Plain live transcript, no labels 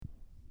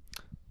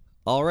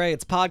All right,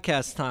 it's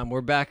podcast time.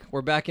 We're back.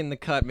 We're back in the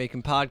cut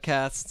making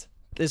podcasts.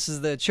 This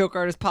is the Choke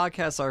Artist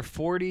Podcast, our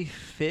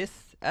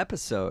 45th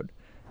episode,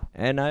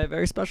 and I have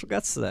very special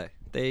guests today.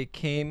 They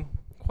came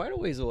quite a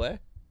ways away,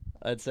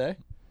 I'd say,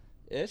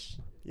 ish.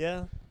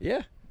 Yeah,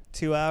 Yeah,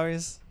 2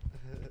 hours.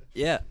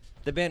 yeah.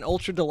 The band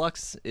Ultra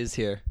Deluxe is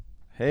here,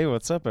 Hey,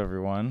 what's up,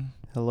 everyone?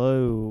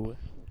 Hello.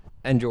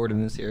 and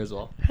Jordan is here as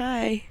well.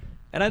 Hi.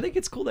 And I think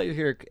it's cool that you're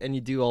here and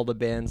you do all the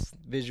band's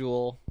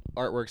visual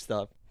artwork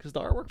stuff, because the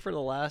artwork for the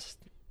last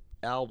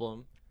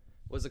album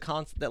was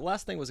that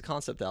last thing was a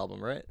concept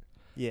album, right?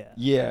 Yeah.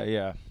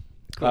 Yeah.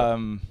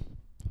 Cool.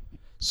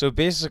 So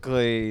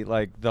basically,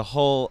 like, the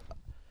whole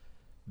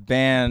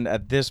band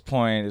at this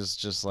point is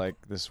just like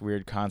this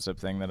weird concept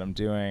thing that I'm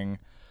doing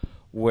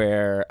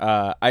where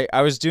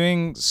I was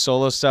doing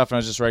solo stuff and I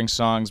was just writing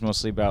songs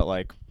mostly about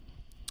like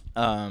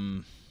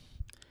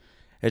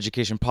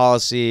education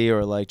policy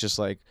or like just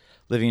like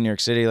living in New York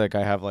City. Like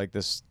I have like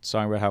this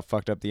song about how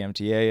fucked up the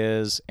MTA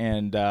is,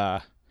 and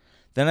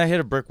then I hit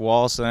a brick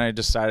wall, so then I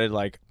decided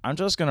like I'm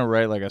just gonna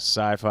write like a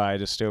sci-fi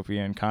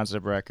dystopian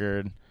concept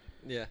record,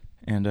 Yeah,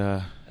 and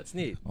that's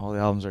neat. all the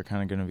albums are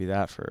kind of gonna be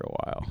that for a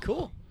while.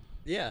 Cool.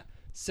 Yeah.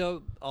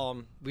 So,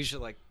 we should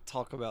like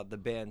talk about the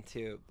band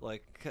too.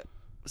 Like,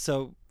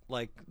 so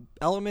like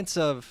elements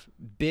of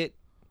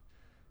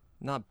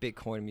not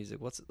Bitcoin music.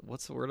 What's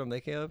the word I'm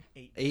thinking of?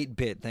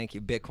 8-bit. Thank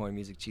you. Bitcoin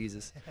music.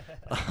 Jesus.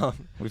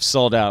 We've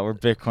sold out. We're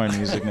Bitcoin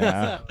music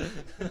now.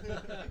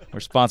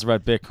 We're sponsored by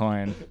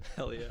Bitcoin.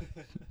 Hell yeah.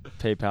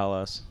 PayPal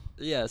us.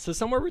 Yeah. So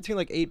somewhere between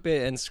like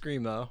 8-bit and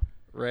screamo,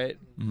 right?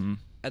 hmm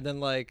And then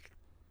like,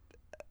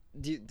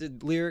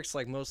 did lyrics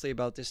like mostly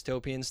about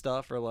dystopian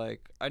stuff, or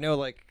like I know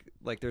like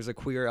there's a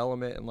queer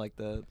element in like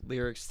the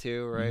lyrics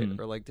too, right? Mhm.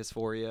 Or like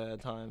dysphoria at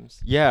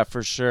times. Yeah,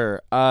 for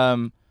sure.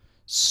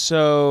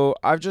 So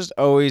I've just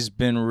always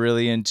been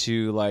really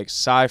into like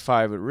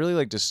sci-fi, but really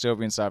like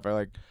dystopian sci-fi.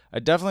 Like I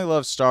definitely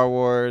love Star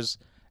Wars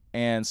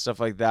and stuff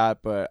like that.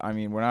 But I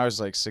mean, when I was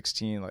like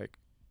 16, like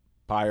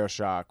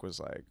BioShock was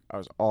like I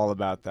was all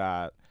about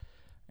that.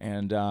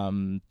 And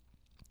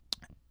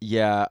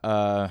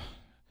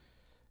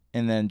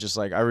and then just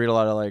like I read a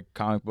lot of like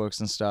comic books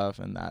and stuff,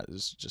 and that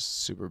is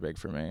just super big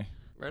for me.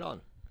 Right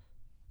on.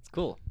 It's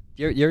cool.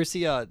 You ever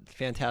see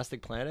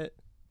Fantastic Planet?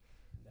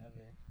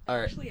 All I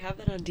right. actually have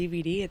that on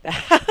DVD at the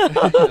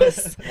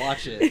house.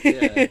 Watch it.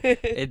 Yeah.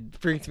 It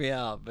freaked me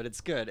out, but it's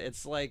good.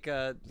 It's like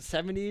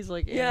 70s,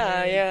 like Yeah,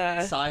 anime, yeah.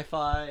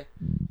 sci-fi,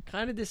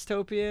 kind of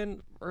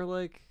dystopian, or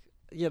like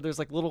there's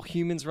like little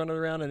humans running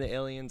around and the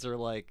aliens are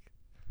like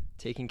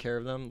taking care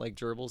of them, like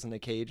gerbils in a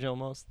cage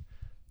almost,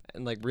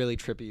 and like really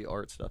trippy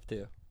art stuff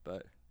too.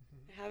 But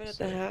I have it at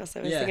the house.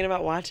 I was Yeah. thinking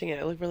about watching it.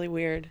 It looked really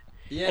weird.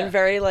 yeah, And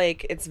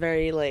it's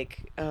very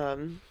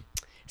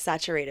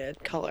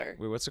saturated color.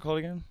 Wait, what's it called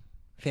again?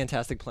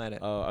 Fantastic Planet.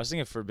 Oh, I was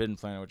thinking Forbidden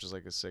Planet, which is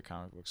like a sick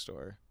comic book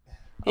store. Yeah,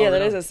 Oh, that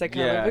right is on. a sick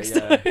Yeah, comic book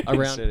yeah. store.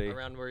 around City.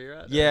 around where you're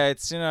at. Yeah,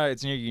 it's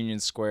near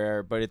Union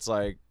Square, but it's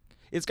like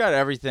it's got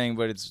everything,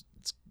 but it's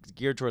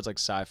geared towards like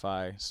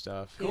sci-fi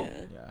stuff. Cool.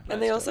 Yeah. Yeah.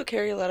 And they also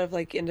carry a lot of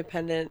like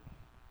independent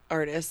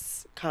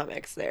artists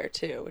comics there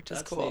too, which is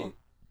That's cool. neat.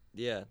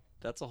 Yeah,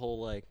 that's a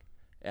whole like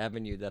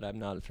avenue that I'm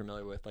not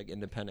familiar with, like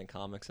independent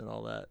comics and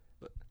all that.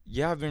 But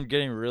Yeah, I've been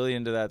getting really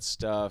into that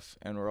stuff,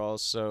 and we're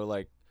also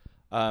like,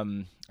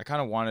 I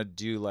kind of want to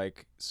do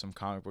like some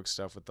comic book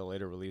stuff with the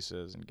later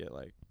releases and get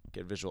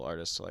visual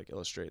artists to like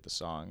illustrate the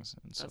songs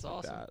and stuff That's like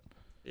awesome. that.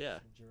 Yeah.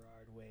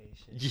 Gerard Way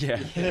shit. Yeah.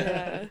 Yeah.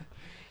 Yeah.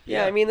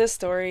 Yeah, I mean the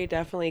story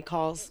definitely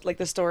calls like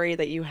the story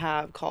that you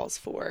have calls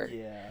for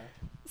Yeah.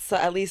 so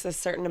at least a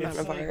certain amount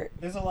It's of like, art.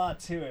 there's a lot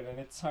to it, and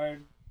it's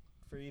hard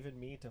for even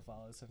me to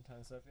follow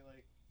sometimes. So I feel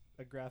like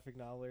a graphic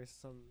novel or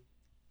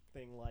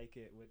something like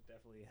it would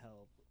definitely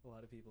help a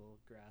lot of people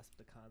grasp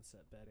the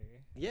concept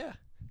better. Yeah.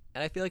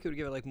 And I feel like it would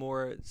give it like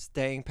more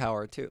staying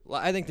power too. Well,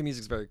 I think the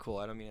music's very cool.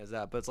 I don't mean it as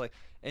that, but it's like,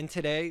 and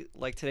today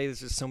there's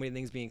just so many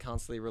things being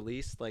constantly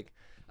released. Like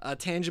a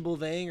tangible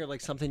thing or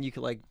like something you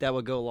could like that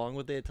would go along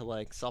with it to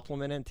like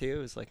supplement it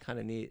too is like kind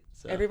of neat.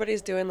 So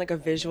Everybody's doing like a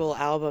visual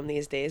album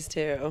these days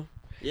too.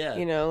 yeah.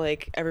 You know,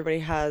 like everybody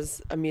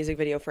has a music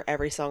video for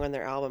every song on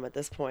their album at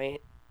this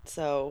point.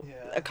 So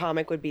Yeah. a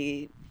comic would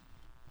be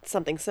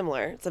something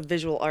similar. It's a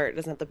visual art. It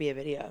doesn't have to be a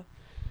video.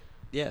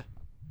 Yeah.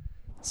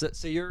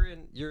 So you're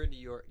in New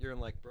York. You're in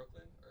like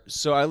Brooklyn. Or?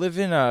 So I live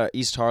in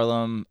East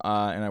Harlem,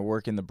 and I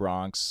work in the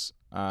Bronx.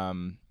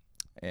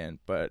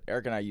 But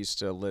Eric and I used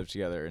to live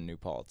together in New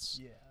Paltz.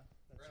 Yeah,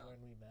 that's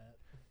when we met.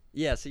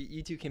 Yeah. So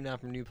you two came down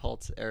from New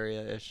Paltz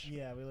area ish.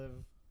 Yeah,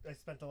 I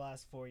spent the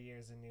last 4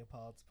 years in New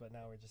Paltz, but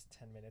now we're just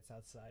 10 minutes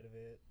outside of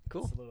it.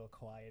 Cool. It's a little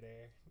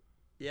quieter,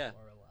 Yeah.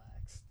 more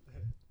relaxed.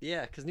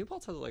 Yeah. Because New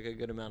Paltz has like a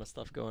good amount of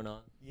stuff going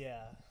on.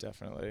 Yeah,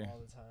 Definitely.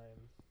 all the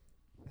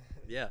time.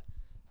 Yeah.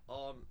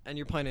 And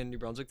you're playing in New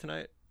Brunswick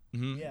tonight.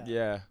 Mm-hmm. Yeah.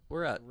 Yeah.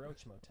 We're at.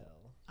 Roach Motel.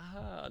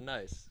 Ah,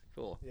 nice.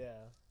 Cool. Yeah.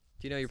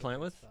 Do you know who you're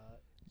playing with? Spot.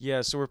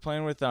 Yeah, so we're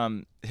playing with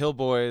Hill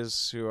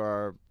Boys, who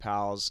are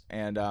pals,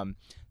 and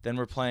then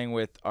we're playing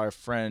with our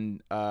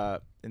friend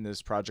in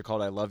this project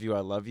called I Love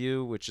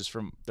You, which is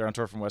they're on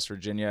tour from West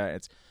Virginia.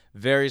 It's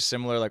very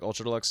similar, like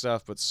Ultra Deluxe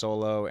stuff, but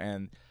solo,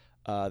 and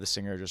the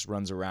singer just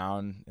runs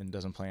around and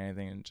doesn't play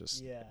anything and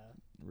just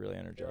really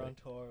They're on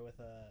energetic. tour with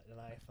an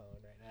iPhone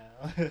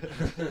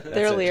right now.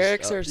 Their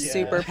lyrics are Yeah.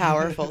 super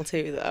powerful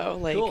too, though.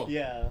 Like Cool.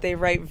 Yeah. they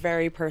write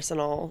very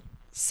personal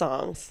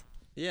songs.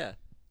 Yeah,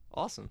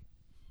 awesome.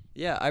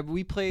 Yeah,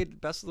 we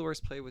played Best of the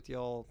Worst played with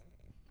y'all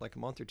like a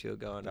month or two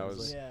ago, and That it was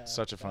was like,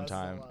 such a fun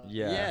time. lot.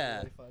 Yeah. Yeah.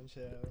 Really fun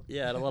show.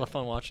 yeah, I had a lot of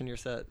fun watching your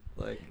set.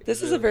 Like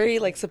This is a very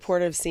like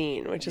supportive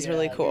scene, which is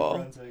really New cool.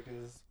 Brunswick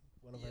is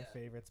one of Yeah. our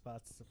favorite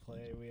spots to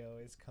play. We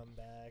always come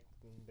back,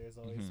 and there's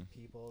always Mhm.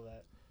 people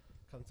that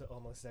come to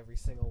almost every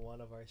single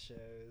one of our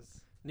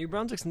shows. New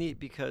Brunswick's neat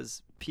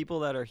because people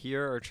that are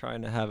here are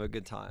trying to have a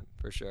good time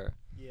for sure.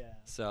 Yeah.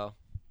 So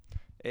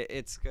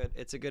it's good.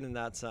 It's a good in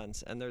that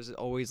sense, and there's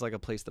always like a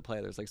place to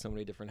play. There's like so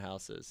many different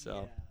houses.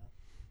 So Yeah.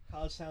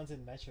 College towns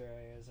in metro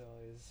areas are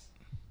always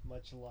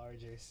much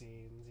larger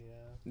scenes, you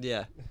know.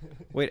 yeah.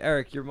 Wait,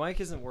 Eric, your mic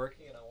isn't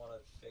working, and I want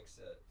to fix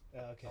it.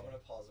 Okay. I'm gonna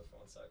pause it for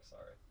 1 sec.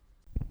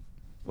 Sorry.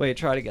 Wait,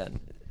 try it again.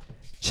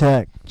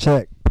 Check.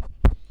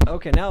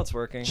 Okay, now it's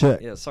working.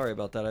 Check. Yeah, sorry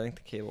about that. I think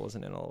the cable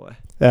wasn't in all the way.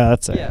 Yeah,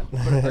 that's it. Yeah.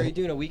 But are you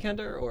doing a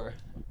weekender or?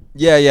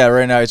 Yeah.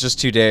 Right now it's just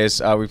 2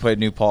 days. We played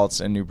New Paltz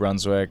and New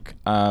Brunswick.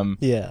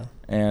 Yeah.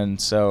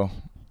 And so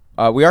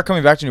we are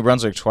coming back to New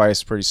Brunswick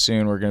twice pretty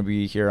soon. We're going to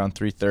be here on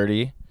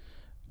 3:30,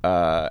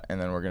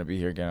 and then we're going to be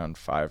here again on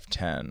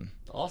 5:10.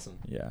 Awesome.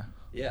 Yeah.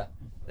 Yeah,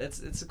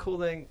 it's a cool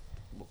thing.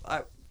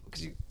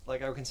 Because you I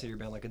would consider your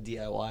band like a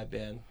DIY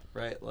band,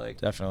 right? Like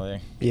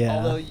Definitely. Yeah.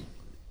 although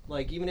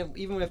like even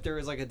if there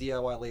is like a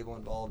DIY label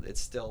involved,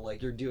 it's still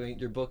like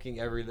you're booking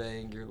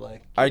everything. You're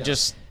like I you know.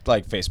 just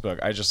like Facebook.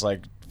 I just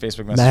like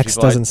Facebook message Max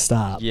people. doesn't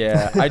stop.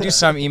 Yeah, I do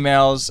some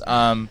emails,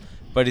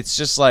 but it's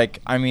just like,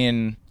 I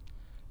mean,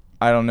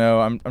 I don't know.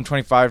 I'm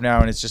 25 now,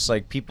 and it's just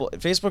like people.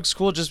 Facebook's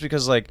cool just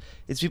because like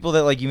it's people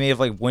that like you may have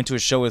like went to a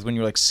show with when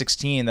you were like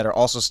 16 that are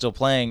also still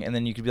playing, and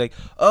then you could be like,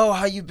 oh,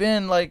 how you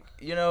been? Like,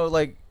 you know,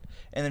 like,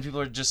 and then people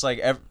are just like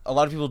a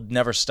lot of people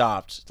never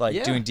stopped like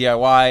Yeah. doing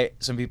DIY.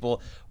 Some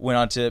people went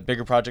on to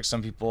bigger projects.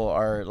 Some people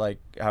are like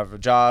have a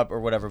job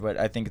or whatever. But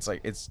I think it's like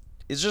it's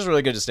just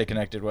really good to stay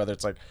connected, whether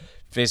it's like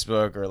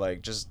Facebook or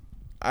like just.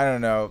 I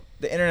don't know.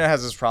 The internet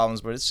has its problems,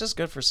 but it's just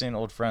good for seeing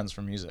old friends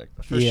from music.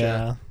 For Yeah.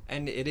 sure.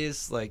 And it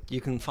is like you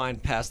can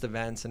find past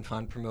events and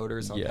find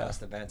promoters on Yeah.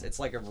 past events. It's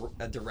like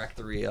a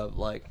directory of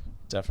like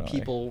Definitely.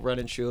 people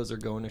running shows or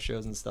going to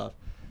shows and stuff.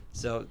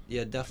 So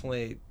yeah,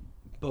 definitely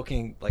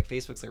booking like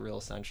Facebook's like real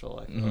essential.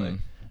 I feel like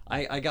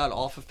I got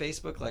off of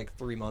Facebook like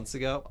 3 months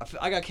ago.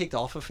 I got kicked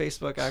off of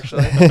Facebook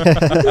actually.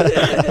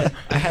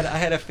 I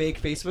had a fake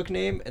Facebook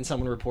name and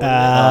someone reported it.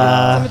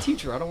 I'm a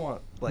teacher. I don't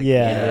want like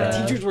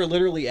Yeah. teachers were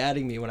literally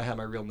adding me when I had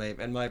my real name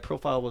and my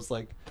profile was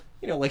like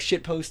like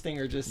shit posting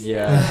or just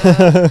Yeah.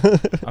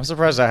 I'm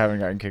surprised I haven't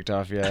gotten kicked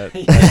off yet.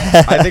 Yeah.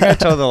 I think I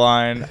toe the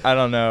line. I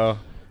don't know.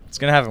 It's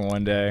gonna happen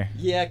one day.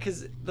 Yeah,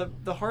 because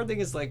the hard thing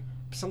is like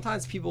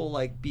sometimes people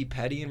like be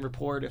petty and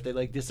report if they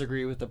like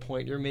disagree with the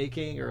point you're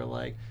making or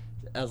like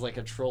as like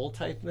a troll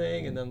type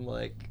thing, and then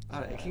like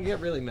it can get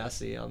really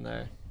messy on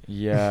there.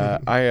 Yeah,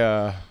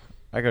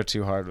 I go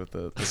too hard with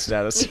the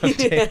status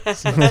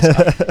updates.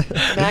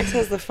 Max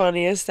has the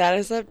funniest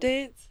status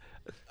updates.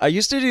 I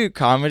used to do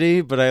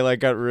comedy, but I like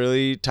got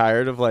really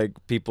tired of like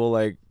people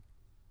like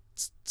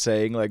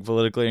saying like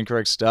politically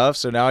incorrect stuff.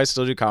 So now I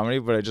still do comedy,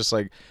 but I just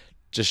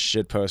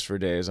shit post for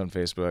days on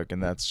Facebook,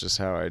 and that's just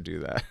how I do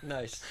that.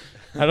 Nice.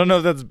 I don't know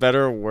if that's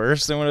better or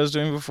worse than what I was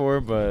doing before,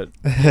 but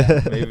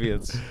yeah, maybe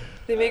it's.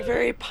 They make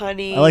very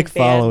punny. I like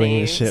band following the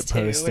names shit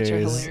too, which are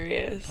posters.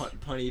 hilarious.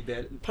 Punny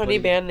bit.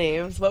 Punny band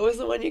names. What was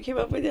the one you came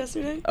up with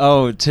yesterday?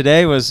 Oh,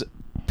 today was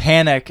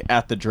Panic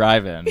at the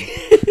Drive-In.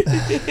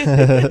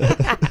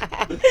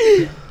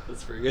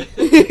 That's pretty good.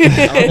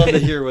 I would love to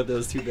hear what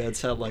those two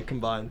bands had like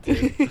combined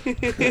too.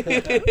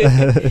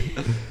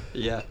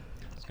 Yeah.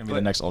 It's gonna be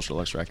the next Ultra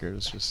Lux record.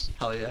 It's just.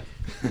 Hell yeah.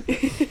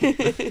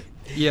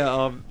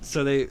 Yeah,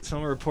 so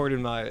someone reported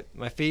my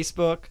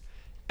Facebook,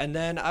 and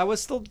then I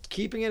was still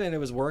keeping it and it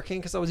was working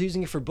because I was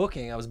using it for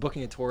booking. I was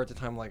booking a tour at the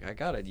time, like I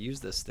gotta use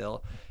this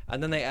still.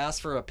 And then they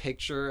asked for a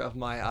picture of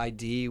my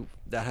ID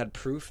that had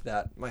proof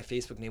that my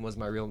Facebook name was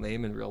my real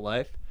name in real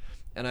life.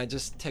 And I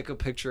just take a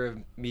picture of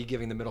me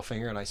giving the middle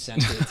finger and I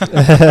sent it to them.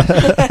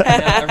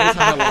 And every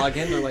time I log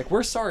in, they're like,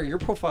 "We're sorry, your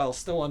profile is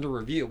still under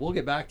review. We'll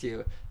get back to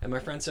you." And my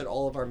friend said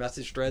all of our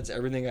message threads,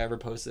 everything I ever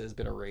posted has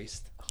been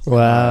erased.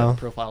 Wow.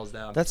 Profile's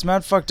down. That's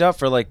mad fucked up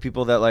for like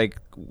people that like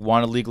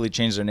want to legally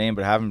change their name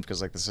but haven't because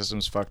like the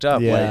system's fucked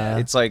up. Yeah.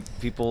 Like it's like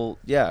people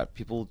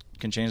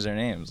can change their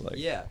names. Like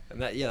Yeah,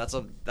 and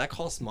that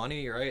costs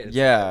money, right? It's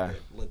Yeah.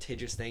 like a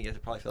litigious thing. You have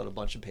to probably fill out a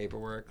bunch of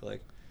paperwork.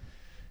 Like,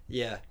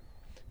 yeah,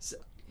 so,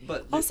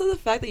 But Also, the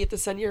fact that you have to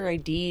send your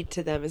ID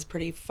to them is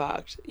pretty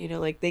fucked. You know,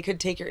 like they could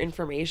take your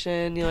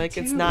information. You know, like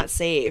it's not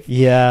safe.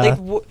 Yeah.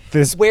 Like,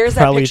 There's where's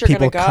that probably picture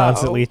people gonna go?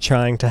 constantly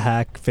trying to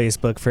hack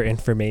Facebook for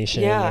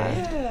information.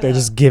 Yeah. or They're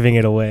just giving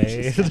it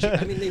away.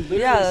 I mean, they literally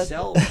Yeah.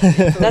 sell.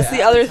 info That's to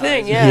the other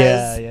thing. advertisers.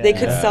 Yes, Yeah, they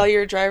could yeah. sell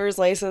your driver's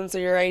license or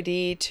your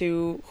ID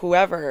to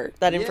whoever.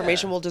 That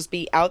information Yeah. will just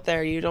be out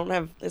there. You don't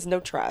have. There's no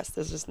trust.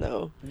 There's just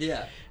no.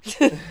 Yeah.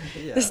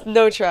 There's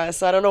no trust.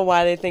 So I don't know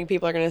why they think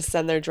people are going to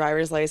send their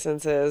driver's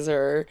licenses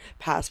or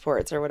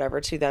passports or whatever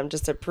to them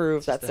just to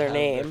prove that's To their have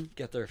name.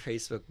 get their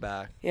Facebook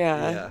back.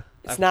 Yeah.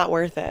 It's I've- not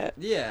worth it.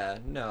 Yeah,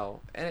 no,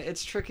 and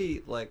it's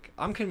tricky. Like,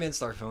 I'm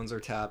convinced our phones are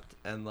tapped,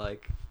 and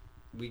like,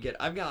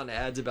 I've gotten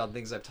ads about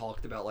things I've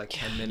talked about like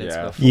 10 minutes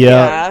Yeah. before.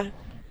 Yeah.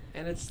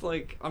 And it's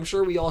like, I'm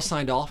sure we all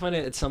signed off on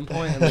it at some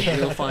point, and like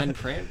real fine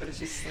print, but it's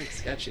just like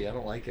sketchy. I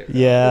don't like it.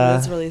 Yeah.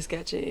 It's really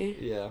sketchy.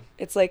 Yeah.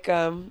 It's like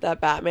that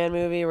Batman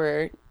movie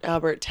where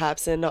Albert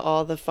taps into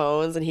all the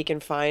phones and he can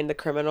find the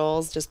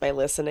criminals just by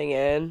listening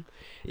in.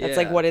 That's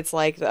like Yeah. what it's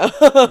like though.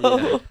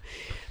 Yeah.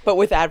 But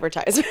with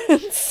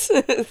advertisements.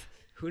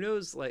 Who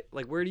knows? Like,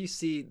 where do you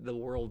see the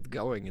world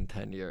going in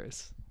 10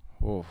 years?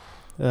 Ooh.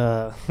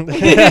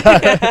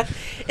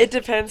 It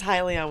depends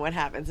highly on what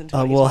happens in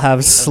 2020. We'll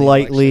have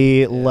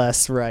slightly election, yeah.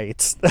 less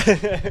rights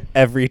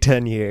every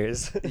 10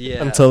 years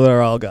Yeah. until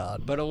they're all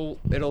gone. But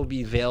it'll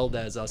be veiled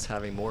as us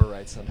having more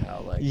rights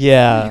somehow. Like,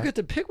 Yeah. you get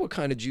to pick what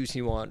kind of juice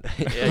you want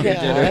at your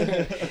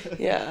dinner.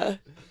 Yeah.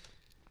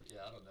 Yeah,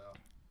 I don't know.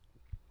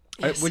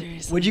 Yeah, Would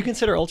seriously. you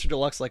consider Ultra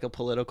Deluxe like a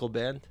political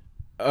band?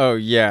 Oh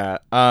yeah.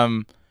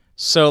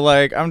 So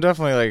like I'm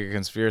definitely like a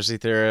conspiracy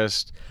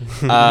theorist.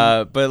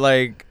 But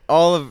like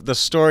all of the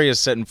story is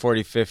set in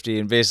 4050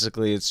 and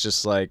basically it's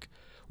just like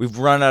we've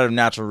run out of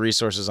natural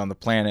resources on the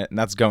planet and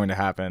that's going to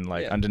happen,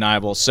 like Yeah.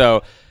 undeniable.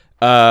 So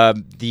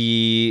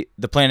the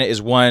planet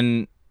is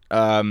one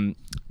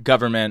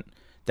government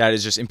that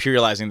is just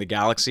imperializing the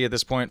galaxy at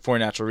this point for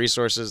natural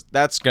resources.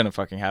 That's going to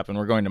fucking happen.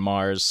 We're going to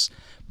Mars.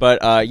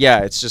 But yeah,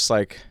 it's just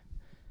like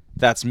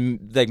that's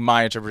like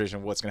my interpretation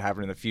of what's going to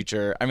happen in the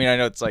future. I mean, I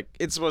know it's like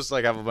it's supposed to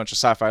like have a bunch of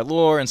sci-fi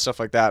lore and stuff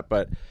like that,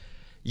 but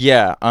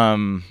yeah,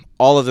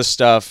 all of this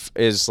stuff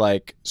is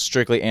like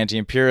strictly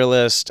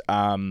anti-imperialist,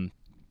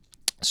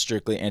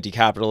 strictly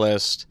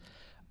anti-capitalist.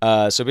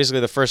 So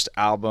basically the first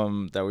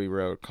album that we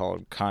wrote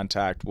called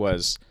Contact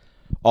was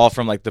all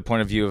from like the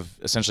point of view of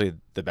essentially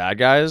the bad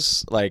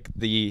guys. Like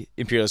the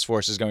imperialist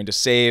force is going to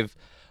save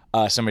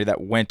somebody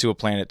that went to a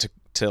planet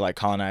to like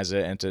colonize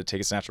it and to take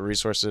its natural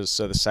resources.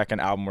 So the second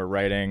album we're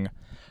writing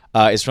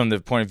is from the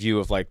point of view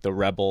of like the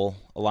rebel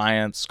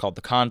alliance called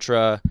the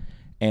Contra,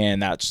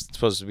 and that's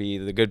supposed to be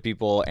the good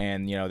people,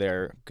 and you know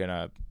they're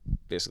gonna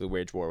basically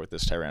wage war with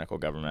this tyrannical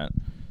government.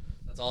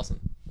 That's awesome.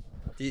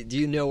 Do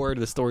you know where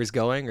the story's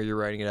going, or you're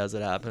writing it as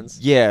it happens?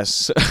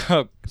 Yes.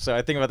 So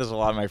I think about this a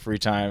lot in my free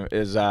time. We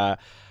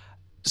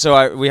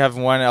have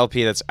one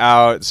LP that's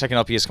out. The second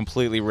LP is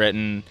completely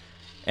written,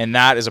 and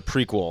that is a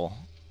prequel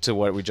to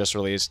what we just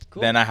released.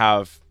 Cool. Then I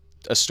have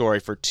a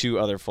story for 2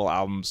 other full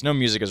albums. No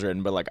music is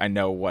written, but like I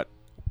know what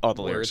all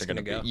the Where lyrics it's are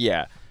going to gonna be. go.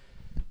 Yeah.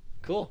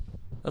 Cool.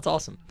 That's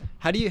awesome.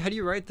 How do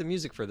you write the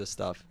music for this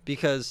stuff?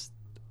 Because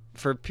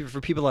for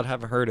people that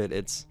haven't heard it,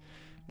 it's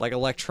like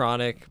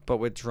electronic but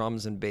with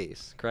drums and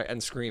bass, correct?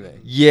 And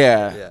screaming.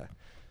 Yeah. Yeah.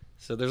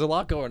 So there's a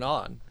lot going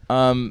on.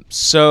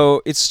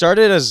 So it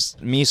started as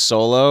me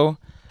solo,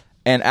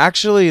 and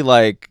actually,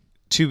 like,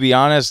 to be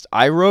honest,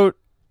 I wrote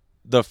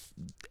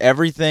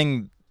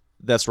everything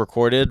that's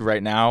recorded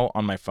right now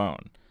on my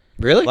phone.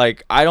 Really?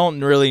 Like, I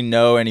don't really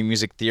know any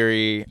music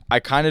theory.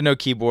 I kind of know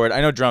keyboard. I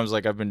know drums.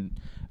 Like,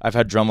 I've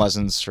had drum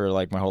lessons for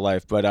like my whole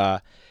life.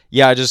 But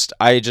yeah, I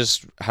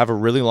just have a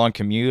really long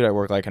commute. I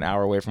work like an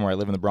hour away from where I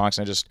live in the Bronx,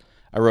 and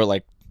I wrote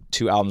like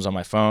 2 albums on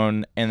my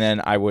phone, and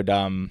then I would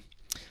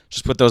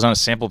just put those on a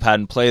sample pad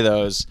and play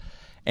those.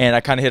 And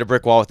I kind of hit a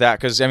brick wall with that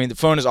because I mean the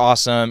phone is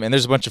awesome, and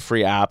there's a bunch of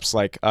free apps.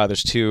 Like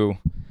there's 2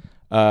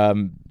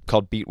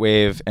 called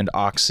Beatwave and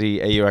Oxy,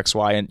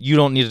 AUXY, and you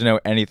don't need to know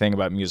anything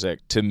about music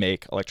to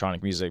make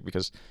electronic music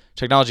because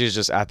technology is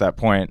just at that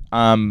point.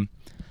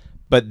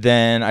 But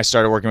then I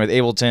started working with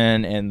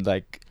Ableton, and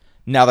like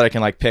now that I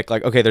can like pick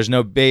like, okay, there's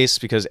no bass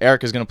because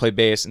Eric is going to play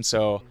bass, and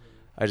so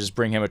I just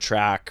bring him a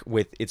track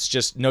with it's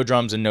just no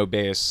drums and no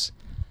bass,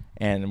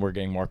 and we're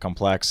getting more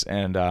complex.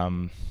 And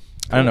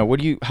I don't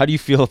know, how do you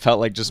feel about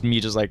like just me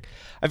just like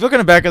I feel kind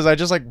of bad because I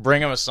just like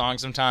bring him a song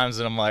sometimes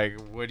and I'm like,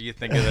 what do you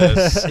think of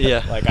this?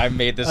 Yeah. Like I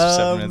made this a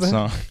 7-minute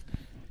song.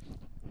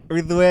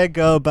 The way I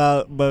go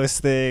about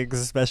most things,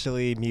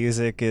 especially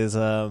music, is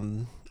I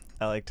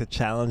like to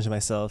challenge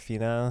myself, you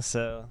know?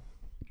 So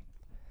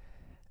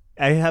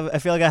I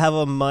feel like I have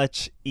a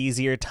much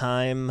easier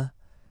time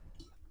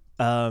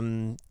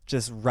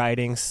just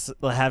writing,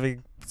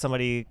 having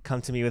somebody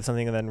come to me with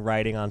something and then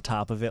writing on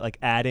top of it, like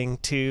adding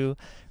to,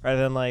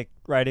 rather than like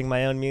writing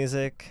my own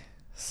music.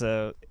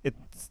 So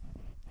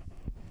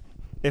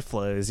it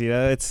flows, you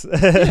know. It's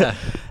Yeah.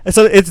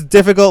 so it's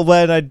difficult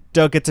when I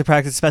don't get to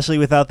practice, especially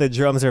without the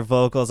drums or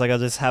vocals. Like I'll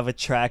just have a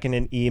track in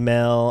an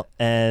email,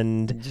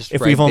 and Just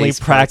if write we've only bass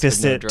parts with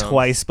practiced no it drums.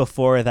 twice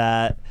before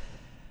that,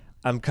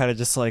 I'm kind of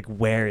just like,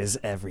 where is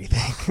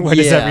everything? Where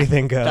does Yeah,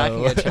 everything go? That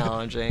can get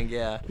challenging,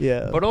 yeah.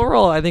 Yeah. But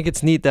overall, I think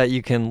it's neat that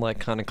you can like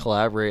kind of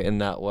collaborate in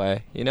that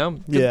way. You know,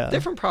 Yeah.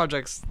 Different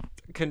projects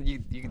you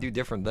can do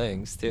different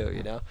things too.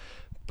 You know,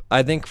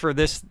 I think for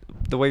this,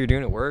 the way you're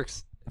doing it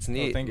works. It's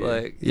neat. thank you.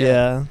 Like,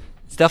 yeah.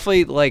 it's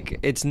definitely like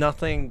it's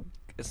nothing.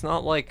 It's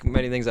not like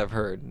many things I've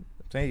heard.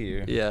 Thank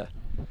you. Yeah,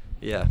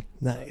 yeah.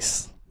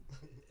 Nice.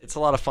 It's a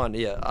lot of fun.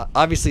 Yeah,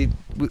 obviously,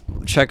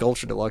 check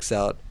Ultra Deluxe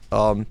out.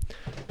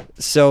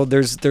 So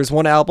there's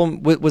one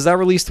album. Was that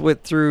released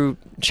through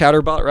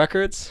Chatterbot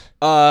Records?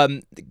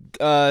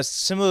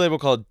 Similar label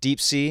called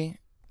Deep Sea.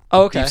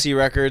 Oh, okay. Deep Sea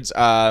Records.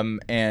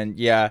 And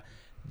yeah,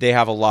 they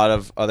have a lot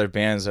of other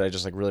bands that I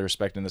just like really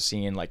respect in the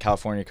scene, like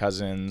California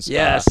Cousins.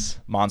 Yes.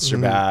 Monster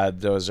Mhm.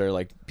 Bad. Those are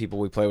like people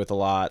we play with a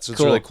lot. So it's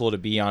Cool. really cool to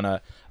be on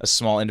a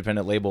small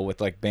independent label with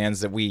like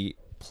bands that we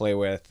play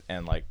with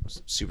and like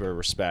super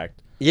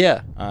respect.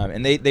 Yeah.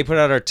 And they put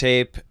out our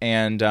tape,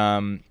 and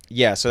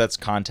yeah, so that's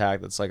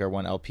Contact. That's like our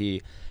one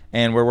LP,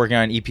 and we're working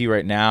on an EP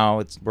right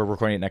now. We're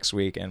recording it next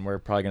week, and we're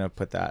probably gonna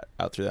put that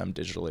out through them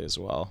digitally as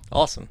well.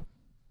 Awesome.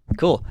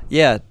 Cool.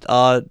 Yeah.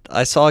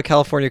 I saw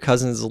California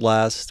Cousins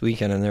last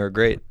weekend, and they were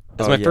great.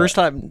 It's Oh, my yeah. first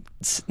time.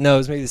 No, it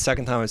was maybe the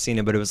second time I've seen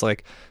it, but it was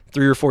like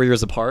 3 or 4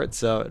 years apart,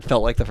 so it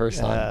felt like the first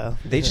time.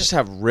 Yeah. They just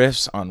have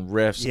riffs on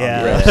riffs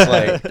Yeah. on riffs,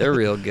 like They're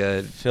real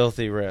good.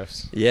 filthy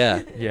riffs.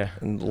 Yeah. Yeah.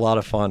 And a lot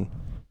of fun.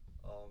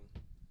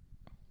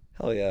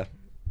 Hell yeah.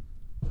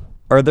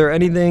 Are there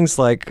any things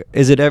like,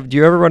 do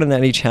you ever run into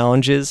any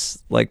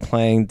challenges like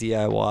playing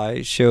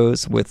DIY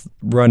shows with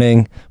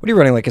running, what are you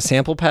running, like a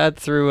sample pad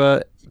through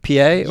a PA?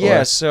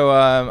 Yeah. So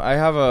I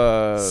have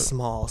a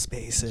Small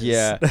spaces.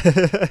 yeah.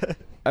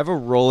 I have a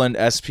Roland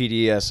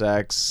SPD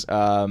SX.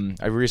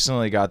 I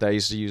recently got that. I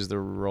used to use the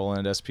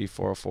Roland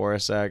SP404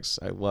 SX.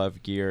 I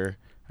love gear.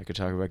 I could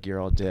talk about gear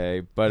all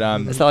day, but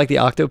Is that like the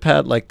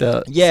Octopad, like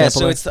the yeah.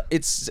 sample So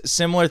it's a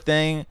similar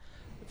thing.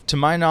 To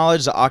my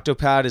knowledge, the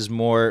Octopad is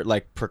more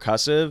like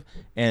percussive,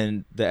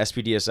 and the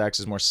SPDSX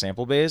is more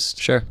sample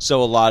based. Sure.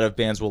 So a lot of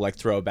bands will like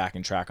throw a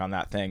backing track on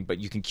that thing, but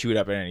you can cue it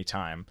up at any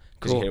time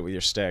because Cool. you hit it with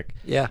your stick.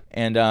 Yeah.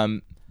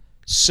 And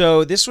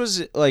so this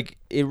was like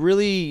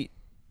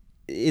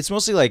it's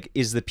mostly like,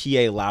 is the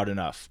PA loud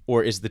enough,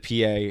 or is the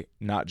PA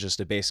not just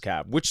a bass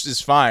cab, which is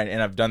fine,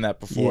 and I've done that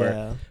before.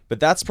 Yeah. But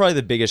that's probably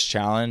the biggest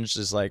challenge,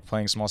 is like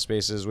playing small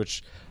spaces,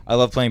 which I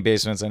love playing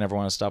basements. I never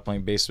want to stop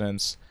playing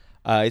basements.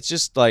 It's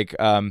just like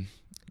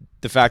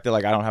the fact that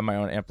like I don't have my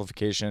own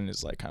amplification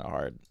is like kind of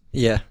hard.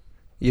 Yeah.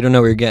 You don't know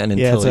where you're getting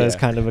Yeah, until so you. it's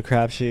kind of a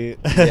crapshoot.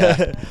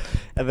 Yeah.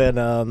 And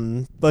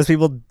then most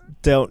people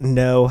don't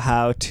know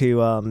how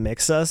to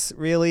mix us,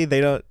 really. They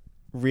don't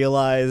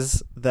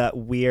realize that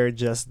we are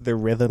just the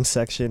rhythm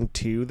section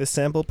to the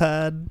sample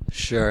pad,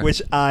 Sure.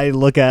 which I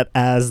look at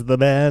as the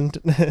band.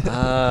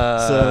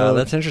 So,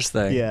 That's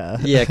interesting. yeah.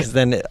 Yeah, because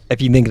then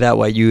if you think that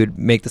way, you would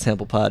make the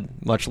sample pod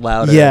much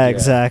louder. Yeah,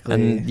 exactly.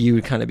 And you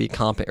would kind of be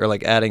or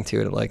like adding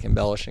to it, like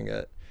embellishing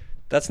it.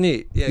 That's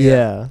neat. Yeah.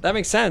 Yeah. That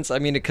makes sense. I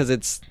mean,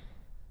 because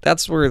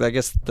that's where I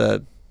guess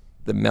the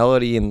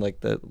melody and like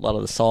a lot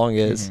of the song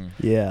is. Mhm.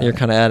 Yeah. You're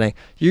kind of adding.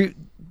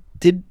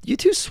 Did you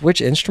two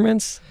switch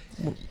instruments?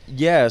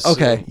 Yes.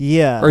 Okay.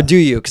 Yeah. Or do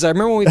you? Because I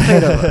remember when we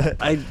played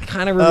I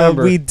kind of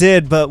remember. We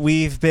did, but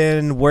we've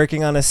been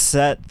working on a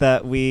set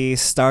that we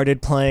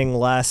started playing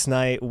last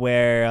night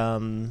where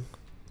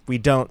we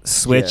don't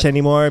switch Yeah.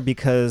 anymore,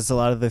 because a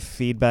lot of the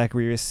feedback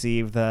we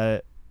received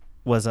that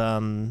was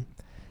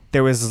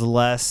there was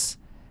less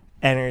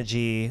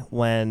energy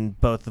when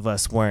both of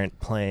us weren't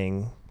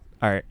playing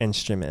our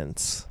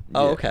instruments.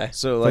 Oh, okay.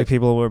 So Like like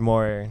people were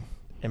more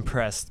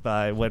impressed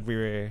by what we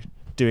were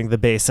doing, the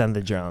bass and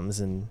the drums,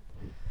 in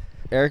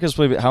Erica's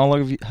played. How long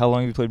have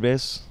you played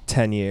bass?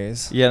 10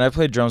 years. Yeah, and I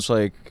played drums for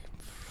like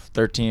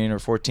 13 or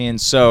 14.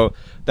 So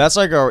that's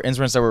like our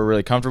instruments that we're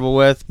really comfortable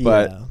with.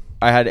 But Yeah.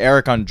 I had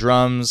Eric on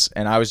drums,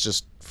 and I was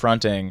just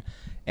fronting,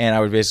 and I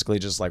would basically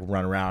just like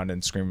run around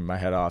and scream my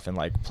head off and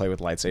like play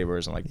with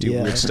lightsabers and like do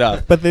Yeah. weird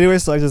stuff. But the newer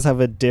songs just have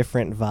a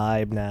different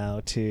vibe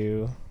now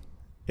too.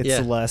 It's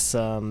Yeah. less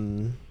I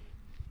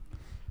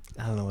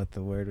don't know what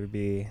the word would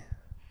be.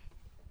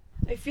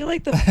 I feel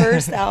like the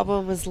first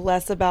album was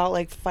less about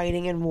like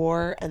fighting in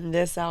war, and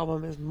this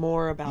album is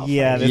more about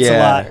Yeah, fighting it's a in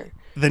lot- war.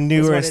 The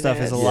newer what it stuff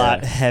is a is. lot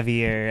Yeah.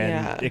 heavier, and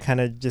Yeah. it kind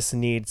of just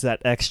needs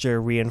that extra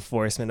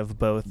reinforcement of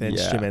both Yeah.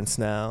 instruments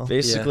now.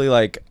 Basically,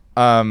 like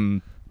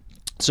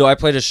so I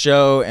played a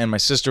show, and my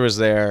sister was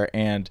there,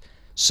 and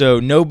so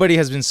nobody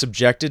has been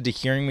subjected to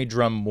hearing me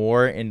drum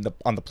more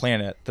on the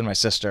planet than my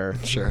sister.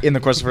 Sure. In the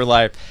course of her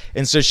life.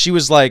 And so she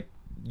was like,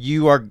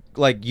 you are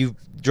like, you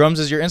drums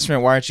is your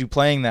instrument, why aren't you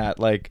playing that?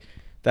 Like,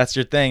 that's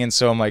your thing. And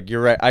so I'm like,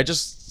 you're right.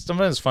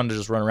 Sometimes it's fun to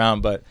just run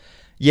around, but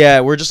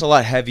yeah, we're just a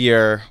lot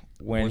heavier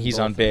when When he's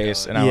both on are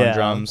bass going. and I'm Yeah. on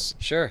drums.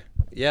 Sure.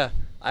 Yeah.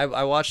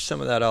 I watched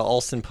some of that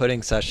Alston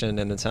Pudding session,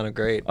 and it sounded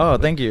great. Oh,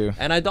 thank you.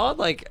 And I thought,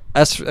 like,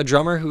 as a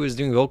drummer who was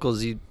doing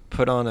vocals, you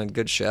put on a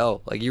good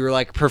show. Like, you were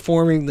like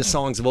performing the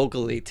songs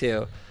vocally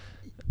too.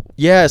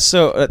 Yeah,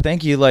 so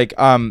thank you. Like,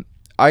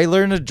 I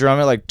learned to drum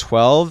at like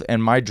 12,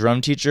 and my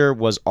drum teacher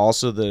was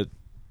also the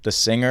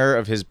singer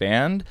of his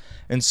band.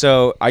 And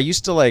so I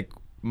used to like,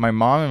 my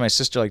mom and my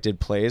sister like did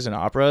plays and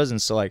operas,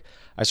 and so like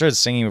I started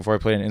singing before I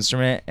played an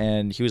instrument,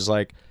 and he was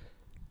like,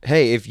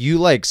 hey, if you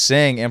like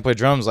sing and play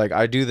drums, like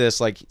I do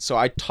this, like, so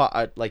I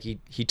taught, like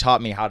he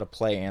taught me how to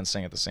play and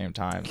sing at the same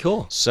time.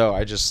 Cool. So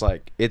I just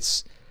like,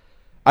 it's,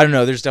 I don't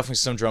know, there's definitely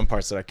some drum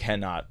parts that I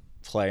cannot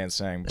play and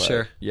sing, but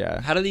Sure.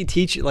 yeah. How did he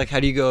teach you? Like, how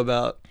do you go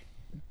about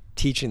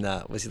teaching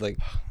that? Was he like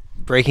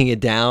breaking it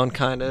down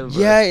kind of? or-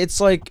 Yeah,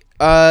 it's like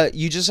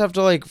you just have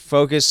to like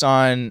focus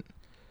on,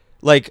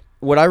 like,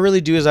 what I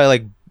really do is I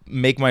like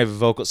make my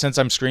vocal, since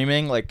I'm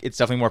screaming, like it's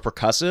definitely more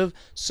percussive,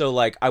 so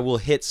like I will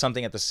hit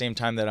something at the same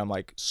time that I'm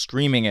like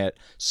screaming it.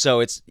 So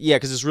it's, yeah,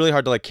 because it's really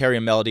hard to like carry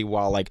a melody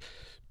while like,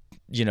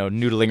 you know,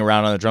 noodling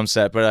around on the drum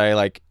set. But I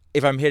like,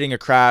 if I'm hitting a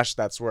crash,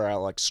 that's where I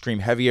like scream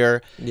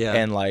heavier. Yeah.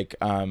 And like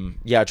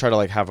yeah, I try to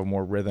like have a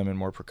more rhythm and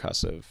more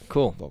percussive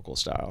Cool. vocal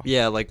style.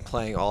 Yeah, like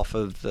playing off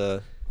of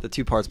the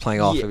two parts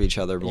playing off Yeah. of each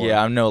other more.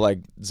 Yeah, I'm no like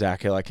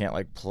Zach Hill. I can't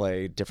like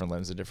play different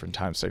limbs at different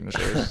time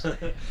signatures.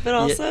 But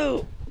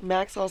also,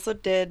 Max also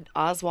did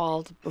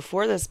Oswald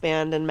before this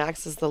band, and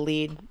Max is the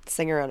lead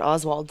singer on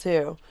Oswald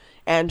too,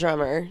 and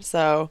drummer.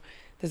 So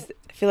I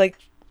feel like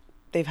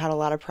they've had a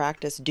lot of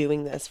practice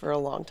doing this for a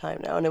long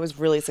time now, and it was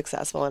really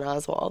successful in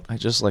Oswald. I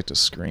just like to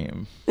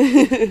scream.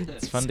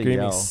 It's fun to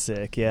Screaming's yell.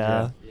 sick,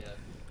 yeah. Yeah.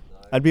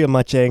 I'd be a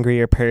much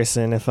angrier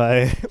person if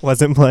I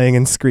wasn't playing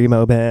in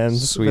screamo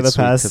bands Sweet, for the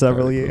sweet past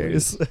several cathartic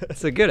years.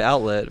 It's a good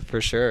outlet for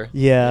sure.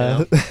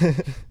 Yeah.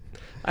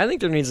 I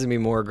think there needs to be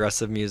more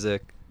aggressive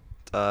music,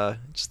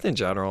 just in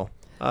general.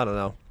 I don't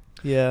know.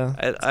 Yeah.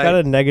 I- It's got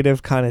a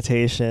negative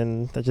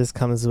connotation that just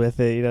comes with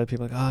it. You know,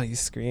 people are like, oh, you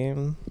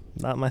scream?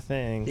 Not my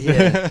thing.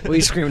 Yeah. What are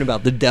you screaming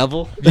about? The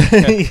devil?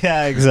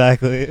 Yeah,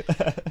 exactly.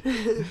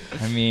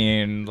 I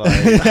mean, like,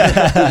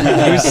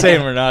 who's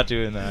saying we're not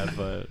doing that?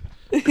 But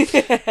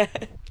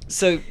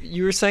So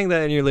you were saying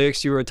that in your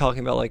lyrics, you were talking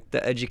about like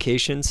the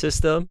education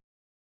system.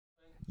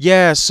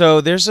 yeah,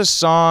 so there's a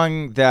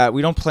song that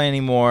we don't play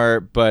anymore,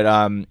 but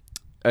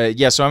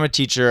yeah, so I'm a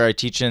teacher. I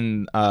teach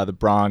in the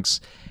Bronx,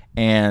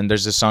 and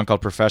there's this song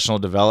called Professional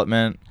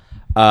Development,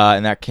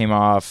 and that came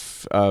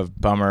off of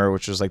Bummer,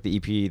 which was like the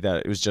EP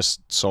that it was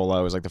just solo.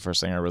 It was like the first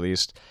thing I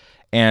released,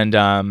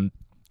 and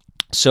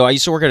so I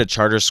used to work at a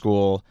charter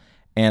school,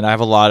 and I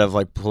have a lot of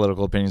like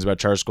political opinions about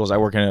charter schools. I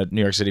work in a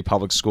New York City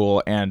public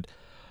school, and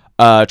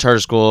charter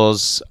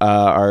schools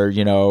are,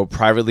 you know,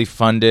 privately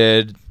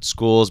funded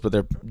schools, but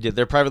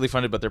they're privately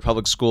funded, but they're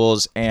public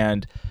schools,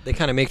 and They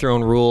kind of make their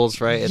own rules,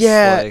 right? It's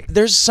yeah, like,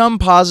 there's some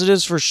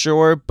positives for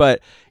sure,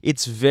 but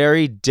it's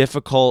very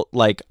difficult,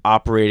 like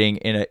operating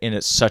in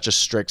a such a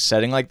strict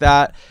setting like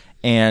that,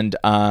 and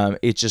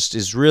it just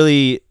is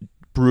really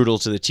brutal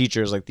to the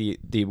teachers, like the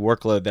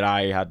workload that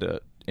I had to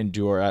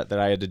endure, that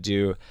I had to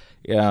do,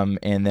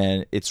 and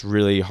then it's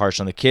really harsh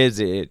on the kids.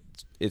 It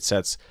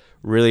sets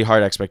really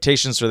hard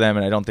expectations for them,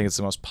 and I don't think it's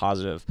the most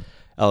positive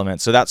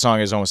element. So that song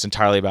is almost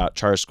entirely about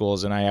charter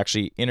schools, and I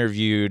actually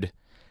interviewed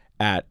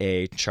at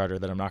a charter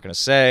that I'm not going to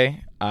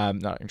say,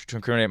 not to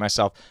incriminate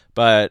myself,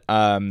 but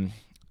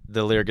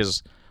the lyric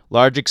is,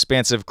 large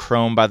expansive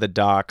chrome by the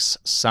docks,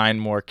 sign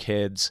more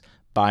kids,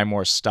 buy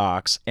more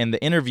stocks. And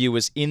the interview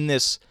was in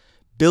this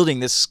building,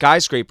 this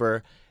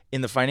skyscraper in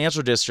the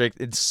financial district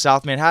in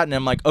South Manhattan.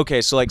 I'm like,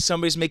 okay, so like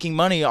somebody's making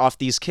money off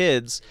these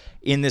kids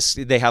in this.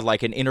 They have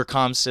like an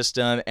intercom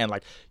system and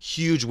like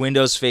huge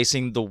windows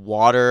facing the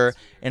water.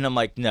 And I'm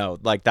like, no,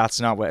 like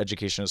that's not what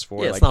education is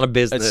for. Yeah, like, it's not a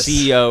business. A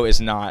CEO is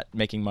not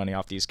making money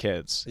off these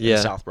kids in Yeah.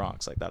 the South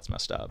Bronx. Like that's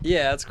messed up.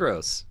 yeah, it's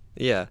gross.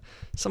 Yeah.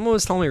 Someone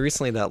was telling me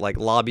recently that like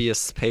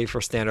lobbyists pay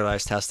for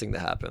standardized testing to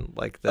happen.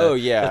 Like Oh,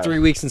 yeah. the 3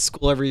 weeks in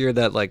school every year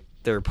that like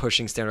they're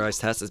pushing standardized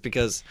tests is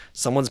because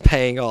someone's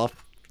paying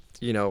off,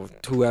 you know,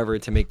 whoever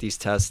to make these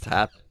tests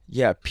happen.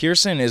 Yeah,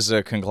 Pearson is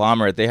a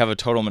conglomerate. They have a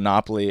total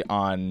monopoly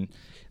on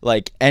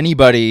like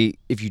anybody.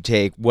 If you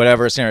take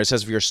whatever standard it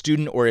says, if you're a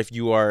student or if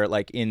you are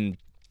like in,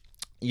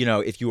 you know,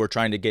 if you are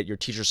trying to get your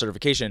teacher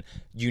certification,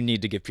 you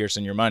need to give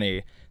Pearson your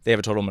money. They have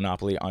a total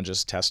monopoly on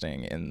just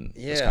testing in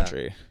this Yeah.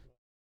 country.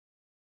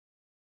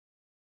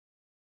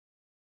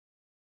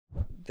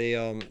 They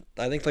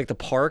I think like the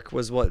park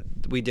was what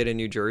we did in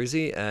New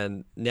Jersey,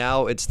 and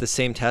now it's the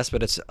same test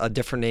but it's a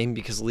different name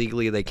because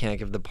legally they can't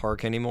give the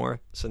park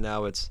anymore. So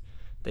now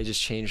they just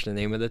changed the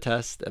name of the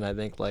test, and I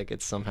think like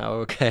it's somehow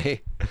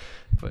okay.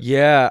 But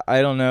Yeah,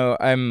 I don't know.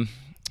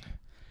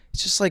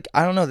 It's just like,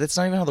 I don't know. That's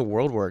not even how the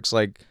world works.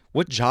 Like,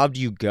 what job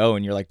do you go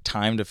and you're like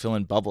time to fill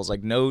in bubbles?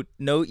 Like, no,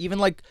 even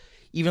like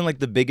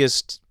the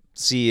biggest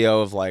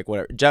CEO of like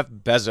whatever, Jeff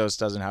Bezos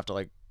doesn't have to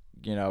like,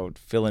 you know,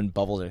 fill in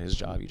bubbles at his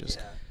job. You just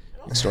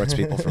extorts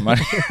people for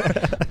money.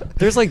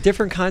 There's like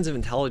different kinds of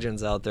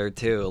intelligence out there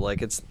too.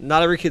 Like it's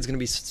not every kid's gonna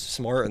be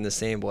smart in the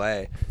same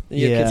way.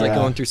 You have kids like Yeah.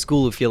 going through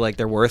school who feel like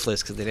they're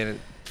worthless because they didn't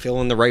fill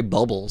in the right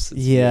bubbles.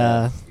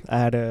 Yeah, I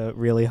had a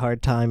really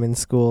hard time in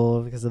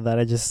school because of that.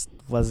 I just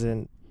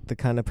wasn't the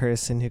kind of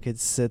person who could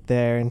sit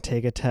there and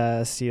take a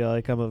test. You know,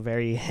 like I'm a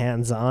very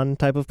hands-on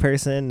type of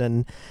person,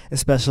 and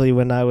especially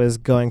when I was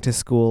going to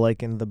school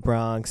like in the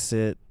Bronx,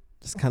 it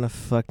just kind of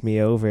fucked me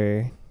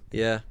over.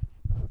 Yeah,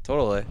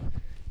 totally.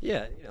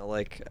 Yeah,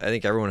 like I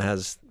think everyone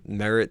has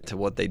merit to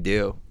what they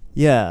do.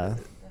 Yeah,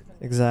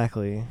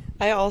 exactly.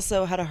 I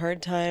also had a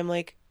hard time.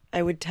 Like,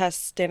 I would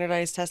test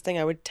standardized testing.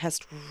 I would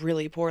test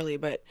really poorly,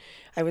 but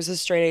I was a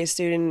straight A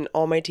student.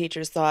 All my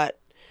teachers thought,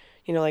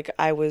 like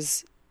I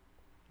was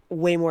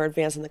way more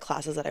advanced in the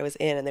classes that I was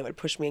in, and they would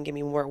push me and give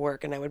me more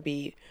work, and I would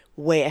be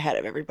way ahead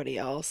of everybody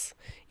else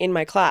in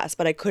my class,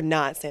 but I could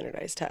not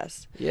standardize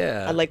test.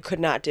 Yeah. I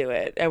could not do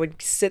it. I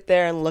would sit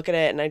there and look at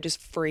it and I'd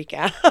just freak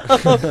out.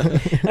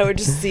 I would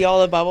just see all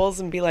the bubbles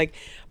and be like,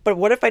 but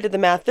what if I did the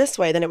math this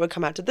way? Then it would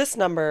come out to this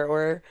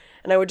number,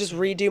 and I would just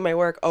redo my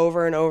work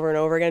over and over and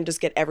over again,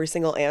 just get every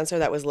single answer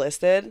that was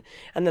listed.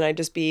 And then I'd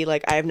just be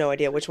like, I have no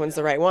idea which one's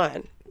the right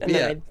one. And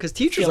then Yeah, I'd because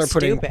teachers feel are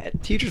putting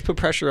stupid. teachers put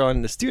pressure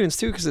on the students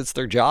too, because it's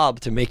their job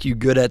to make you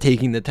good at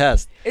taking the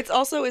test. It's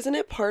also, isn't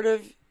it part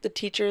of the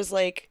teachers'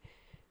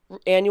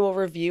 annual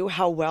review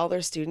how well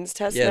their students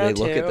test Yeah, now they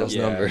look too? at those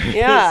Yeah. numbers.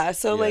 Yeah,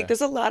 so Yeah.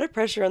 there's a lot of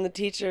pressure on the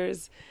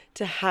teachers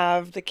to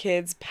have the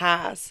kids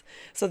pass.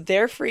 So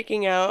they're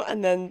freaking out,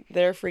 and then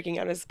they're freaking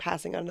out is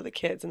passing on to the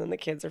kids, and then the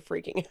kids are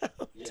freaking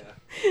out.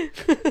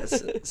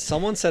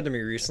 Someone said to me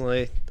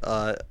recently,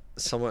 a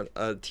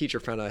teacher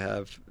friend I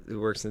have who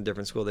works in a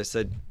different school, they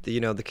said,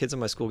 the kids in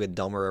my school get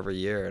dumber every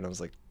year. And I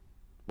was like,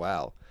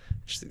 wow.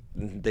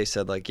 They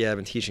said, yeah, I've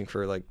been teaching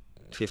for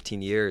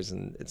 15 years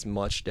and it's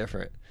much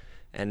different.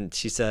 And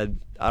she said,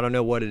 I don't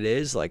know what it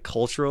is,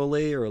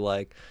 culturally, or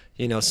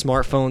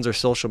smartphones or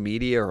social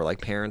media, or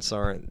parents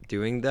aren't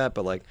doing that.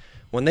 But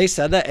when they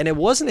said that, and it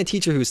wasn't a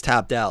teacher who's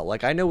tapped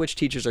out. I know which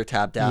teachers are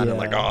tapped out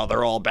and Yeah. oh,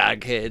 they're all bad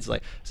kids.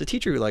 It's a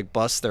teacher who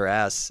busts their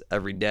ass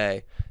every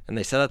day. And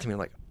they said that to me, I'm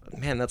like,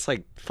 man, that's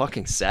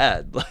fucking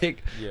sad.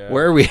 Yeah.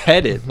 Where are we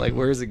headed?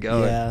 Where is it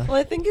going? Yeah. Well,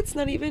 I think it's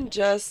not even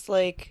just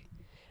I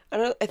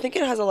think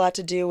it has a lot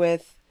to do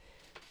with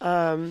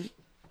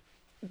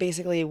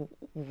basically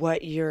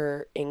what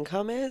your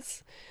income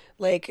is.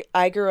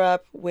 I grew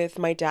up with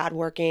my dad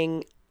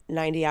working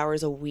 90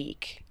 hours a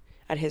week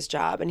at his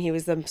job, and he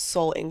was the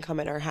sole income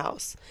in our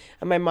house.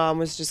 And my mom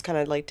was just kind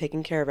of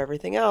taking care of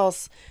everything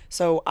else.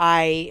 So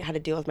I had to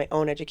deal with my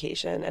own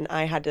education, and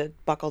I had to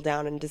buckle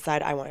down and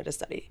decide I wanted to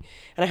study.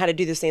 And I had to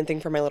do the same thing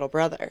for my little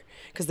brother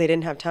because they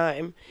didn't have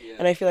time. Yeah.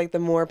 And I feel like the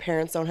more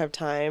parents don't have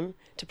time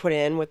to put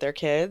in with their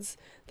kids,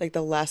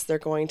 the less they're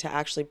going to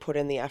actually put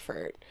in the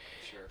effort.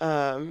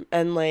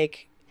 And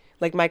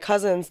my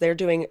cousins, they're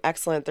doing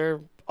excellent.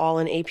 They're all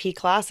in AP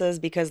classes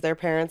because their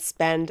parents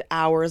spend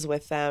hours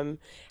with them,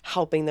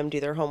 helping them do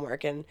their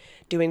homework and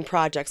doing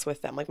projects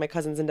with them. My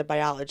cousin's into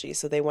biology,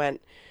 so they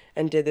went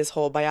and did this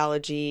whole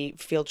biology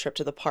field trip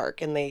to the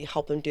park, and they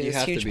helped them do You this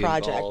have to huge be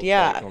project. involved,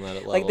 Yeah, on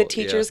that the level,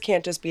 teachers yeah.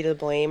 can't just be to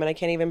blame, and I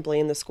can't even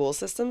blame the school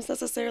systems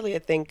necessarily. I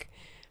think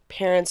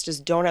parents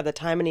just don't have the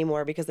time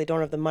anymore because they don't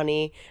have the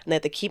money, and they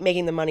have to keep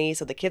making the money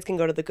so the kids can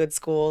go to the good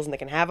schools and they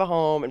can have a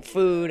home and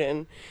food,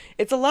 and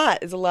it's a lot.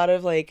 It's a lot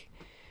of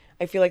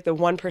I feel like the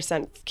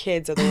 1%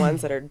 kids are the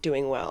ones that are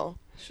doing well.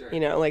 Sure.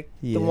 The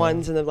Yeah.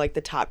 ones in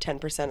the top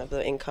 10% of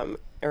the income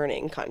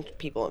earning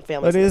people and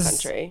families But in it the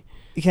is- country.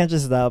 You can't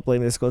just not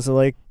blame the school. So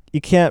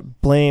you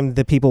can't blame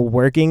the people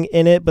working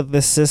in it, but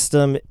the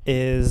system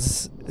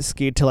is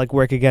skewed to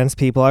work against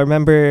people. I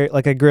remember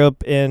I grew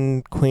up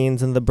in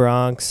Queens in the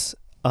Bronx,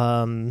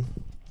 and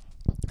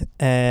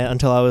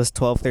until I was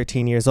 12,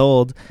 13 years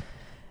old,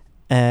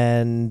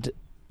 and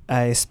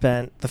I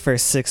spent the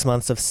first 6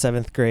 months of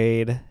 7th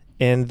grade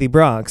in the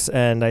Bronx,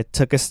 and I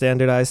took a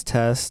standardized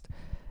test,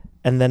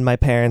 and then my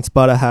parents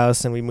bought a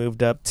house and we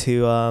moved up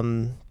to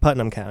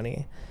Putnam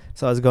County.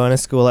 So I was going to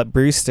school at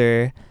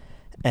Brewster,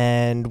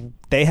 and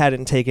they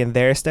hadn't taken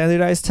their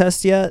standardized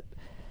test yet,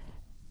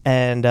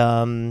 and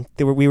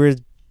we were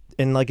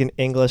in an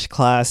English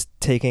class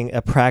taking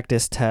a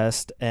practice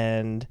test,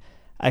 and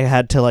I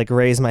had to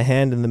raise my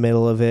hand in the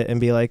middle of it and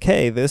be like,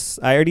 hey,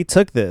 I already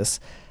took this.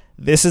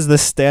 This is the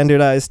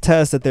standardized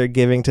test that they're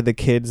giving to the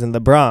kids in the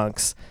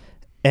Bronx.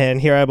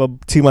 And here I am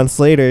 2 months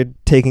later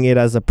taking it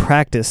as a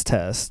practice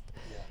test.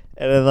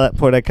 And at that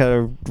point I kind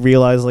of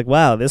realized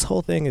wow, this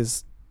whole thing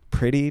is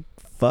pretty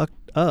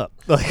fucked up.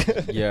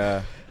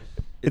 Yeah.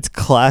 It's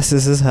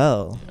classes as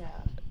hell.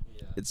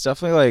 It's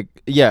definitely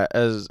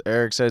as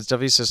Eric said, it's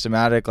definitely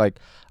systematic.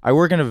 I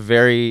work in a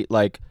very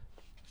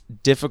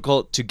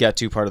difficult to get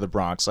to part of the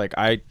Bronx.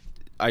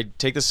 I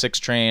take the 6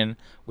 train,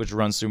 which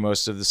runs through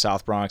most of the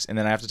South Bronx, and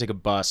then I have to take a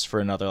bus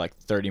for another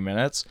 30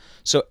 minutes.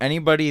 So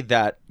anybody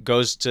that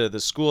goes to the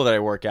school that I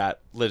work at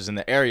lives in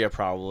the area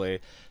probably.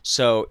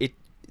 So it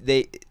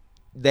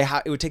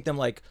would take them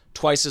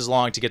twice as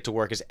long to get to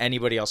work as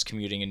anybody else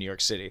commuting in New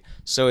York City.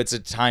 So it's a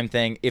time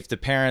thing. If the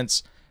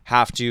parents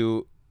have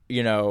to,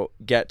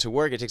 get to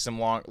work, it takes them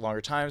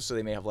longer time, so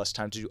they may have less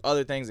time to do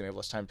other things. They may have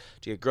less time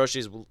to get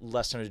groceries,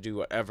 less time to do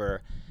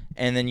whatever.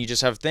 And then you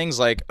just have things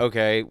like,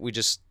 okay,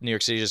 New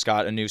York City just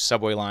got a new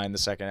subway line, the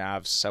Second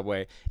Ave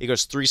subway. It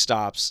goes 3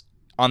 stops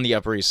on the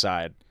Upper East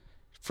Side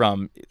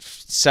from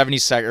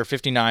 72nd or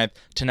 59th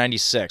to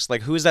 96th.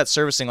 Like, who is that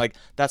servicing? Like,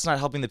 that's not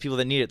helping the people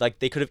that need it. Like,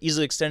 they could have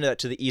easily extended that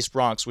to the East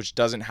Bronx, which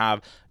doesn't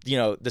have,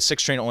 the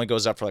 6 train only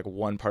goes up for like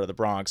one part of the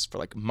Bronx for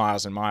like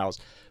miles and miles.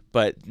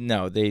 But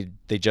no, they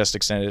just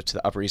extended it to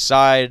the Upper East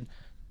Side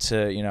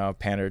to,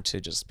 pander to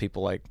just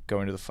people like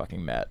going to the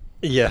fucking Met.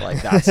 Yeah.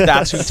 Like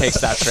that's who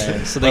takes that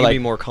train. So they Or, can like, be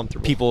more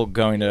comfortable. people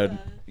going to,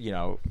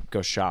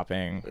 go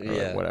shopping or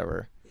Yeah.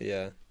 whatever.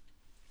 Yeah.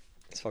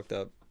 It's fucked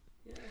up.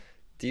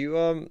 Do you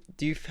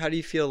how do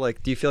you feel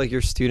like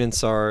your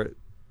students are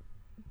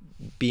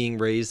being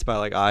raised by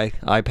like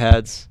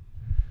iPads?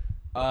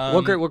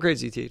 What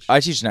grades do you teach?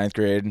 I teach 9th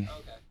grade. Okay.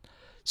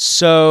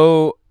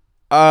 So,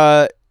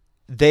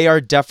 they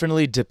are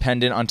definitely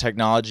dependent on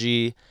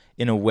technology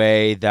in a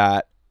way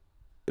that,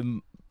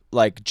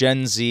 like,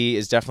 Gen Z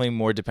is definitely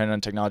more dependent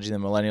on technology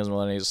than millennials.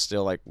 Millennials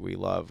still, like, we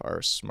love our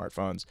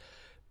smartphones.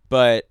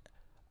 But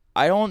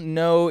I don't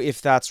know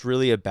if that's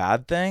really a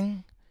bad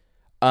thing.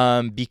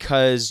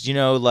 Because,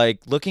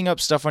 like, looking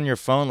up stuff on your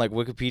phone, like,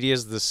 Wikipedia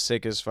is the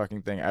sickest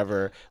fucking thing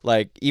ever.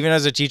 Like, even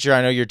as a teacher,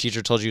 I know your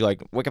teacher told you, like,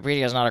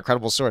 Wikipedia is not a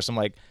credible source. I'm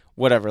like,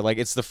 whatever. Like,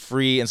 it's the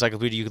free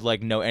encyclopedia. You could,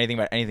 like, know anything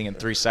about anything in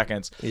 3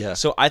 seconds. Yeah.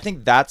 So I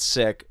think that's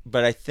sick,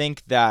 but I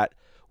think that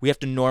we have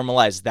to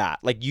normalize that.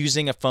 Like,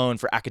 using a phone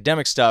for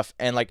academic stuff,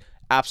 and, like,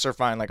 apps are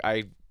fine. Like,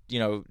 I,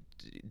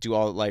 do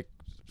all, like,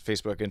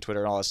 Facebook and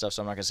Twitter and all that stuff,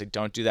 so I'm not going to say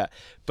don't do that.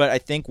 But I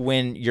think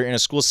when you're in a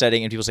school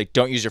setting and people say,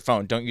 don't use your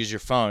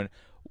phone,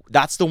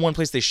 that's the one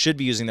place they should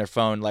be using their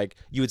phone. Like,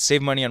 you would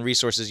save money on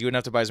resources. You wouldn't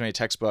have to buy as many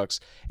textbooks.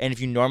 And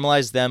if you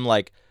normalize them,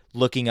 like,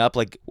 looking up,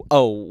 like,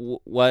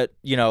 what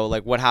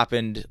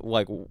happened,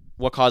 like,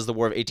 what caused the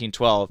War of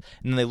 1812,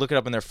 and then they look it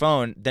up on their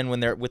phone, then when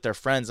they're with their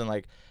friends and,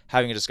 like,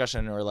 having a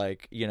discussion or,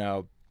 like,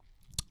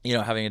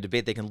 having a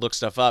debate, they can look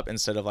stuff up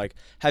instead of, like,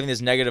 having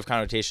this negative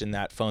connotation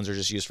that phones are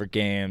just used for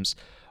games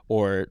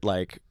or,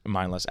 like,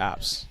 mindless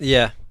apps.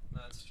 Yeah.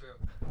 That's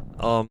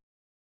true.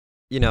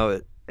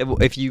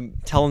 If you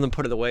tell them to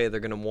put it away, they're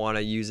gonna want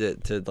to use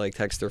it to like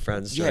text their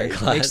friends during it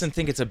class. makes them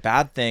think it's a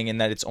bad thing and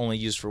that it's only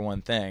used for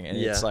one thing. And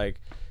it's like,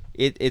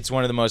 it's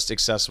one of the most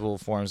accessible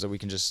forms that we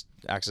can just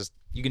access.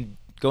 You can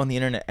go on the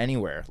internet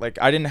anywhere. Like,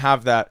 I didn't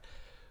have that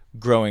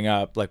growing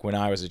up, like, when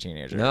I was a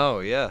teenager. No,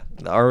 yeah.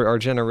 Our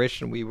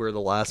generation, we were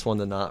the last one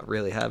to not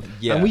really have.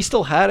 Yeah. And we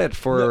still had it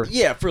for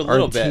for a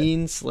little bit.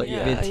 teens, like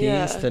Yeah, mid-teens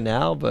yeah. to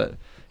now. But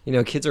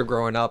kids are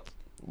growing up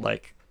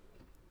like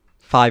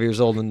 5 years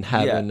old and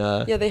having.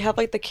 Yeah, they have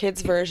like the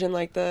kids version,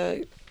 like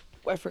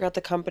I forgot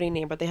the company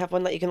name, but they have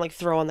one that you can like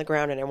throw on the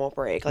ground and it won't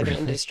break, like an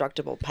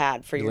indestructible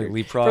pad for Like your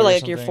Leapfrog for or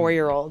like your something?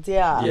 4-year-olds.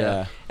 Yeah.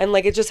 Yeah. And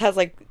like it just has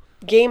like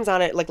games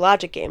on it, like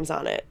logic games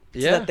on it, so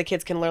Yeah. that the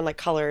kids can learn like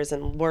colors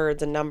and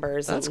words and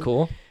numbers. That's and,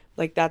 cool.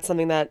 Like that's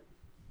something that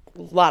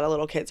a lot of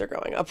little kids are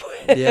growing up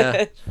with.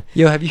 Yeah.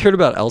 Yo, have you heard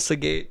about Elsa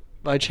Gate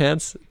by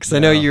chance? Because I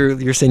know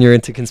you're saying you're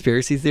into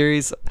conspiracy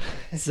theories.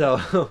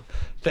 So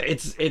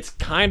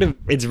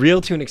it's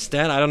real to an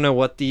extent. I don't know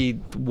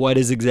what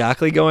is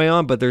exactly going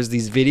on, but there's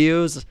these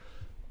videos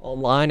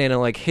online and it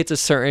like hits a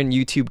certain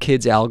YouTube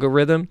Kids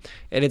algorithm,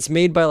 and it's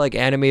made by like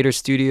animator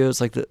studios.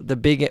 Like the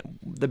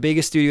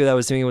biggest studio that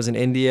was doing it was in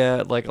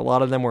India. Like a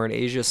lot of them were in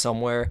Asia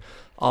somewhere.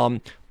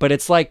 But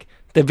it's like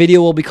the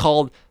video will be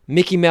called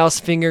Mickey Mouse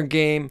Finger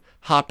Game,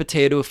 Hot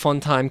Potato,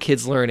 Fun Time,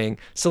 Kids Learning.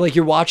 So like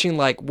you're watching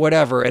like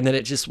whatever, and then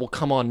it just will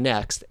come on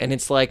next, and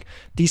it's like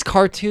these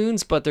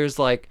cartoons, but there's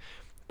like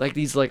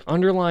these like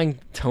underlying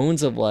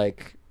tones of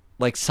like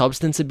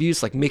substance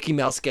abuse. Like Mickey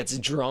Mouse gets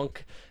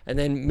drunk, and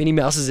then Minnie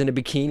Mouse is in a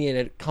bikini and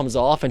it comes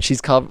off and she's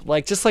covered,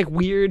 like just like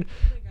weird,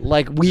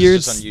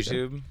 Is this on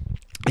YouTube?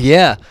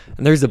 Yeah,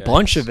 and there's a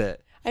bunch of it.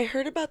 I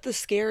heard about the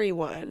scary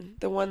one,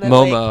 the one that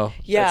Momo. Like,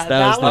 yeah,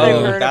 That was that one the- I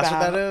Oh, heard that's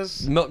about. what that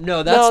is? No,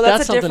 No, that's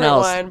that's a something different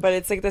else. one, but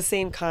it's like the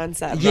same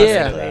concept.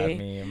 Yeah. basically,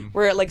 That meme.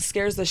 where it like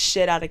scares the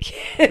shit out of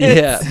kids.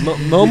 Yeah,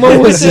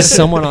 Momo was just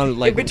someone on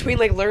like in between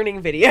like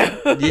learning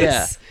videos.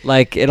 Yeah,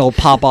 like it'll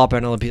pop up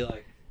and it'll be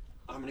like,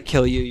 I'm gonna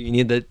kill you. You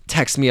need to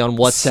text me on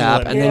WhatsApp,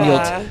 and then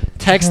Yeah. you'll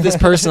text this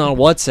person on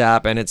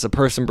WhatsApp, and it's a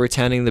person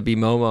pretending to be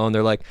Momo, and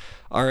they're like,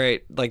 all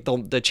right, like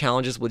the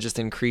challenges will just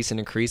increase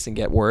and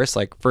get worse.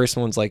 Like first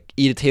one's like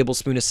eat a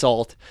tablespoon of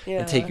salt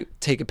and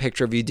take a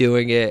picture of you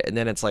doing it, and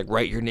then it's like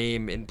write your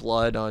name in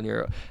blood on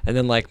your, and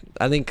then like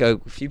I think a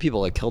few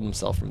people like killed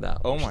themselves from that.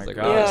 Oh which my is, like,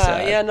 God. really Yeah,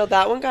 sad. yeah, no,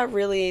 that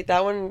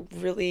one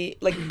really,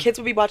 like, kids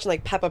would be watching,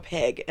 like, Peppa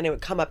Pig, and it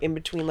would come up in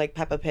between, like,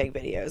 Peppa Pig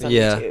videos on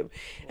Yeah. YouTube.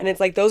 And it's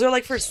like, those are,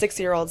 like, for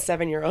 6-year-olds,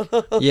 7-year-olds.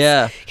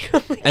 Yeah,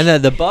 Like, and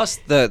then the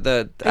bust, the I don't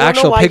know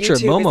actual why picture of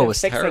YouTube Momo isn't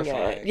was fixing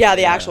terrifying. it. Yeah,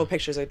 the actual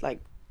pictures are, like,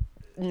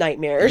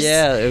 nightmares.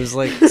 Yeah, it was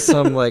like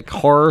some like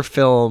horror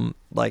film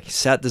like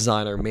set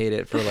designer made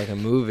it for like a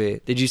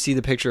movie. Did you see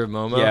the picture of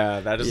Momo?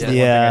 Yeah, that is Yeah. the one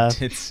Yeah.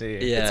 thing I did see.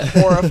 Yeah. It's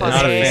horrifying.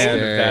 Not a fan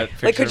Scary. of that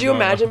picture Like, could you of Momo.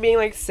 imagine being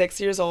like 6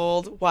 years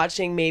old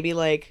watching maybe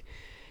like,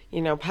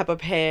 you know, Peppa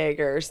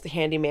Pig or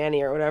Handy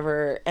Manny or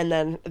whatever, and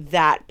then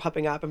that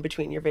popping up in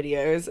between your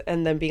videos,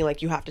 and then being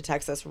like, you have to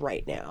text us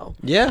right now.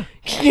 Yeah.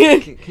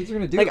 Like, Kids are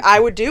gonna do it. I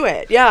would do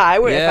it. Yeah, I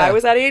would. If Yeah. I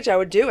was that age, I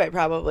would do it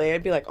probably.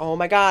 I'd be like, oh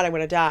my God, I'm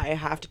going to die. I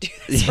have to do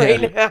this Yeah.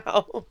 right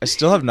now. I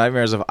still have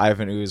nightmares of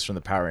Ivan Ooze from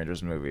the Power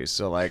Rangers movies.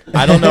 So like,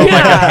 I don't know if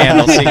I can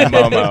handle seeing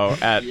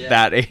Momo at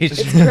that age.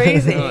 It's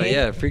crazy. Oh,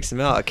 yeah, it freaks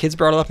him out. Kids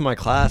brought it up in my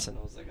class, and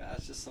I was like,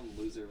 it's just some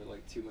loser with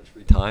like too much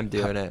free time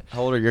doing it.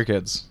 How old are your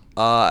kids?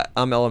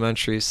 I'm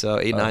elementary, so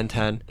 8, 9,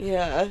 10.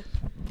 Yeah. Oh.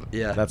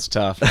 Yeah. That's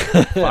tough.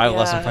 5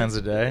 lesson Yeah. plans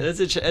a day. It's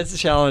a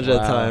challenge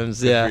at Wow,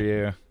 times. good Yeah. For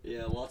you.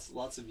 Yeah,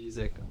 lots of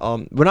music.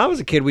 When I was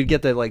a kid, we'd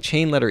get the like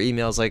chain letter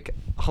emails like,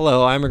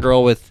 "Hello, I'm a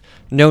girl with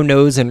no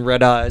nose and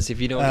red eyes.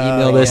 If you don't Oh,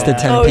 email this to yeah.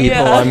 10 Oh, people,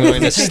 yeah. I'm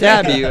going to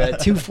stab you at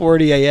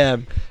 2:40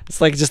 a.m."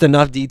 It's like just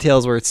enough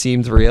details where it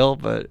seems real,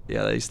 but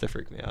yeah, that used to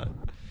freak me out.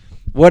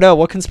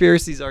 What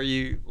conspiracies are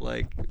you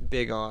like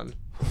big on?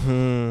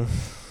 Hmm.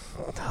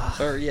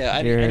 Or yeah,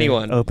 You're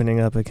anyone. opening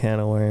up a can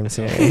of worms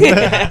here.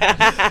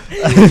 start?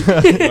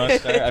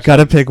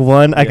 Gotta pick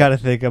one. I Yeah. gotta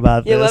think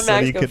about You this. let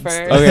Max you go could first.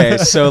 start. Okay,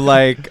 so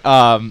like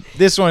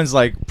this one's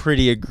like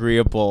pretty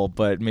agreeable,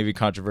 but maybe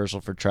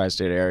controversial for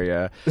tri-state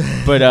area.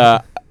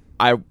 But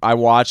I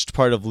watched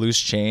part of Loose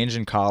Change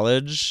in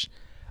college.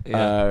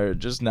 Yeah.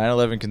 Just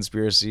 9/11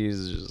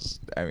 conspiracies. Just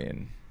I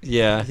mean,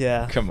 Yeah.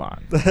 Yeah. come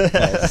on,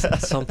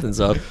 Something's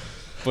up.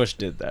 Bush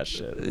did that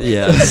shit. Like,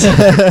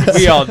 Yeah.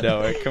 we all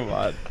know it. Come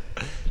on.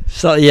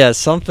 So yeah,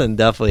 something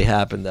definitely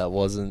happened that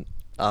wasn't.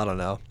 I don't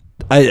know.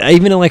 I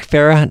even in like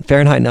Fahrenheit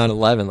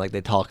 9/11, like they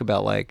talk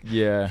about like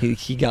Yeah.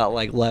 he got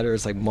like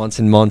letters like months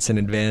and months in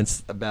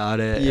advance about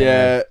it.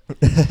 Yeah.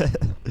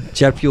 and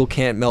jet fuel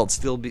can't melt.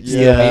 Still be.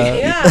 Yeah.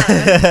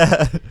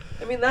 Yeah.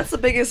 I mean, that's the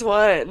biggest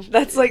one.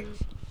 That's like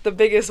the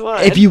biggest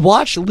one. If you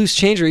watch Loose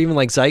Change or even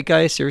like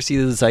Zeitgeist, you ever see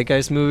the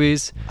Zeitgeist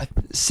movies?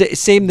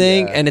 Same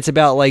thing, Yeah. and it's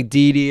about like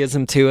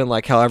deityism too, and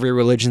like how every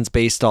religion's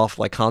based off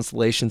like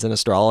constellations and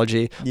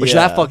astrology, which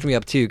that Yeah. fucked me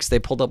up too, because they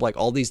pulled up like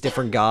all these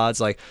different gods,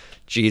 like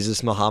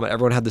Jesus, Muhammad.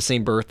 Everyone had the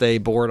same birthday,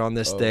 born on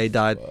this Oh, day,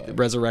 died, fuck.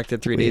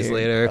 resurrected 3 days Weird.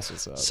 later, That's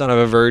what's up. son of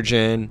a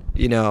virgin,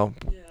 you know,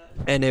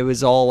 and it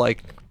was all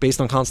like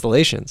based on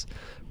constellations.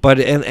 But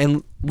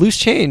and Loose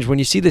Change, when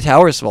you see the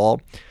towers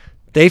fall,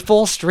 they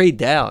fall straight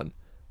down.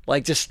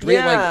 Like just straight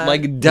Yeah.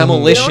 like They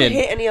demolition. don't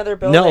hit any other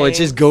buildings. No, it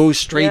just goes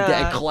straight down.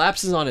 Yeah. It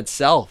collapses on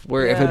itself.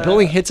 Where if a Yeah.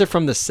 building hits it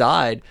from the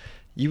side,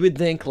 you would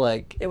think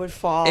like It would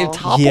fall. it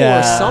topple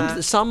Yeah.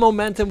 or some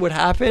momentum would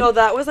happen. No,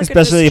 that was like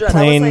Especially a that was,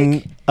 plane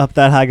like, up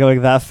that high,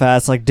 going that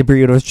fast, like debris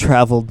would have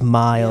traveled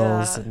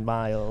miles Yeah. and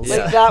miles. Yeah.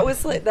 Like that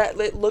was like that.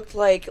 It looked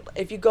like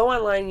if you go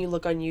online and you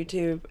look on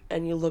YouTube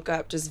and you look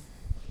up just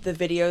the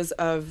videos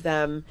of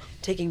them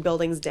taking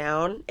buildings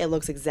down, it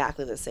looks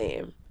exactly the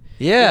same.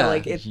 You yeah. know,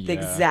 like it's Yeah.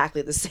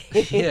 exactly the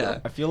same. yeah.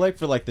 I feel like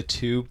for like the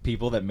 2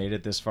 people that made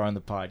it this far in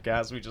the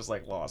podcast, we just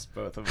like lost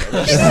both of them.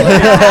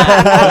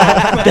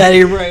 That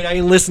ain't right. I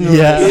ain't listening to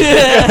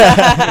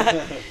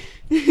Yeah.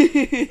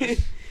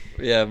 this.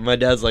 Yeah, my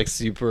dad's like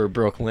super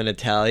Brooklyn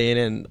Italian,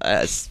 and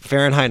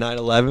Fahrenheit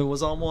 9/11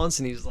 was on once,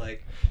 and he's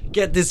like,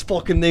 "Get this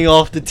fucking thing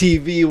off the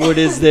TV. What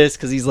is this?"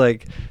 Because he's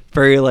like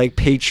very like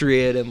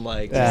patriot and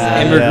like just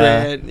Yeah.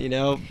 immigrant, you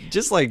know,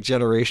 just like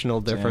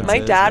generational differences. My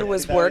dad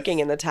was working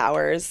in the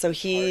towers, so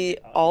he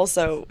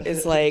also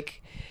is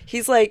like,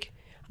 he's like,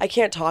 I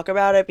can't talk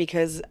about it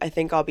because I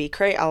think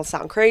I'll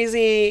sound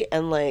crazy,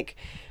 and like,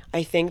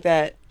 I think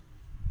that,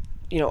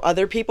 you know,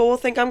 other people will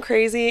think I'm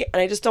crazy, and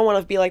I just don't want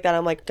to be like that.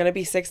 I'm like gonna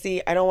be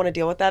 60. I don't want to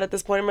deal with that at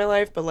this point in my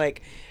life, but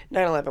like,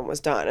 9/11 was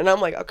done, and I'm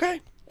like,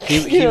 okay. He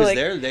You know, was like,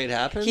 there the day it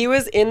happened. He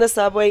was in the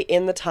subway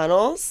in the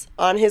tunnels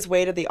on his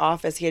way to the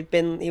office. He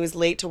was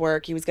late to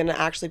work. He was going to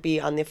actually be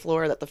on the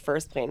floor that the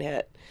first plane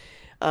hit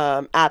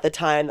at the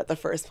time that the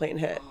first plane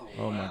hit.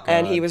 Oh my god.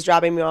 And he was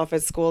dropping me off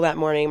at school that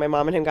morning. My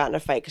mom and him got in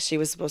a fight because she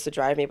was supposed to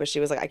drive me, but she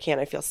was like, I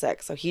can't, I feel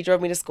sick. So he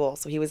drove me to school.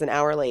 So he was an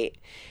hour late.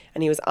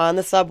 And he was on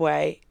the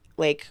subway,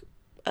 like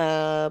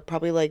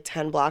probably like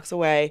 10 blocks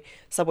away.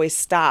 Subway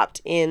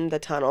stopped in the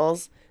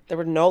tunnels. There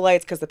were no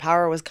lights because the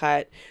power was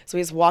cut. So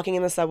he's walking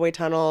in the subway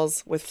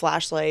tunnels with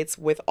flashlights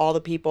with all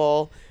the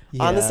people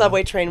on the Yeah.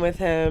 subway train with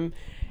him.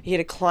 He had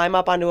to climb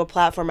up onto a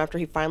platform after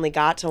he finally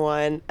got to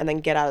one and then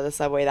get out of the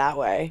subway that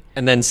way.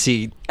 and then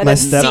see. And My then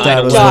see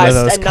stepdad was one of dust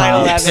those and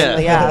cops.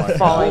 9/11, Yeah. yeah,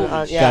 falling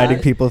on, yeah.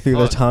 Guiding people through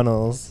Oh. the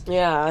tunnels.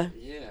 Yeah.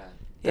 Yeah,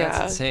 Yeah.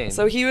 that's insane.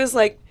 So he was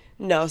like,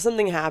 no,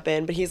 something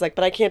happened, but he's like,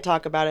 but I can't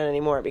talk about it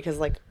anymore because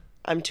like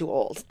I'm too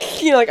old.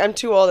 You know, like I'm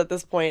too old at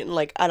this point, and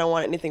like I don't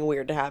want anything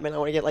weird to happen. I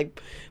want to get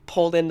like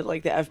pulled into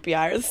like the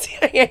FBI or the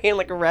CIA and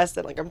like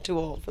arrested. Like I'm too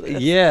old for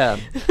this. Yeah,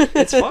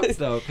 it's fucked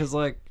though, because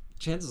like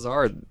chances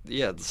are,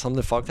 yeah,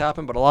 something fucked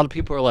happened, but a lot of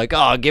people are like,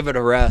 oh, give it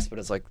a rest, but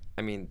it's like,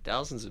 I mean,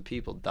 thousands of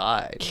people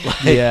died.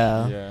 Like,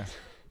 Yeah. Yeah.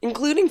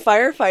 including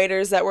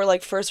firefighters that were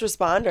like first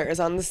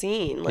responders on the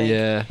scene. Like,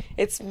 Yeah.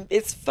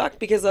 it's fucked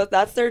because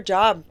that's their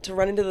job, to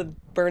run into the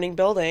burning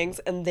buildings,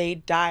 and they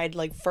died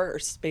like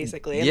first,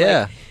 basically. And,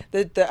 Yeah.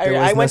 like, There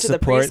was I no went to the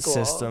support preschool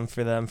system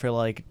for them for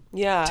like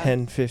Yeah.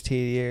 10,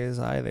 15 years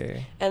either.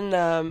 And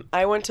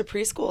I went to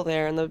preschool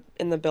there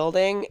in the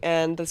building,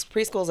 and this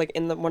preschool is like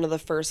in one of the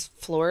first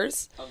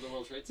floors. Of the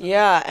World Trade Center?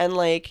 Yeah, and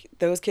like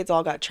those kids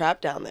all got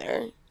trapped down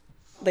there.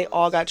 They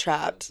all got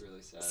trapped.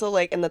 Really sad. So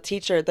like, and the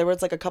teacher, there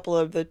was like a couple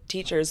of the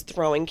teachers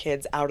throwing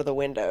kids out of the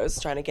windows,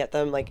 trying to get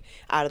them like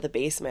out of the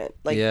basement.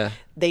 Like Yeah.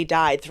 they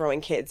died throwing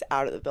kids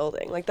out of the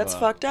building. Like that's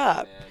fucked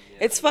up. Man,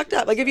 yeah, It's fucked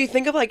up. Like if you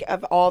think of like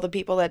of all the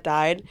people that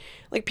died,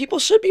 like people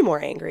should be more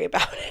angry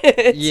about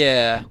it.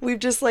 Yeah. We've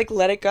just like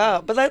let it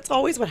go. But that's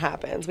always what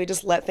happens. We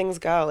just let things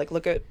go. Like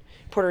look at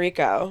Puerto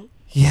Rico.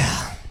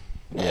 Yeah.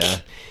 Yeah.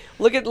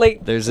 Look at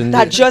like There's a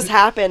that new- just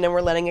happened and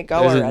we're letting it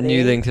go There's already. a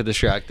new thing to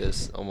distract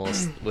us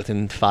almost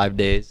within 5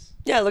 days.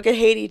 Yeah, look at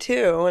Haiti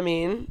too. I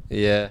mean,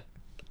 Yeah.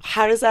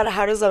 how does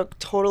a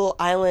total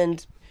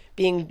island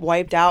being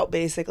wiped out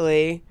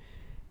basically,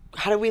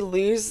 how do we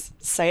lose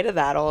sight of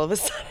that all of a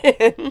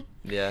sudden?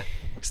 Yeah.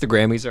 Because the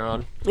Grammys are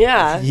on.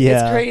 Yeah.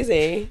 It's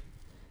crazy.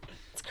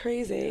 It's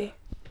crazy.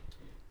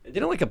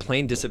 Didn't like a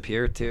plane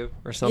disappear too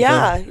or something?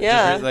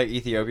 Yeah. Like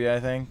Ethiopia, I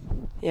think.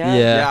 Yeah.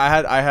 Yeah.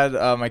 Yeah, I had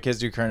my kids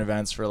do current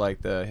events for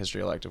like the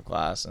history elective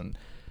class, and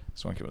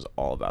this one kid was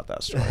all about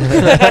that story.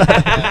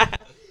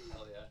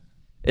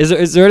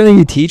 Is there anything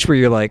you teach where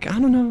you're like, I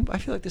don't know, I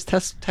feel like this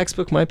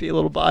textbook might be a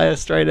little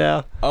biased right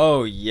now?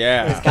 Oh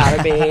yeah. It's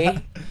gotta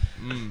be.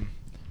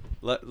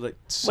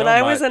 So When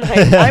I was much-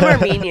 in I'm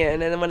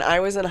Armenian, and when I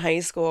was in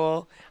high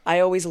school, I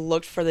always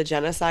looked for the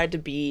genocide to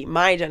be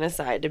my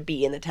genocide to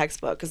be in the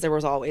textbook, because there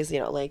was always,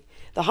 like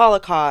the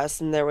Holocaust,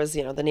 and there was,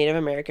 the Native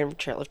American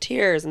Trail of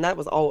Tears, and that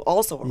was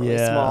also a really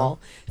Yeah. small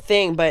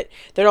thing, but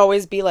there'd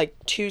always be like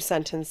 2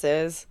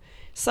 sentences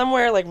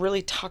somewhere like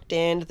really tucked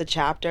into the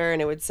chapter,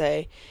 and it would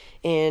say,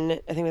 in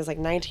I think it was like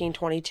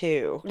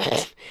 1922,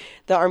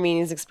 the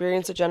Armenians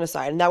experienced a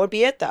genocide, and that would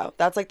be it though.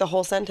 That's like the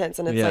whole sentence,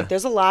 and it's Yeah. like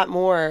there's a lot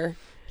more.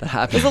 That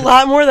happened. There's a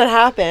lot more that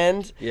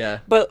happened. Yeah.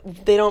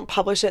 But they don't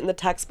publish it in the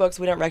textbooks.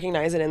 We don't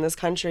recognize it in this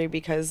country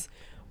because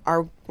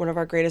one of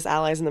our greatest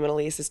allies in the Middle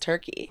East is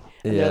Turkey,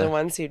 and Yeah. they're the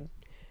ones who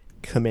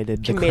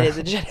Committed committed crime.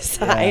 the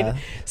genocide. Yeah.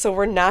 So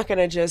we're not going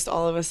to just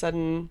all of a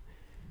sudden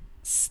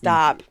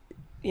stop,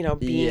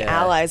 being Yeah.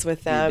 allies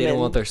with them They don't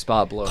and want their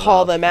spot blown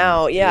call up. them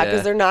out. Yeah, because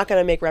Yeah. they're not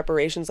going to make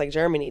reparations like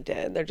Germany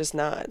did. They're just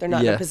not. They're not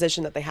in Yeah. a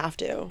position that they have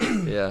to.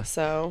 Yeah.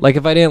 So Like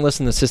if I didn't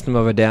listen to System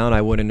of a Down,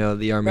 I wouldn't know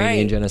the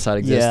Armenian Right.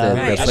 genocide Yeah. existed.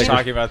 Right. I That's was I like mean-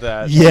 talking about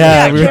that.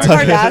 Yeah, we were Kim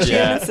talking about Kardashian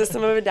Yeah. and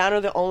System of a Down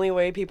are the only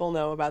way people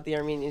know about the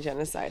Armenian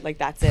genocide. Like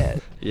that's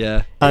it. yeah.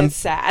 And I'm- it's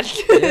sad.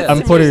 Yeah. I'm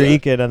It's Puerto amazing.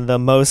 Rican, and the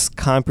most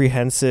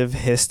comprehensive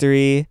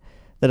history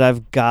that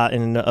I've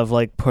gotten of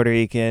like Puerto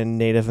Rican,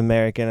 Native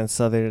American, and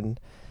Southern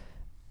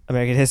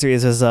American history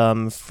is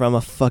from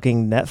a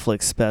fucking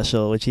Netflix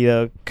special. Which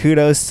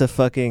kudos to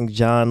fucking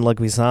John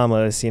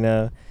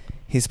Leguizamo.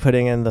 He's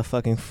putting in the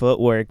fucking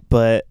footwork.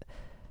 But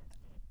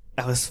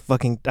I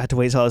had to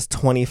wait till I was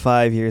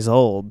 25 years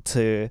old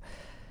to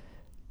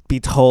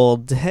be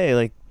told, hey,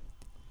 like,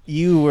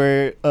 you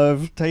were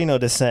of Taino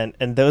descent,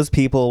 and those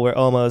people were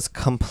almost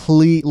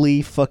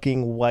completely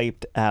fucking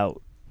wiped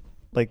out.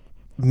 Like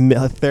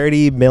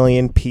 30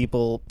 million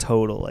people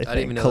total, I I didn't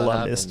think. even know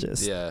Columbus that happened.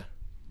 just. Yeah.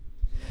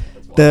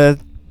 The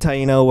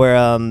Taino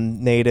were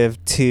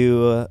native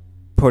to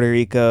Puerto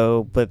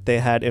Rico, but they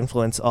had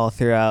influence all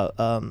throughout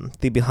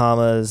the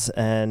Bahamas,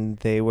 and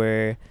they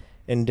were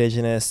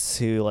indigenous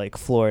to like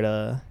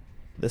Florida,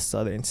 the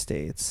southern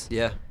states.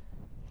 Yeah.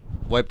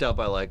 Wiped out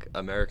by like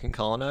American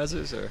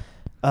colonizers or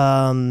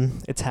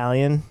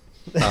Italian.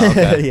 Oh,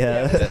 okay. Yeah, it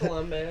yeah. was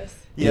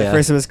Columbus. Yeah,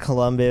 first it was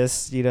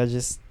Columbus,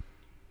 just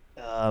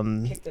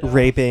Kicked it off.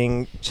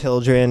 raping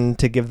children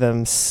to give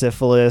them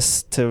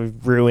syphilis to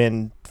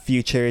ruin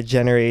future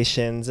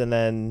generations, and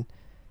then,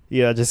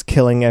 just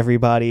killing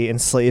everybody,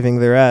 enslaving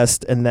the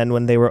rest. And then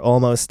when they were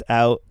almost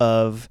out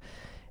of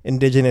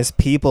indigenous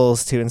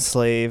peoples to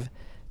enslave,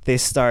 they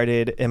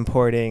started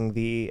importing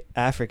the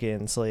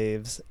African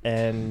slaves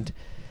and,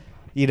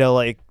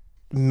 like,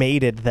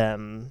 mated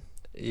them.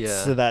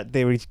 Yeah. So that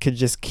they could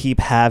just keep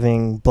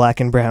having black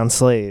and brown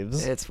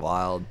slaves. It's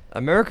wild.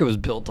 America was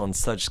built on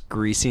such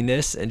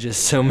greasiness and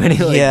just so many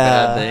like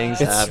Yeah. bad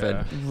things It's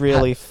happen.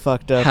 Really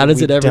fucked up. how and does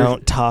we it ever-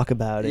 don't talk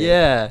about it.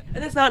 Yeah.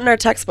 And it's not in our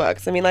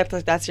textbooks. I mean, like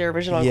that's your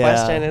original Yeah.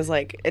 question. Is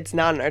like it's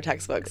not in our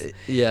textbooks.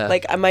 Yeah.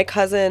 Like my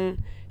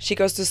cousin, she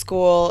goes to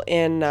school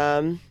in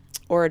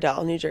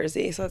Oradell, New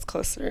Jersey, so it's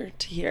closer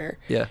to here.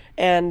 Yeah.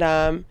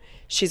 And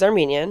she's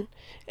Armenian,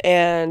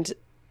 and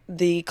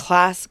the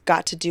class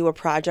got to do a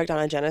project on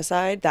a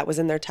genocide that was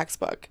in their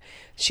textbook.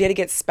 She had to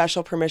get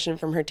special permission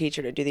from her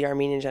teacher to do the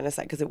Armenian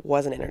genocide because it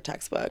wasn't in her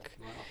textbook.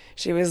 Wow.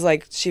 She was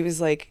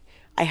like,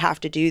 I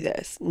have to do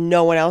this.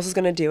 No one else is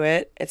going to do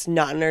it. It's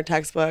not in our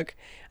textbook,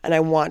 and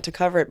I want to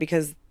cover it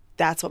because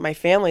that's what my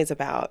family's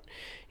about.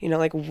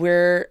 Like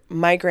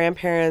my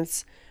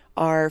grandparents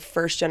are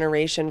first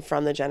generation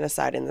from the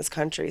genocide in this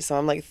country. So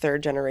I'm like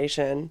third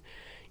generation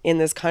in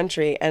this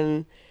country.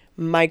 And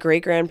my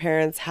great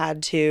grandparents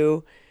had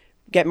to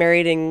get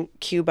married in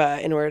Cuba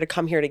in order to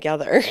come here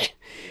together.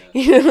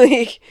 You know,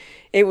 like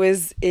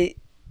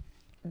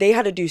they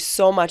had to do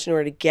so much in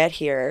order to get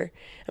here.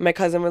 And my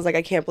cousin was like,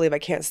 I can't believe I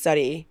can't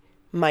study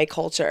my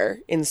culture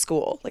in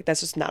school. Like,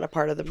 that's just not a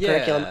part of the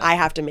curriculum. I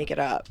have to make it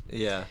up.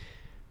 Yeah.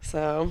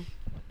 So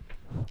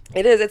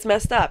it's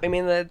messed up. I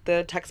mean,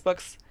 the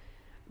textbooks,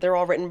 they're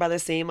all written by the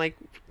same like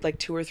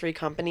 2 or 3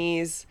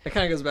 companies. It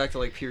kind of goes back to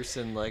like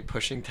Pearson, like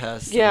pushing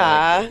tests.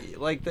 Yeah.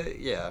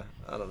 And,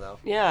 I don't know.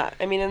 Yeah.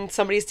 I mean, and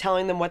somebody's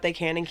telling them what they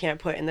can and can't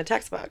put in the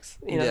textbooks.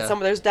 You know, Yeah.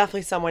 there's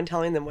definitely someone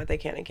telling them what they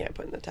can and can't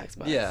put in the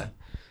textbooks. Yeah.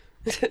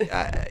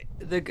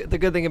 The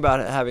good thing about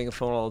having a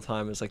phone all the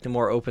time is like the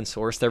more open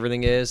sourced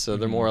everything is, so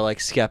the more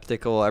like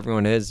skeptical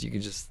everyone is, you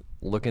can just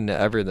look into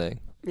everything.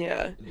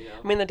 Yeah.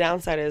 I mean, the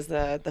downside is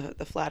the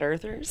flat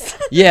earthers.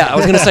 Yeah, I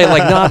was gonna say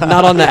like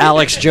not on the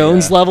Alex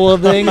Jones level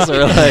of things,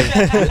 or like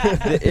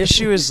The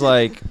issue is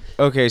like,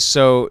 okay,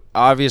 so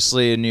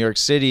obviously in New York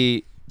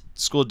City,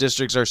 school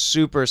districts are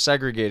super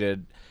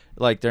segregated.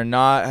 Like, they're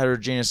not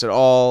heterogeneous at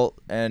all,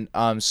 and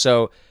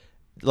so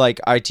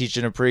like I teach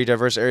in a pretty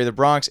diverse area of the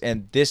Bronx,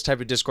 and this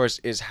type of discourse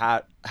is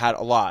had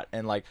a lot.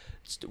 And like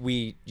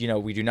we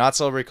do not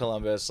celebrate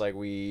Columbus. Like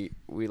we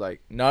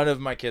like, none of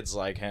my kids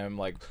like him.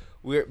 Like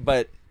we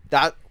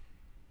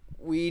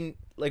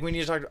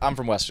need to talk. I'm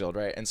from Westfield,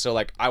 right? And so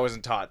like I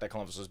wasn't taught that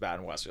Columbus was bad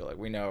in Westfield. Like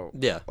we know,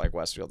 like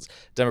Westfield's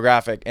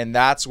demographic, and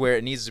that's where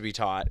it needs to be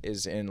taught,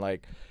 is in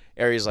like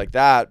areas like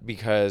that,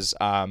 because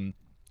I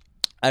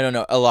don't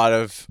know, a lot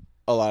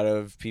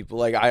of people,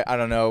 like I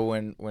don't know,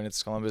 when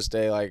it's Columbus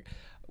Day, like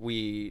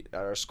we at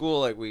our school,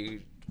 like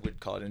we would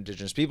call it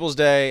Indigenous Peoples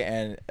Day,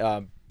 and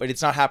but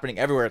it's not happening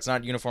everywhere. It's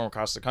not uniform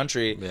across the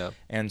country. Yeah.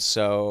 And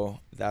so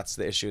that's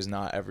the issue, is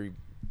not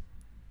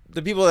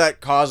the people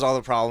that cause all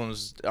the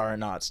problems are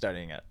not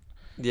studying it.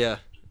 Yeah,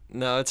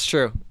 no, it's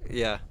true.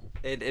 Yeah,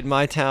 in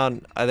my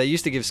town, they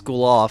used to give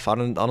school off. I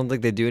don't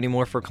think they do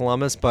anymore for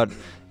Columbus, but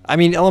I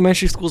mean,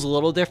 elementary school's a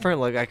little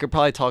different. Like I could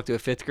probably talk to a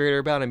 5th grader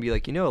about it and be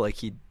like, like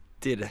he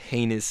did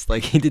heinous,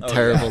 like he did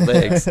terrible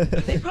things.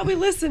 They probably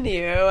listen to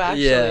you,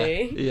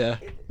 actually. Yeah.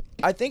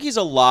 I think he's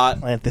a lot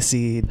Plant the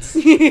seeds.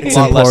 less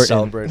important.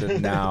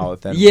 celebrated now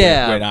than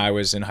when I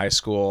was in high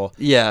school.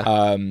 Yeah.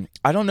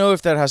 I don't know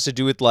if that has to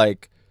do with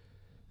like,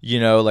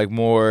 like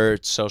more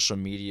social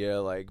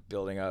media, like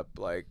building up,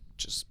 like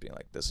just being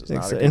like, this is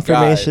not a good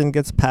Information guy.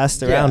 gets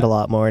passed around Yeah. a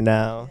lot more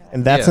now,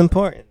 and that's Yeah.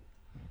 important.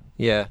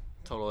 Yeah,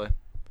 totally.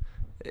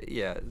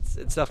 Yeah,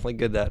 it's definitely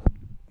good that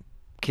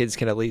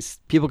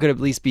people could at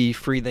least be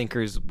free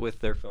thinkers with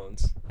their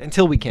phones,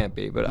 until we can't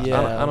be. But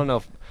Yeah. I don't know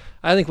if,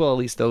 I think we'll at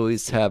least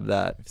always have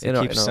that. If they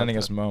keep sending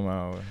us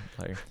Momo,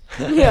 like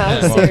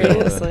Yeah, won't be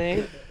able to-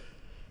 seriously.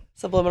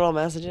 Subliminal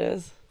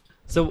messages.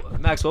 So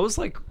Max, what was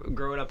like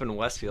growing up in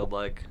Westfield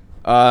like?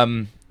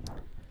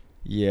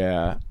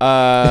 Yeah.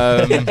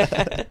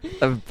 A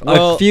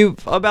few,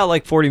 about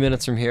like 40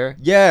 minutes from here.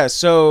 Yeah,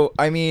 so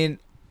I mean,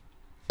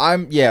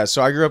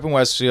 so I grew up in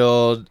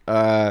Westfield.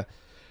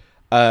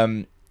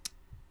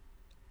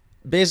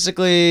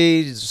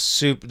 Basically,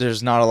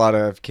 there's not a lot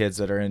of kids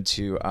that are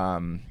into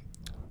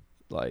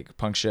like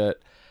punk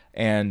shit,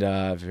 and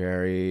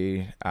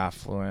very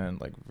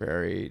affluent, like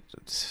very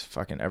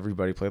fucking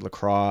everybody played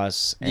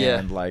lacrosse, and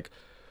Yeah. like,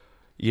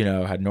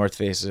 had North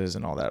Faces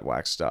and all that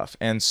whack stuff.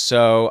 And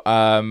so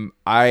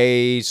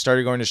I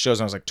started going to shows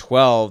when I was like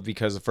 12,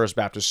 because the First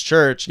Baptist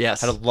Church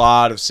Yes. had a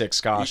lot of sick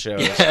ska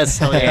shows. Yes,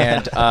 hell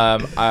yeah.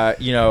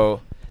 And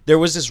there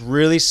was this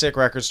really sick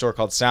record store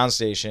called Sound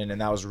Station,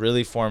 and that was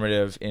really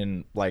formative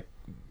in like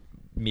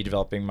me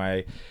developing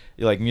my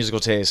like musical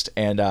taste.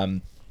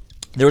 And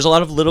there was a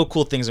lot of little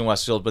cool things in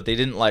Westfield, but they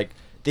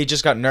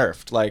just got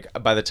nerfed like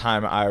by the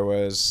time I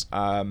was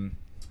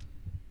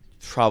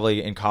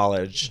probably in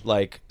college.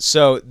 Like,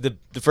 so the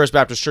First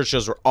Baptist Church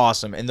shows were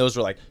awesome, and those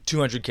were like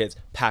 200 kids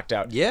packed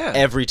out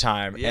every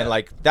time. Yeah. And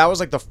like that was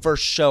like the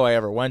first show I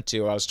ever went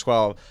to. I was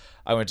 12.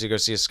 I went to go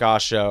see a ska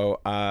show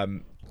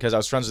because I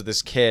was friends with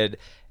this kid,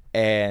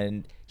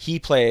 and he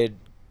played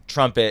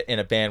trumpet in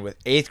a band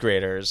with 8th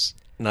graders.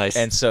 Nice.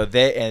 And so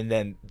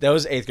then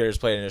those 8th graders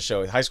played in a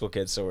show with high school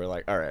kids. So we're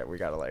like, all right, we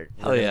gotta like,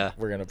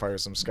 we're gonna party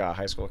with some ska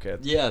high school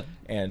kids. Yeah.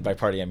 And by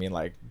party I mean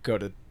like go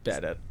to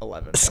bed at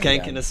 11.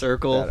 Skank in a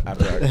circle.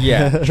 After dark.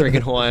 Yeah.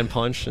 Drinking Hawaiian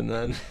punch, and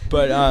then.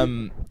 But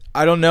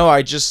I don't know.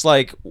 I just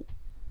like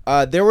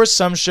there were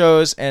some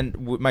shows,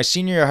 and my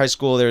senior year of high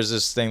school, there was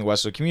this thing,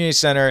 Westwood Community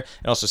Center,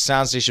 and also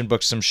Soundstation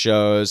booked some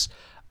shows,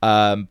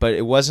 but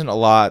it wasn't a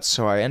lot.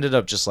 So I ended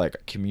up just like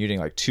commuting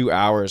like 2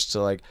 hours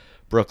to like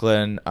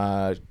Brooklyn.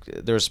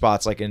 There were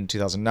spots like in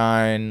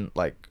 2009,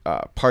 like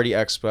Party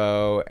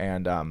Expo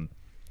and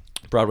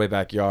Broadway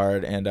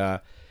Backyard, and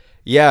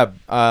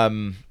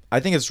I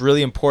think it's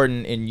really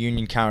important in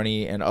Union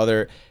County and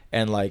other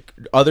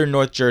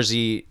North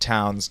Jersey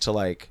towns to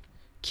like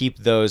keep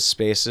those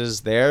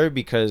spaces there,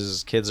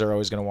 because kids are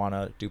always going to want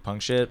to do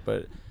punk shit,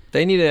 but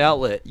They need an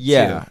outlet.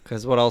 Yeah.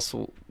 Because what else?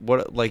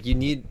 What like you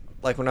need?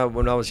 Like when I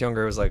was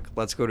younger, it was like,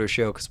 let's go to a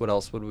show. Because what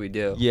else would we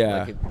do?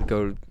 Yeah. Like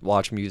go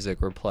watch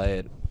music or play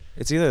it.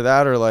 It's either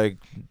that or like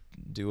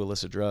do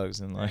illicit drugs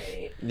and like.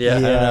 Right. Yeah. I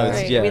don't know. It's,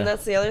 Right. yeah. I mean,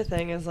 that's the other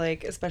thing is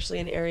like, especially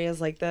in areas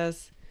like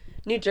this,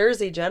 New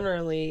Jersey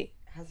generally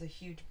has a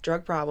huge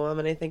drug problem,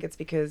 and I think it's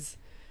because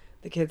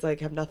the kids like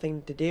have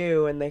nothing to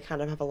do and they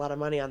kind of have a lot of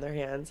money on their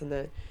hands, and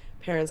the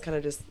parents kind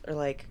of just are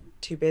like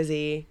too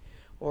busy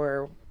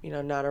or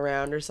not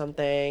around or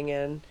something,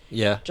 and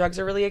Yeah. drugs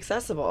are really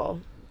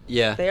accessible.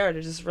 Yeah. They are.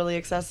 They're just really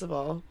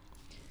accessible.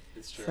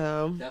 It's true.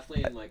 So-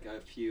 Definitely in like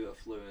a few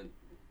affluent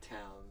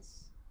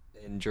towns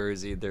in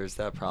Jersey, there's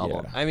that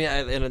problem. Yeah. I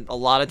mean, in a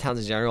lot of towns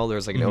in general,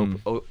 there's like an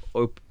Mhm.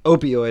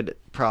 opioid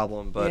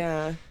problem. But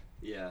Yeah.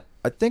 yeah.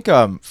 I think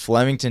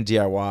Flemington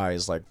DIY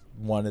is like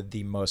one of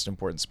the most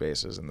important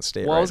spaces in the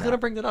state. Well, right I was now. gonna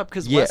bring that up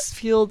because Yeah.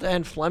 Westfield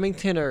and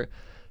Flemington are.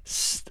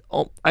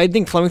 I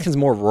think Flemington's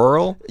more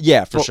rural.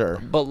 Yeah, for but, sure.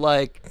 But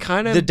like,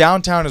 kind of. The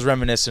downtown is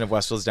reminiscent of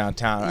Westfield's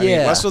downtown. I mean,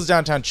 Yeah. Westfield's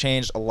downtown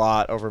changed a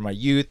lot over my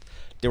youth.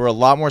 There were a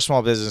lot more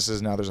small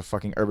businesses. Now there's a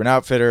fucking Urban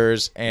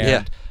Outfitters. And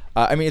Yeah.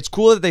 I mean, it's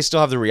cool that they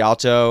still have the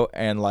Rialto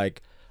and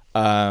like,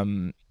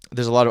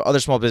 there's a lot of other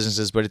small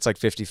businesses, but it's like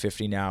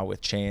 50-50 now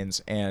with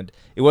chains. And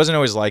it wasn't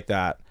always like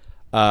that.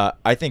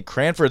 I think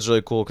Cranford's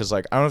really cool because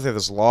like, I don't know if they have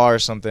this law or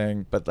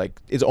something, but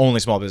like it's only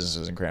small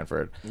businesses in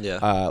Cranford. Yeah.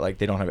 Like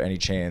they don't have any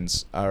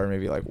chains or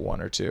maybe like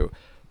one or two.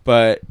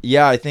 But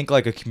yeah, I think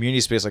like a community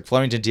space like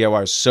Flemington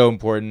DIY is so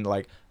important.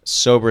 Like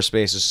sober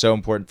space is so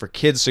important for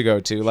kids to go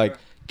to. Like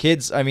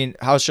kids, I mean,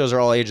 house shows are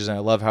all ages and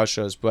I love house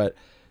shows, but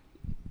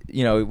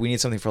we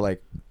need something for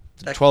like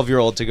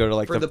 12-year-old to go to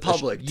like for the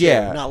public, too,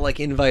 yeah. not like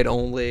invite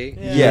only.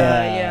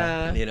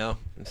 Yeah. Yeah.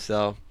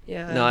 So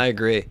Yeah. no, I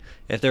agree.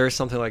 If there was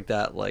something like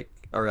that, like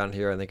around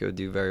here, I think it would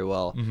do very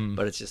well. Mhm.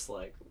 But it's just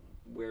like,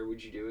 where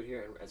would you do it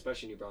here? And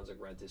especially New Brunswick,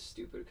 rent is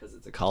stupid because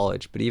it's a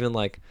college. But even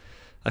like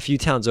a few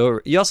towns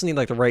over, you also need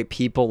like the right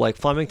people. Like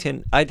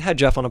Flemington, I had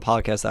Jeff on a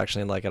podcast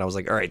actually, and I was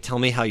like, all right, tell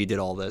me how you did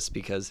all this,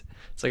 because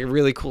it's like a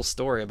really cool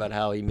story about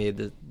how he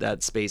made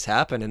that space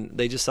happen. And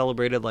they just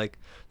celebrated like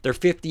their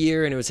 5th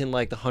year, and it was in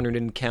like the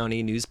Hunterdon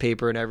County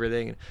newspaper and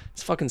everything.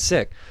 It's fucking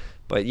sick.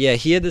 But yeah,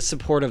 he had the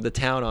support of the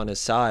town on his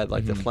side.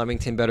 Like the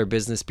Flemington Better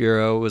Business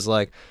Bureau was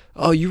like,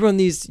 "Oh, you run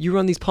these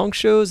punk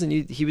shows," and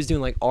he was doing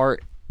like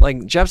art.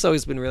 Like Jeff's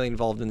always been really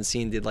involved in the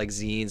scene, did like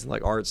zines and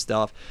like art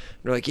stuff. And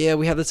they're like, "Yeah,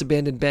 we have this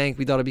abandoned bank.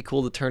 We thought it'd be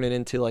cool to turn it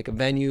into like a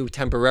venue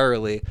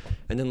temporarily."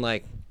 And then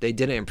like they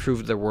didn't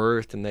improve their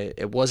worth, and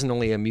it wasn't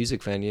only a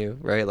music venue,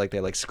 right? Like they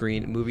like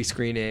movie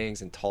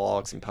screenings and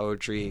talks and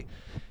poetry.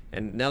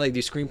 And now they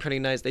do screen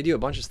printing nights. They do a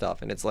bunch of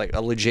stuff, and it's like a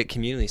legit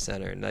community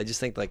center. And I just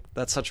think like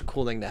that's such a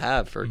cool thing to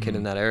have for a kid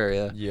in that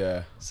area.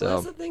 Yeah. So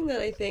Well, that's the thing that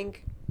I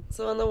think.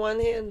 So on the one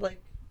hand, like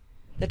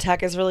the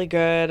tech is really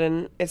good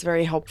and it's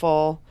very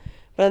helpful,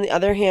 but on the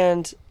other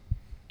hand,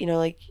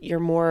 like you're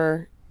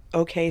more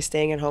okay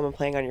staying at home and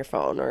playing on your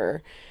phone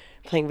or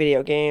playing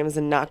video games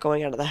and not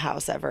going out of the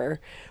house ever.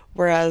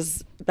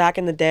 Whereas back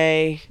in the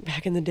day,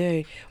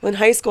 well, in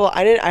high school,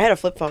 I had a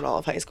flip phone all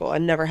of high school. I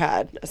never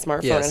had a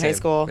smartphone Yeah, in high same.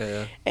 school.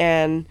 Yeah.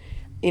 And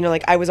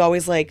like I was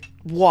always like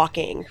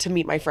walking to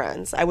meet my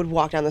friends. I would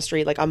walk down the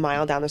street like a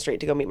mile down the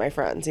street to go meet my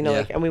friends, Yeah.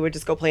 like, and we would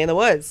just go play in the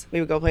woods. We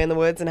would go play in the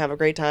woods and have a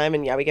great time.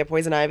 And yeah, we get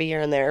poison ivy here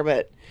and there,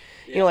 but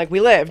like we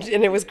lived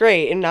and it was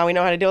great. And now we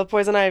know how to deal with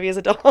poison ivy as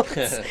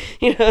adults,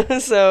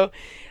 so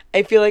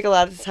I feel like a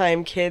lot of the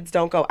time kids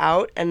don't go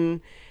out,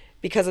 and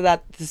because of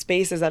that, the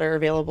spaces that are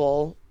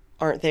available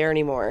aren't there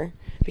anymore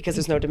because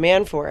there's no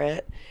demand for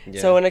it.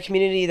 So Yeah. in a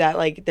community that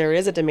like there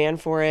is a demand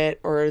for it,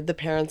 or the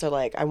parents are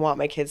like, I want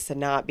my kids to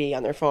not be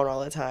on their phone all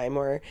the time,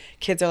 or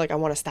kids are like, I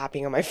want to stop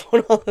being on my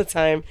phone all the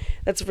time.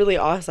 That's really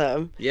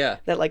awesome. Yeah.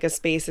 That like a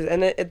space is,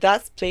 and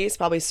that space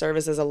probably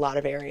services a lot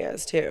of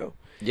areas too.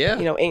 Yeah.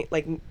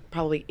 Like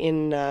probably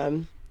in,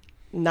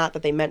 not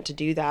that they meant to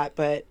do that,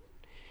 but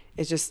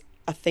it's just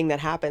a thing that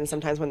happens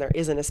sometimes when there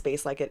isn't a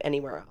space like it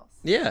anywhere else.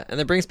 Yeah, and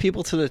it brings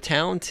people to the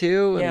town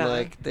too, and Yeah.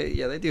 like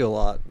they do a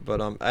lot.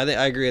 But I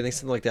agree. I think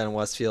something like that in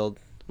Westfield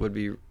would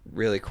be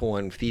really cool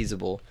and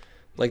feasible.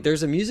 Like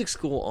there's a music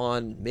school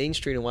on Main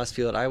Street in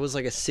Westfield. I was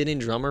like a sit-in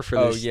drummer for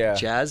this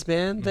jazz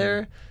band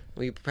there.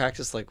 We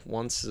practiced like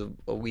once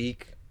a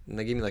week, and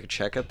they gave me like a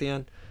check at the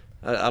end.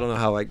 I don't know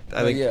how I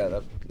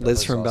think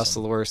Liz from Best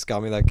of the Worst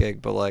got me that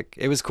gig, but like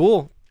it was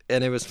cool.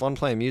 And it was fun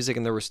playing music,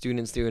 and there were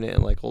students doing it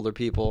and like older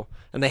people,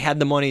 and they had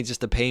the money just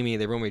to pay me.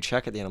 They wrote me a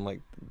check at the end. I'm like,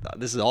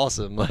 this is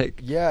awesome.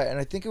 Like, Yeah, and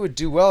I think it would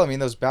do well. I mean,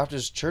 those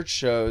Baptist church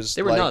shows,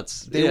 They were like,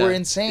 nuts. They Yeah. were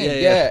insane. Yeah,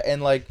 Yeah, yeah.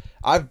 and like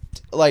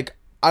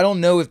I don't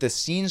know if the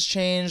scenes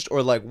changed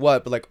or like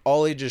what, but like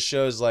all ages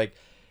shows, like,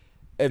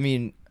 I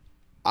mean,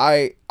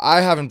 I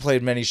haven't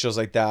played many shows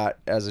like that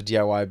as a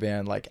DIY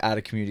band, like at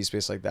a community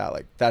space like that.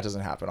 Like that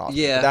doesn't happen often.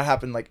 Yeah. But that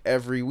happened like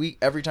every week,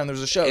 every time there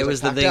was a show. it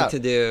was like, the packed thing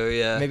out. to do.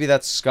 Yeah. Maybe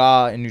that's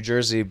ska in New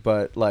Jersey,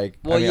 but like,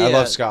 Well, I yeah.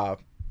 love ska.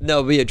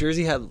 No, but yeah,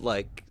 Jersey had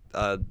like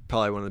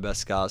probably one of the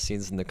best ska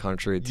scenes in the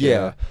country too.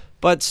 Yeah.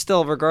 But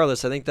still,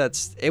 regardless, I think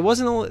it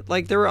wasn't only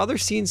like there were other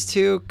scenes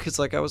too, because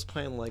like I was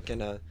playing like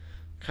in a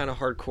kind of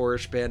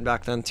hardcore-ish band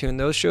back then too, and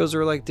those shows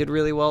were like did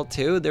really well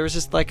too. There was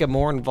just like a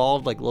more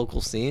involved like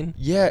local scene.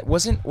 Yeah,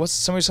 what's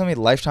somebody told me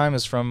Lifetime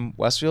is from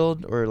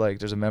Westfield, or like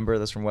there's a member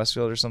that's from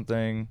Westfield or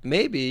something.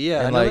 Maybe, yeah.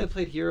 And, I know like- they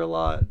played here a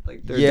lot.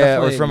 Like they're Yeah, or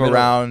definitely from middle-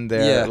 around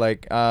there. Yeah.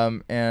 Like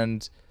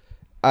and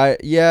I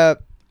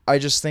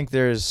just think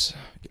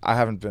I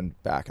haven't been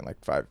back in like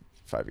five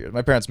years.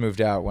 My parents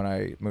moved out when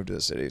I moved to the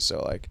city,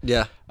 so like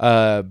Yeah.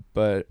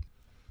 but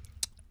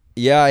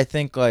yeah, I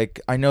think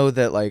like I know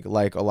that like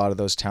a lot of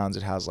those towns,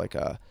 it has like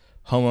a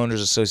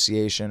homeowners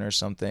association or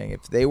something.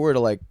 If they were to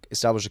like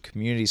establish a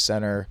community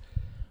center,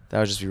 that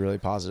would just be really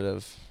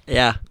positive.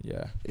 Yeah.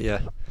 Yeah.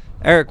 Yeah.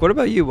 Eric, what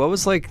about you? What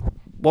was like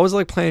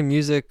playing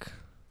music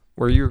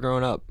where you were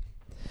growing up?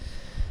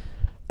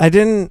 I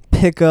didn't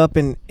pick up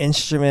an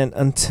instrument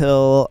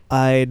until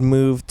I'd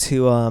moved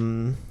to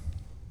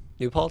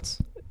New Paltz?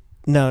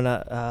 no,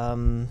 not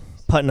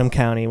Putnam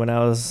County when I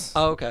was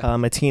Oh, okay.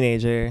 a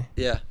teenager,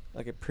 Yeah.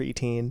 like a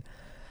preteen.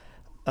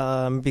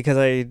 Because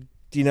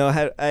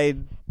I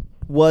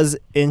was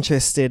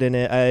interested in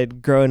it.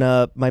 I'd grown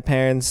up. My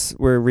parents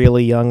were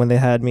really young when they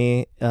had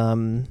me.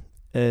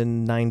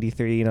 In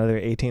 '93, they're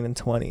 18 and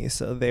 20,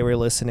 so they were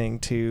listening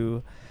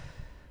to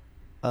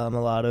a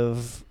lot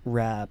of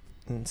rap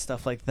and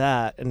stuff like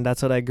that, and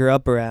that's what I grew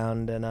up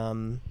around.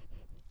 And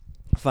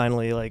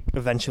finally, like,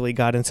 eventually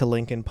got into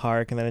Linkin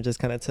Park, and then it just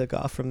kind of took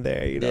off from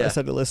there. I Yeah.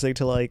 started listening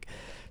to like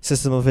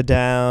System of a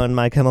Down,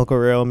 My Chemical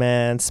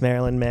Romance,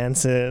 Marilyn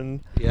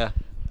Manson. Yeah.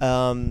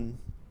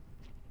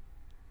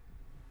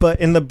 But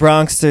in the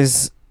Bronx,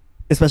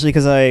 especially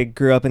because I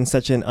grew up in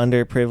such an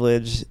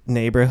underprivileged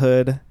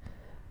neighborhood,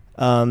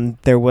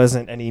 there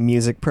wasn't any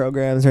music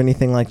programs or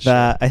anything like Sure.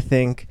 that. I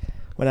think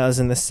when I was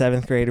in the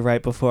 7th grade,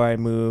 right before I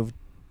moved,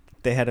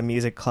 they had a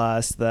music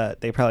class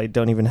that they probably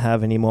don't even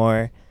have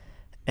anymore.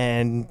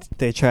 And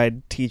they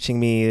tried teaching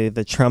me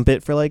the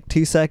trumpet for like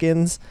 2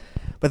 seconds.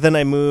 But then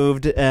I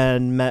moved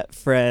and met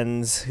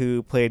friends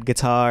who played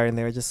guitar, and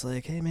they were just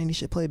like, hey, man, you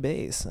should play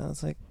bass. And I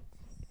was like,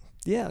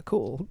 yeah,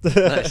 cool.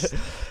 Nice.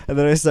 And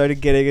then I started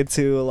getting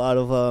into a lot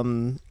of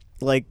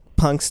like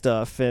punk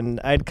stuff, and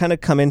I'd kind of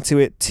come into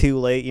it too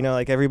late.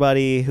 Like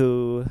everybody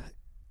who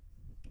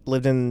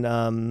lived in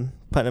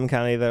Putnam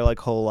County their like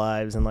whole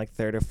lives in like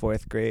 3rd or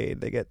 4th grade,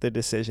 they get the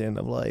decision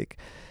of like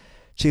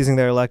choosing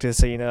their elective.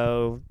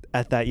 So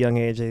at that young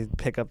age, they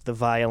pick up the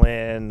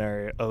violin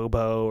or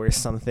oboe or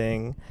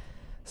something.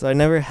 So I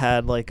never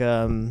had like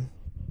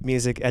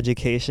music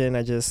education.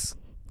 I just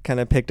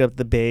kind of picked up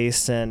the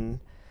bass and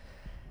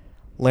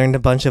learned a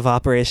bunch of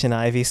Operation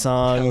Ivy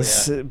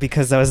songs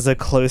because that was the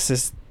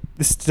closest,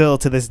 still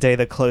to this day,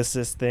 the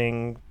closest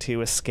thing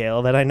to a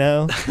scale that I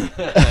know.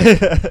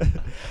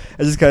 I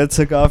just kind of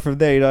took off from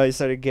there. I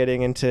started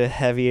getting into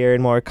heavier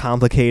and more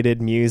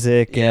complicated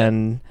music, Yeah.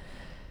 and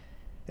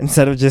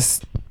instead of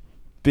just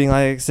being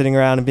like sitting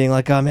around and being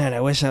like, oh man,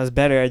 I wish I was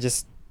better, I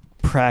just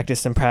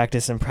practiced and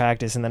practiced and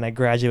practiced. And then I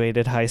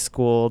graduated high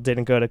school,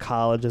 didn't go to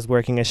college, was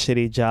working a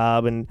shitty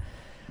job, and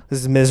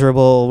was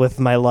miserable with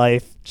my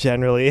life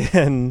generally.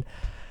 And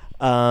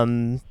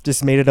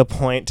just made it a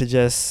point to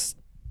just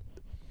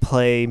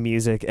play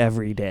music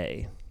every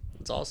day.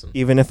 That's awesome.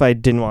 Even if I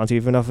didn't want to,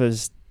 even if I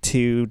was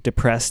too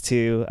depressed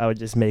to, I would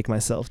just make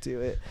myself do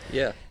it.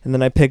 Yeah. And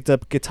then I picked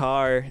up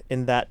guitar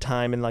in that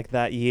time, and like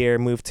that year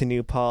moved to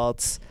New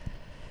Paltz,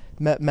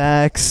 met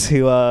Max,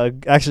 who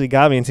actually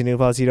got me into New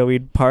Paltz.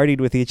 We'd partied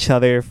with each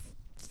other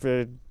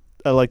for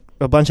like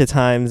a bunch of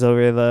times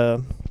over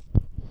the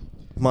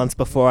months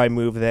before I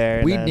moved there.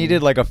 and We then-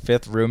 needed like a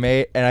 5th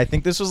roommate, and I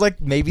think this was like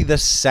maybe the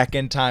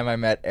 2nd time I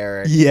met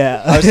Eric.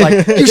 Yeah. I was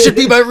like, you should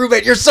be my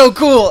roommate. You're so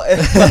cool. And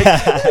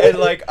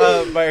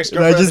my ex-girlfriend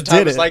And I at the just time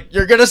did was it. like,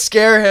 you're going to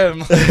scare him.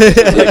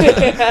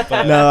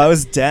 No, I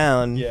was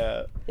down.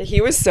 Yeah.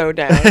 He was so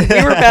down.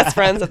 We were best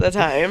friends at the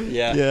time.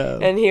 Yeah. Yeah.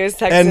 And he was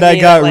texting And me I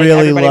got that, like, really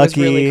everybody was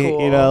lucky, really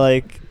cool.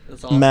 like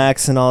That's awesome.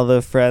 Max and all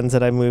the friends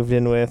that I moved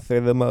in with are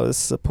the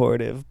most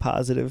supportive,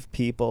 positive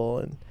people,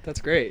 and That's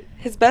great.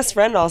 His best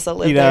friend also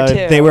lived there too.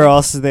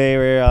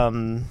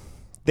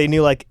 they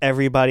knew like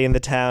everybody in the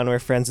town, were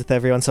friends with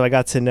everyone, so I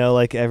got to know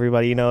like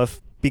everybody. It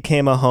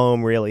became a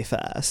home really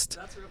fast.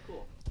 That's real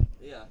cool.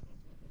 Yeah.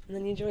 And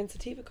then you joined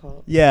Sativa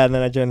Cult. Yeah, and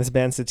then I joined this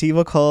band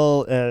Sativa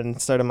Cult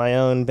and started my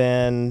own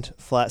band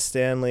Flat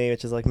Stanley,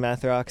 which is like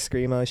math rock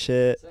screamo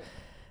shit.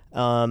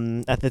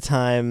 At the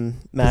time,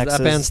 Max that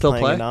was band still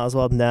playing play? in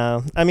Oswald.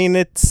 No, I mean,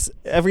 it's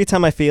every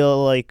time I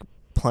feel like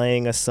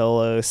playing a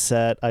solo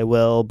set, I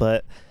will.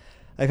 But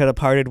I could have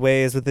parted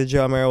ways with the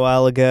drummer a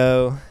while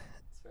ago.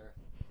 That's fair.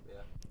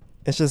 Yeah.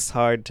 It's just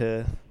hard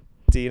to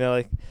do,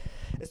 like,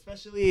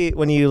 especially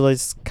when you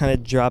just kind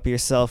of drop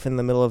yourself in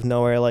the middle of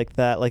nowhere like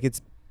that. Like, it's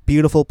a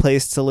beautiful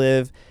place to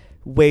live,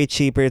 way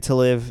cheaper to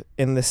live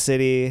in the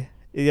city.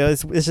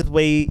 It's just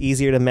way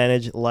easier to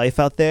manage life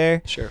out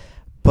there. Sure.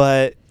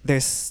 But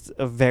there's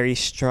a very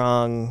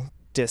strong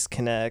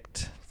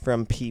disconnect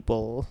from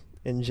people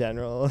in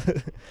general.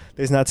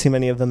 There's not too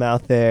many of them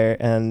out there,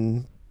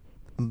 and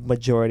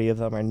majority of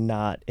them are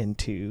not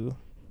into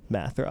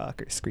math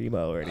rock or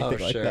screamo or anything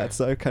like sure. that.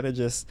 So I kind of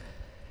just,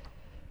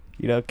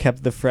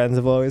 kept the friends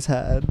I've always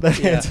had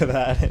Yeah. into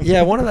that. Yeah,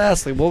 I wanted to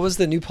ask, like, what was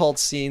the New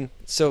Paltz scene?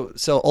 So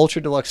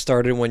Ultra Deluxe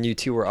started when you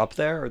two were up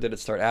there, or did it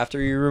start after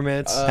your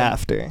roommates?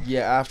 After.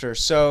 Yeah, after.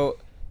 So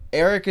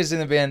Eric is in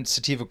the band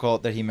Sativa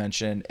Cult that he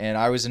mentioned, and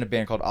I was in a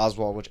band called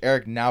Oswald, which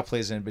Eric now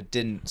plays in but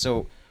didn't.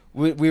 So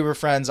we were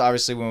friends,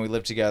 obviously, when we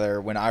lived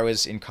together. When I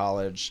was in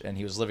college and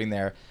he was living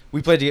there,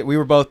 we played together. We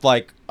were both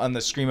like on the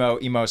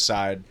screamo emo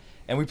side,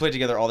 and we played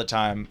together all the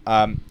time.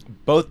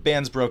 Both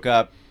bands broke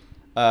up.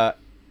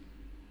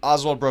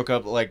 Oswald broke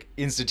up like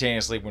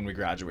instantaneously when we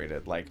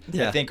graduated. Like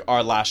Yeah. I think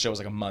our last show was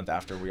like a month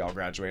after we all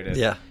graduated.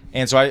 Yeah.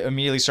 And so I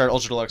immediately started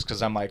Ultra Deluxe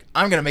because I'm like,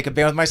 I'm gonna make a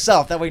band with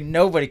myself. That way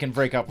nobody can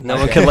break up with No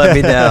my one band. can let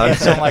me down.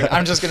 So I'm like,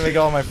 I'm just gonna make it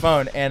all on my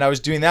phone. And I was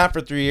doing that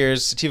for 3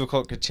 years. Sativa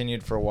Cult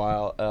continued for a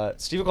while.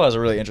 Sativa Cult has a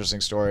really interesting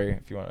story.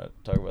 If you want to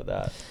talk about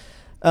that.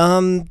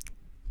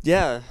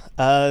 Yeah.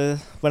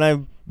 When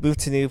I moved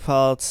to New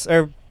Paltz,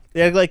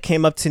 I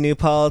came up to New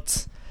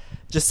Paltz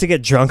just to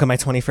get drunk on my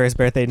 21st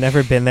birthday.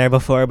 Never been there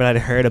before, but I'd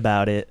heard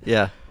about it.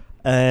 Yeah.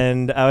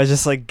 And I was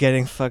just like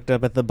getting fucked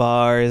up at the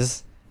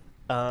bars,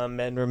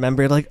 and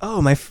remembered like,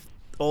 oh, my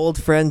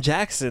old friend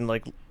Jackson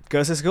like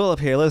goes to school up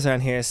here, lives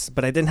around here,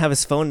 but I didn't have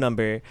his phone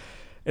number,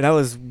 and I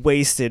was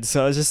wasted.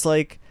 So I was just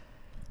like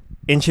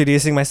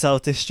introducing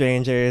myself to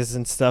strangers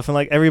and stuff, and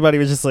like everybody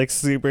was just like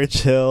super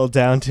chill,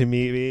 down to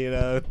meet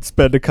me,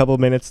 spend a couple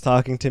minutes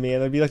talking to me,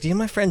 and I'd be like, do you know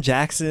my friend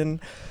Jackson?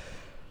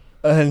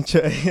 And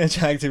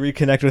trying to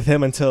reconnect with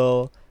him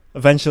until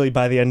eventually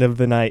by the end of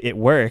the night it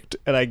worked,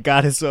 and I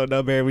got his phone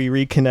number, we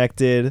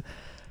reconnected,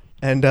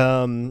 and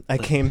I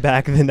came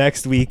back the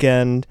next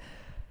weekend,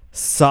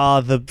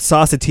 saw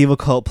Sativa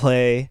Cult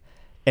play,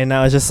 and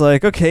I was just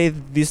like, okay,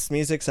 this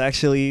music's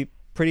actually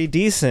pretty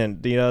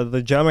decent.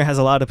 The drummer has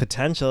a lot of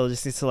potential,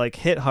 just needs to like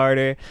hit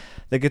harder.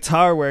 The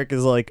guitar work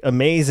is like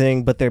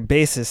amazing, but their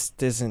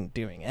bassist isn't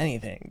doing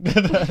anything.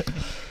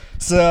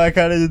 So I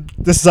kind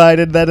of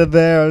decided that in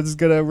there I was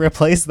gonna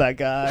replace that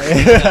guy.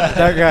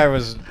 That guy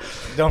was.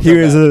 Don't He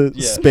feel was bad.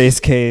 a space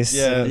case.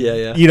 Yeah.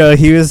 Yeah.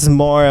 He was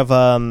more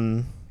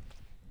of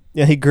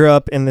he grew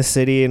up in the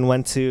city and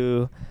went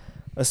to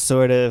a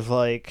sort of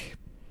like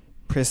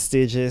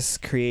prestigious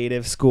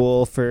creative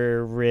school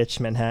for rich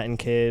Manhattan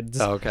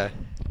kids. Oh, okay.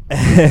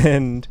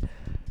 And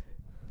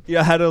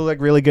had a like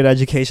really good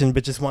education,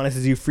 but just wanted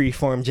to do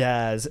freeform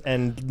jazz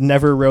and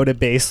never wrote a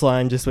bass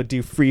line, just would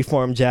do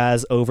freeform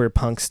jazz over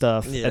punk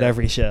stuff Yeah. at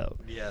every show.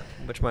 Yeah.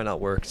 Which might not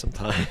work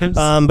sometimes.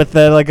 But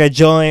then like I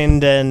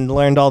joined and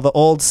learned all the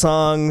old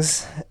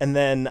songs, and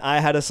then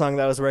I had a song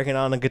that I was working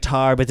on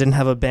guitar but didn't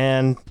have a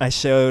band. I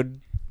showed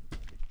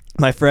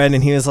my friend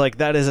and he was like,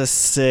 that is a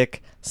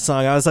sick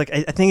song. I was like,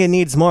 I think it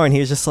needs more, and he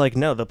was just like,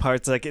 no, the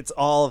parts, like, it's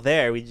all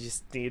there, we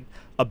just need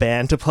a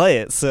band to play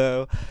it.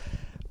 So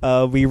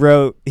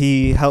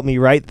he helped me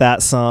write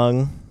that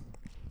song.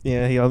 He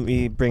helped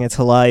me bring it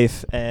to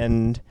life,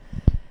 and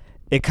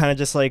it kind of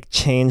just like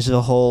changed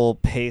the whole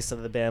pace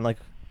of the band. Like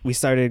we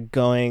started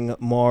going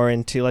more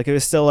into like, it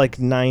was still like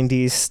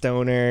 90s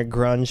stoner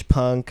grunge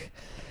punk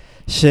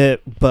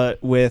shit,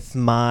 but with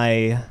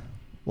my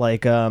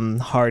like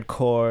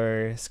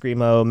hardcore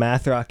screamo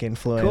math rock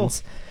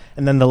influence. Cool.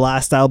 And then the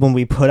last album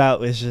we put out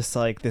was just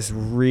like this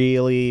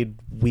really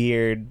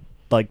weird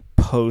like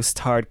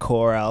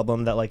post-hardcore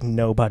album that like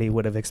nobody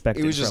would have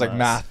expected. It was just from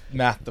like us.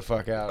 math the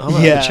fuck out. I'm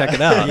gonna have to check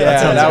it out.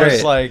 Yeah, that was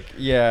great. like,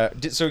 yeah.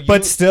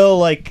 But still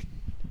like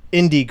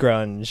indie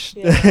grunge.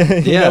 Yeah.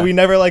 Yeah. We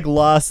never like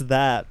lost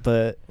that,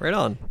 but Right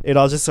on. it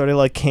all just sort of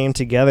like came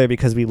together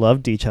because we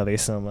loved each other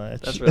so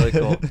much. That's really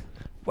cool.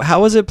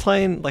 How was it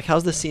playing? Like,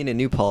 how's the scene in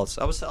New Paltz?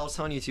 I was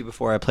telling you two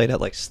before, I played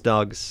at like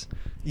Snugs.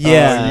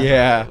 Yeah.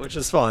 Yeah. Which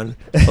is fun.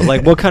 But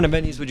like, what kind of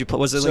venues would you play?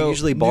 Was it like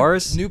usually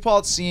bars? New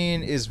Paltz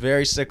scene is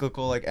very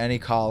cyclical, like any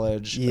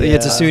college. Yeah. Yeah,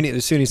 it's a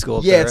SUNY school.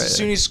 up Yeah, there, it's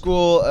a right? SUNY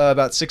school,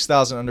 about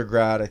 6,000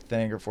 undergrad, I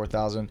think, or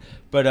 4,000.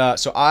 But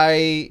so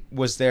I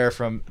was there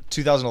from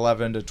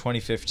 2011 to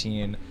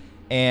 2015,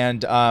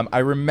 and I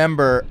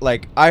remember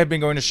like I had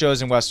been going to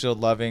shows in Westfield,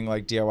 loving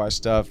like DIY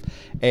stuff,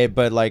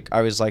 but like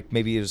I was like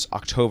maybe it was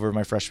October of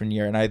my freshman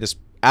year, and I had this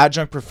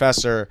adjunct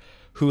professor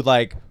who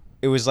like.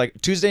 It was like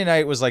Tuesday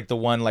night was like the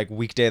one like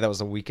weekday that was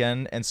the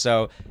weekend, and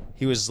so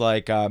he was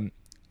like, I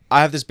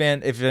have this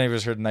band. If any of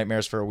us heard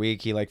Nightmares for a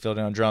Week, he like filled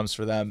in on drums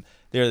for them.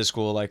 They're the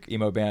school like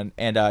emo band,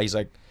 and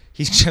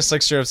he just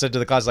like straight up said to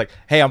the class like,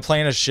 "Hey, I'm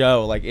playing a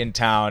show like in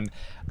town."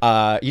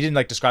 He didn't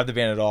like describe the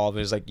band at all, but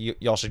he was like,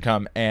 "Y'all should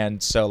come."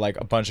 And so like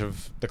a bunch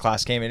of the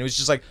class came, and it was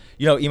just like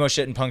emo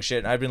shit and punk shit.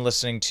 And I'd been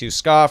listening to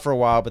ska for a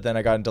while, but then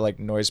I got into like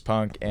noise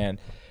punk and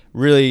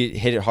really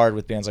hit it hard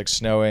with bands like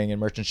Snowing and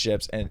Merchant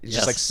Ships, and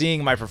just like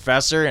seeing my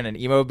professor in an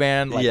emo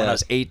band like when I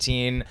was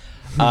 18,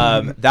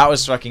 that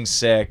was fucking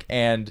sick.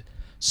 And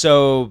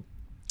so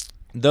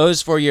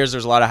those 4 years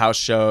there's a lot of house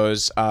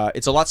shows.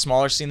 It's a lot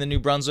smaller scene than New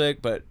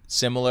Brunswick, but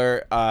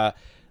similar.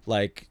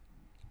 Like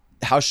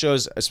house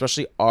shows,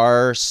 especially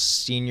our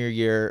senior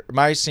year,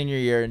 my senior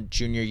year and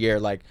junior year,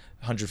 like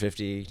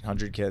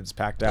 100 kids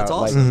packed out. That's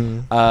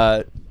awesome.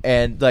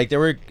 And like there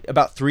were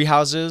about 3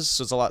 houses,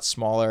 so it's a lot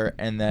smaller.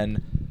 And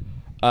then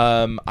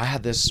I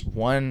had this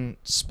one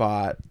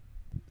spot.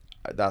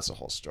 That's a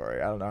whole story.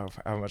 I don't know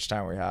how much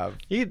time we have.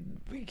 We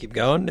can keep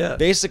going. Yeah.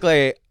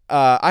 Basically,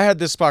 I had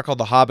this spot called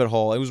the Hobbit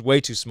Hole. It was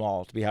way too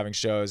small to be having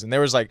shows, and there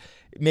was like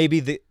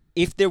maybe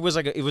if there was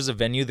like it was a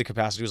venue, the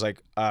capacity was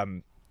like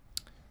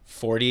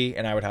 40,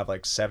 and I would have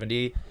like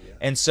 70. Yeah.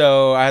 And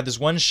so I had this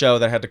one show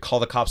that I had to call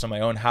the cops on my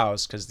own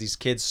house because these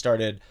kids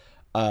started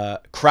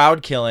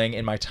crowd killing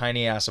in my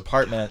tiny ass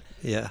apartment.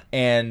 Yeah.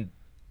 And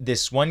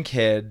this one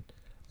kid,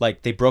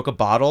 like they broke a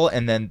bottle,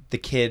 and then the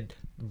kid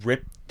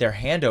ripped their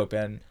hand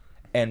open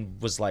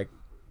and was like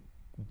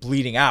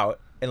bleeding out,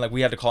 and like we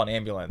had to call an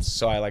ambulance.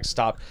 So I like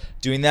stopped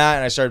doing that,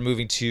 and I started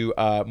moving to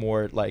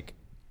more like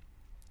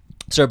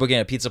started booking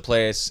a pizza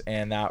place,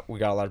 and that we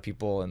got a lot of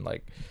people, and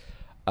like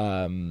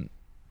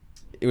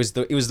it was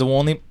the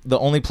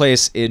only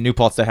place in New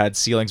Paltz that had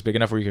ceilings big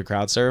enough where you could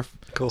crowd surf.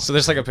 Cool. So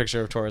there's like a picture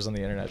of Torres on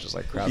the internet just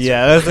like crowd surfing.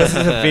 Yeah, this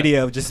is a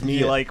video of just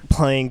me like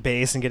playing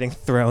bass and getting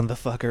thrown the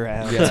fuck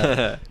around.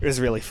 Yeah. It was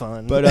really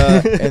fun. But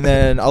and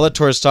then I'll let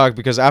Torres talk,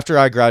 because after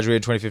I graduated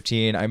in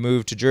 2015, I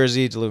moved to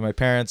Jersey to live with my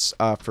parents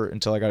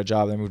until I got a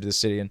job. Then I moved to the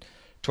city, and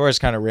Torres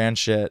kind of ran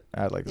shit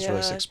at like this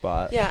really sick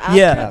spot. Yeah,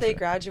 after they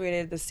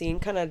graduated, the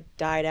scene kind of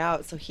died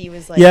out. So he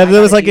was like, yeah,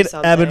 there was like an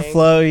ebb and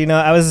flow. You know,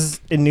 I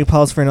was in New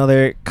Paltz for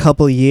another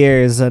couple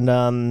years,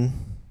 and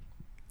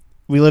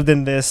we lived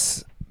in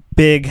this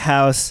big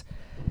house.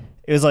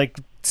 It was like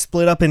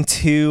split up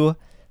into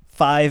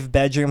 5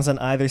 bedrooms on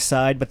either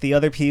side, but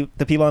the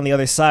people on the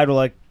other side were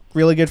like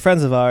really good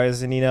friends of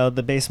ours, and you know,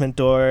 the basement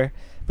door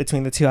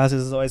between the 2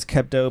 houses is always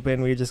kept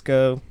open. We would just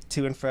go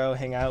to and fro,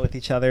 hang out with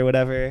each other,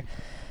 whatever.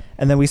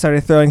 And then we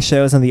started throwing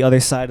shows on the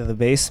other side of the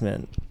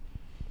basement.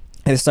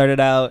 It started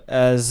out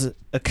as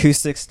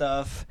acoustic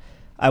stuff.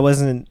 I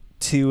wasn't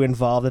too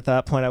involved at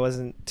that point. I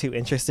wasn't too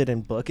interested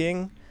in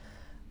booking.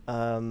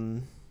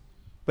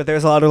 But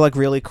there's a lot of like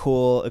really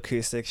cool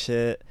acoustic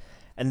shit.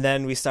 And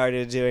then we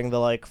started doing the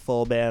like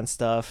full band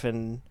stuff,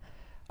 and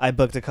I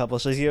booked a couple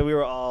shows. Yeah, we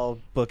were all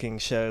booking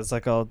shows,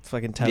 like all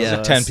fucking 10 of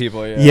us. 10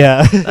 people, yeah.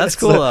 Yeah. That's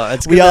cool though.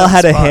 It's we all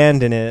had a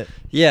hand in it.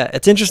 Yeah,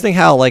 it's interesting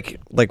how like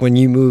when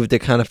you moved, it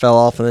kind of fell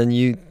off, and then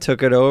you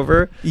took it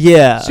over.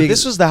 Yeah. So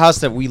this was the house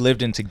that we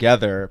lived in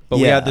together, but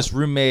we Yeah. had this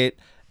roommate,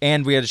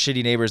 and we had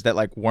shitty neighbors that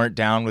like weren't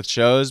down with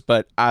shows.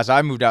 But as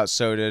I moved out,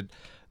 so did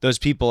those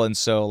people, and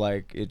so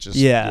like it just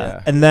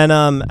Yeah. And then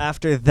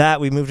after that,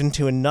 we moved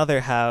into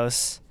another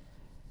house.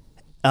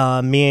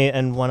 Me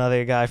and one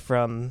other guy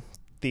from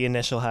the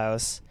initial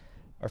house.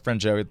 Our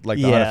friend Joey, like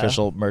the Yeah.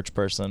 unofficial merch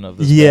person of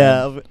this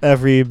Yeah, band. of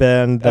every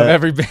band. Of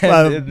every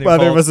band in New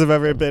Either of Paltz. us have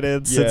ever been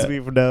in since Yeah.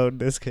 we've known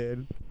this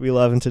kid. We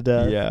love him to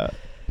death. Yeah.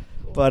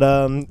 But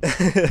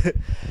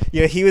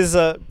yeah, he was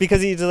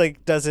because he just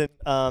like doesn't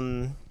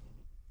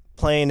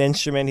play an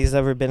instrument. He's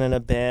never been in a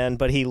band,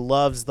 but he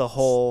loves the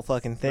whole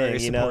fucking thing.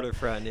 Very you know. supportive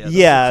friend. Yeah.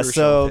 Yeah, that's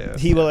so crucial, too.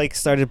 he like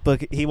started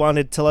book. He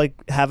wanted to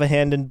like have a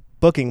hand in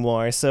booking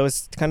more. So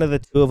it's kind of the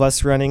two of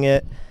us running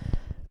it.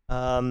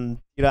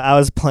 You know, I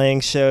was playing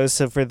shows,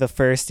 so for the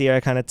first year,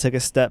 I kind of took a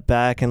step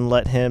back and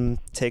let him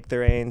take the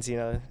reins. You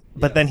know,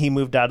 but Yeah. then he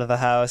moved out of the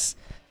house,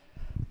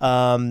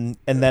 and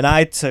then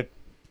I took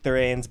the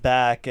reins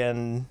back,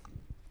 and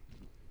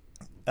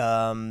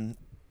the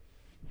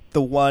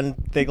one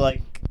thing,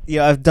 like, you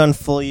know, I've done a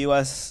full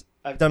U.S.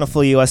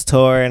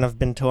 tour, and I've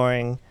been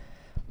touring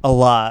a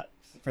lot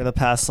for the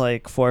past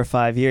like 4 or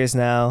 5 years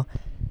now,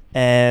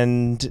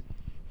 and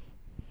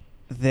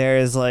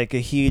there's like a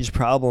huge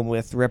problem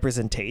with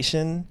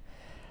representation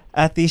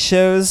at these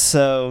shows.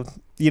 So,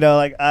 you know,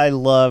 like I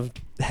loved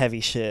heavy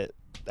shit.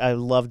 I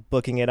loved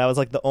booking it. I was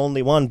like the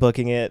only one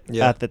booking it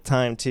at the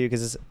time too,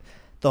 because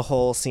the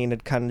whole scene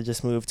had kind of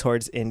just moved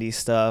towards indie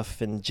stuff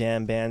and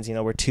jam bands. You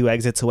know, we're 2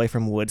 exits away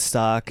from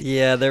Woodstock.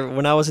 Yeah, there.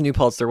 When I was in New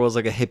Paltz, there was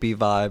like a hippie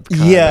vibe.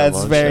 Yeah,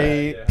 it's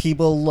very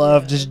people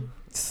love just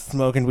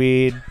smoking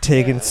weed,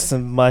 taking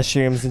some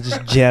mushrooms, and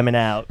just jamming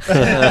out.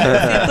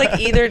 It's like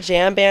either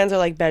jam bands or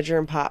like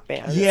bedroom pop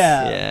bands.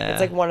 Yeah.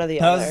 It's like one or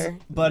the other.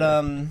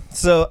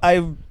 So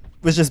I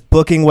was just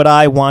booking what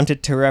I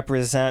wanted to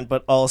represent,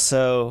 but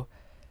also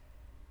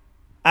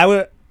I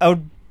would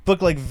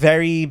book like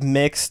very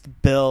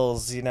mixed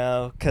bills, you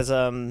know, because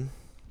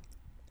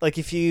like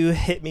if you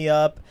hit me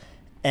up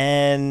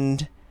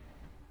and,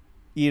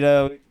 you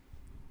know,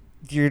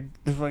 you're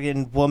a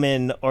fucking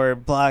woman or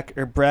black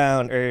or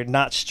brown or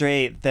not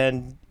straight,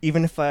 then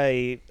even if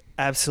I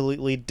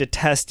absolutely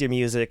detest your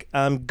music,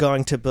 I'm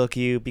going to book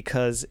you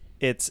because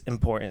it's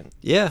important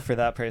for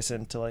that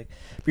person to like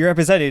be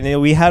represented. You know,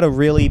 we had a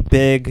really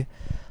big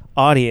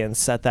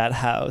audience at that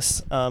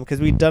house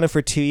because we'd done it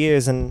for 2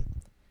 years, and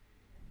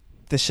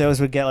the shows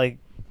would get like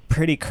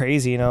pretty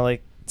crazy, you know,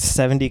 like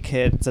 70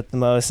 kids at the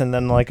most, and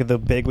then like the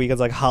big weekends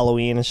like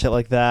Halloween and shit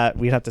like that,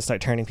 we'd have to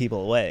start turning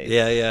people away.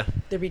 Yeah.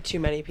 There'd be too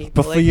many people.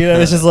 Before Like,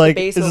 it's just like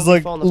basement it's just would be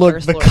like full on the look,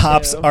 first the floor,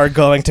 cops too. are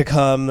going to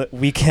come.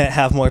 We can't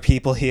have more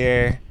people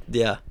here.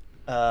 Yeah.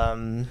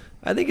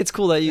 I think it's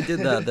cool that you did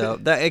that though.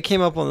 That it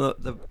came up on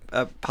the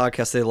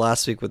podcast they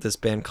last week with this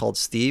band called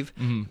Steve,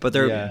 but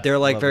they're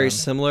like love very them.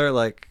 similar.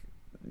 Like,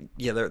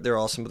 yeah, they're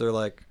awesome, but they're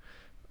like,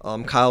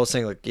 Kyle was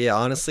saying like, yeah,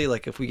 honestly,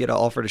 like if we get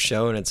offered a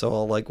show and it's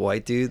all like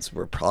white dudes,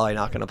 we're probably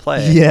not gonna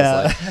play. 'Cause,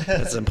 Yeah. like,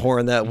 it's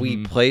important that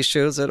we play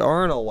shows that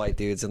aren't all white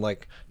dudes, and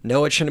like,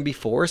 no, it shouldn't be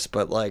forced,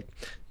 but like,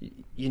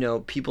 you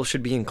know, people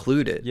should be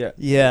included. Yeah.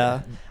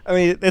 Yeah, I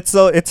mean it's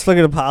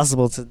fucking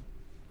impossible to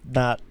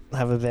not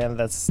have a band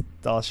that's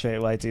all straight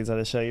white dudes on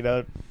a show. You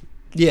know,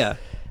 Yeah.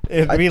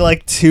 it'd be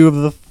like 2 of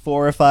the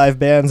 4 or 5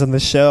 bands on the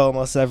show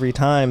almost every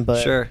time.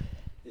 But Sure.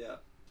 Yeah.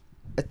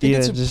 I think Yeah,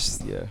 it's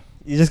just- yeah.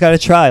 you just got to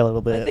try a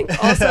little bit. I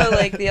think also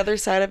like the other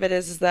side of it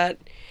is that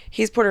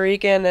he's Puerto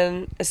Rican,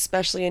 and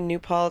especially in New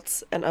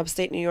Paltz and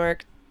upstate New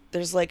York,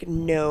 there's like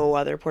no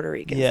other Puerto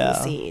Ricans in the Yeah.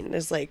 scene.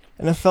 There's like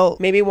and it felt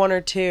maybe 1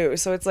 or 2.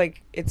 So it's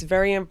like it's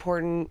very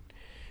important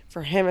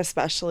for him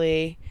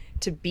especially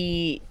to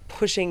be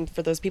pushing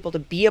for those people to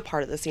be a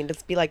part of the scene, to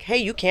be like, hey,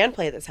 you can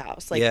play this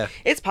house. Like Yeah.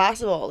 it's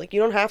possible. Like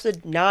you don't have to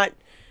not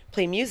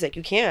play music.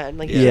 You can.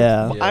 Like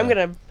Yeah. I'm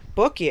gonna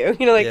book you.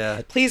 You know, like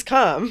Yeah. please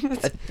come.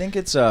 I think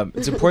it's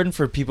important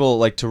for people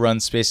like to run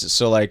spaces.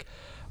 So like,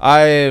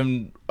 I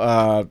am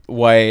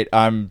white.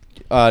 I'm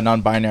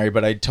non-binary,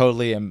 but I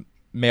totally am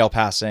male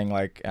passing.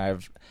 Like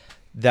I've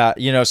that,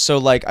 you know. So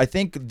like, I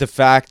think the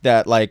fact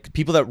that like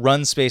people that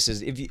run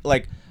spaces, if you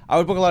like, I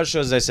would book a lot of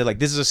shows. As I said, like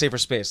this is a safer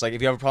space. Like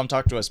if you have a problem,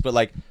 talk to us. But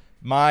like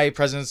my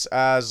presence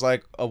as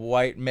like a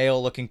white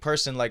male-looking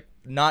person, like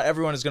not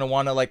everyone is gonna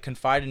want to like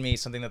confide in me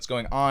something that's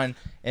going on.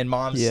 And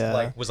Mom's Yeah.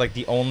 like was like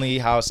the only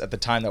house at the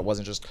time that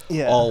wasn't just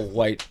Yeah. all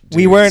white.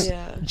 we dudes. weren't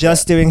Yeah.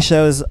 just doing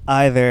shows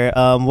either.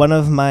 One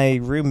of my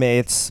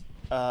roommates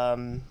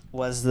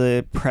was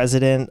the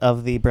president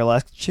of the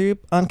burlesque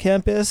troupe on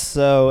campus.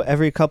 So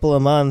every couple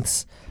of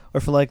months,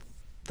 or for like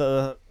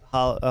the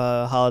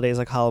holidays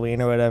like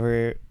Halloween or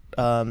whatever,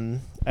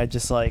 I'd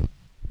just like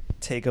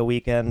take a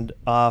weekend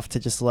off to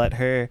just let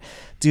her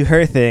do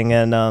her thing.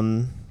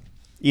 And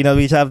you know,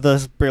 we'd have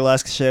those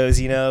burlesque shows,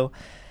 you know,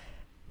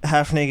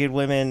 half naked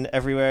women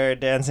everywhere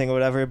dancing or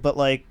whatever, but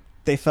like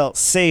they felt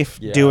safe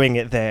Yeah. doing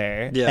it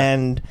there. Yeah.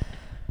 And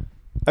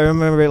I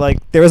remember like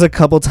there was a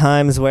couple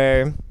times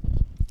where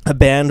a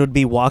band would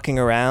be walking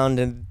around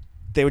and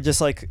they would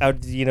just like, I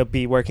would, you know,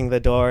 be working the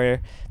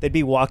door. They'd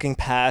be walking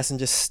past and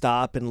just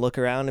stop and look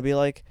around and be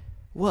like,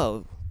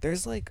 whoa,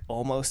 there's like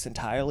almost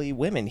entirely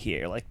women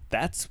here. Like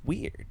that's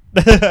weird.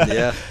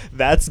 Yeah.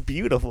 That's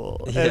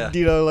beautiful. Yeah. And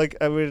you know, like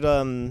I would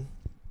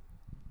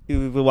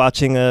we were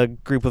watching a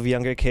group of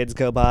younger kids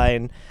go by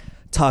and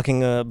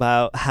talking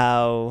about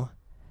how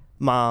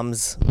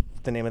Mom's,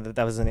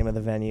 that was the name of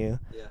the venue,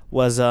 Yeah.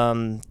 was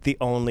the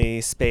only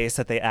space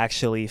that they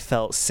actually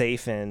felt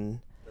safe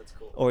in. That's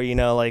cool. Or you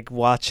know, like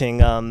watching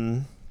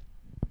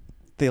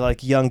the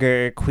like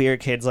younger queer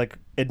kids like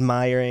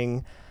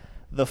admiring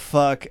the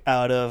fuck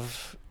out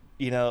of,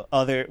 you know,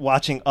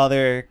 watching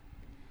other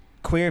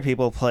queer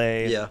people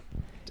play. Yeah.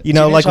 You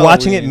know, Teenage like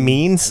watching it Halloween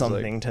means is, like-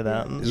 something to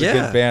them. It was Yeah. a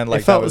good band.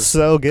 Like it felt that was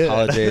so good.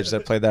 college age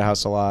that played that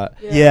house a lot.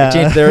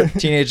 Yeah. They're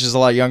teenagers a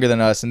lot younger than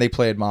us, and they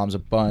played Moms a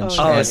bunch.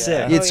 Oh, And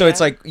sick. So it's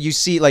like you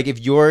see, like if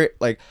you're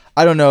like,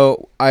 I don't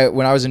know,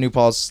 when I was in New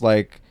Paltz,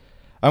 like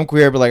I'm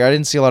queer, but like I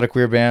didn't see a lot of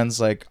queer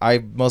bands. Like I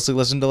mostly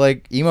listened to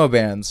like emo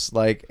bands,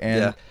 like and.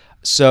 Yeah.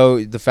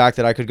 So the fact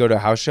that I could go to a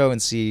house show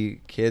and see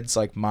kids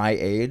like my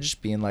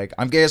age being like,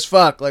 I'm gay as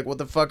fuck, like what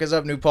the fuck is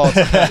up, New Paltz?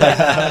 Like,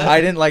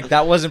 I didn't like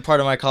that wasn't part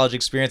of my college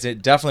experience.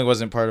 It definitely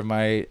wasn't part of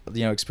my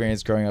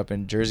experience growing up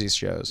in Jersey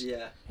shows.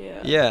 Yeah.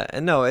 Yeah. Yeah,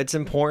 and no, it's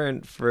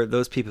important for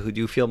those people who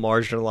do feel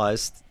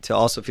marginalized to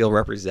also feel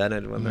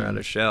represented when they're at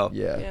a show.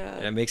 Yeah.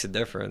 And it makes a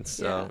difference.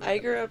 So Yeah. I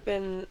grew up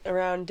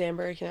around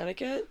Danbury,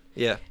 Connecticut,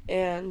 yeah.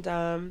 and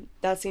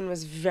that scene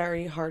was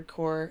very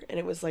hardcore, and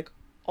it was like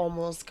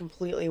almost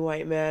completely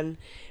white men,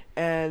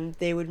 and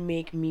they would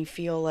make me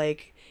feel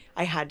like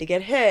I had to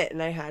get hit,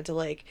 and I had to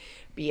like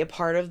be a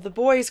part of the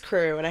boys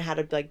crew, and I had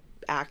to like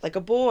act like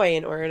a boy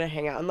in order to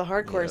hang out in the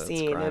hardcore that's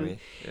scene. grimy. And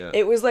Yeah.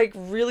 it was like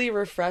really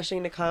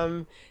refreshing to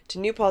come to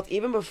New Paltz.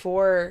 Even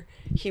before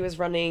he was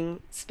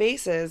running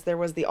spaces, there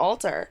was the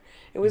altar.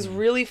 It was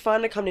really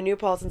fun to come to New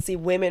Paltz and see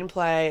women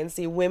play and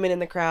see women in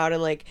the crowd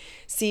and like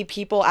see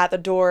people at the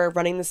door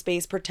running the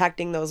space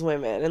protecting those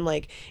women. And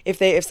like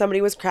if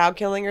somebody was crowd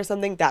killing or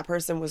something, that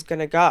person was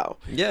gonna go.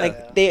 Yeah.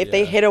 Like if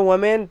they hit a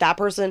woman, that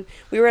person.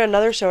 We were at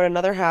another show at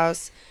another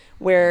house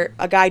where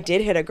a guy did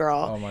hit a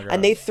girl, Oh my God.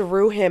 and they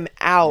threw him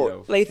out.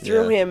 Yo. They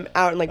threw Yeah. him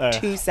out in like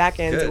 2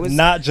 seconds. Good. It was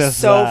Not just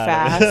so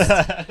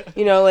that. fast.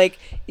 You know, like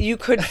you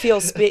could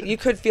feel you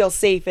could feel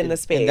safe in the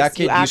space. And that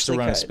kid You used to actually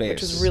run a could, which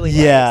space. was really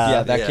Yeah.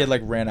 Yeah, that Yeah. kid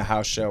like ran a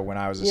house show when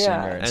I was a Yeah.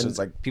 senior, and so And- it's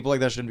like people like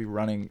that shouldn't be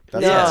running.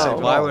 That's No. not safe at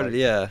Why all. would Like,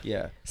 yeah.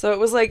 Yeah. So it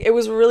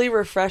was really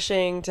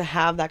refreshing to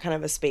have that kind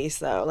of a space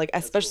though. Like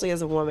especially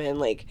as a woman,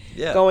 like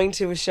Yeah. going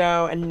to a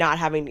show and not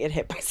having to get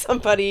hit by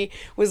somebody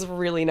was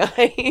really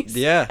nice.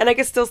 Yeah. And I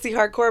could still see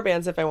hardcore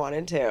bands if I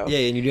wanted to. Yeah,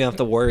 and you don't have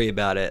to worry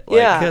about it. Like,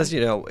 Yeah. because,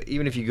 you know,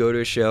 even if you go to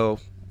a show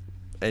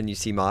and you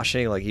see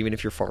moshing, like, even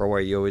if you're far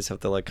away, you always have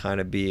to, like, kind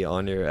of be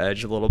on your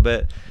edge a little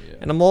bit. Yeah.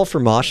 And I'm all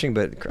for moshing,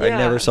 but I Yeah.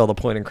 never saw the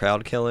point in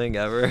crowd killing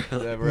ever.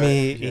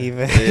 Me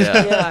even. Yeah.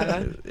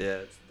 Yeah. Yeah,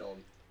 it's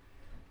dumb.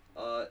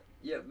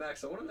 Yeah,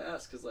 Max, I wanted to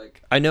ask, because,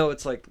 like, I know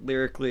it's, like,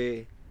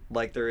 lyrically,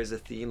 like, there is a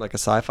theme, like a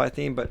sci-fi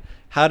theme, but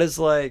how does,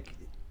 like,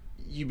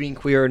 you being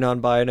queer or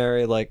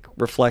non-binary, like,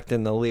 reflect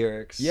in the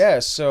lyrics? Yeah,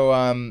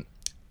 so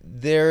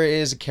there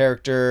is a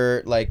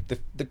character, like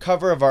the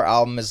cover of our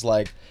album is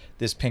like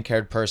this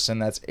pink-haired person.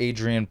 That's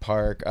Adrian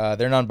Park.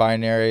 They're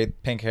non-binary,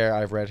 pink hair, I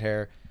have red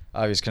hair.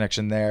 Obvious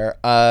connection there.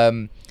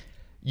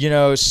 You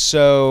know,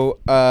 so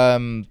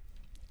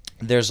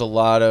there's a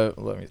lot of,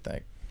 let me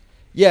think.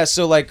 Yeah,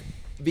 so like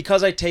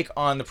because I take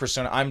on the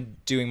persona, I'm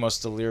doing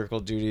most of the lyrical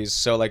duties.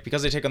 So like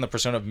because I take on the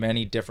persona of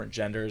many different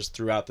genders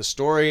throughout the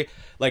story,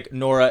 like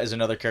Nora is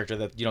another character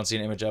that you don't see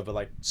an image of, but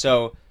like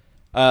so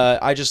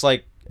I just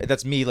like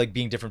that's me like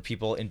being different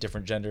people in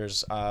different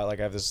genders. Like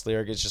I have this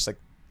lyric, it's just like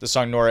the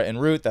song Nora en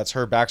route, that's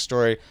her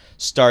backstory,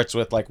 starts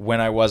with like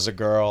when I was a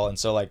girl, and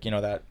so like, you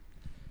know, that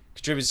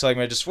contributes to like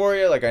my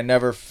dysphoria. Like I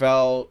never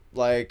felt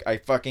like I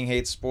fucking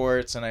hate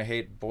sports and I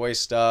hate boy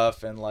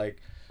stuff and like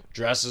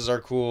dresses are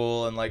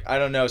cool and like I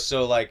don't know,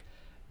 so like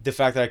the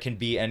fact that I can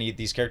be any of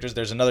these characters.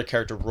 There's another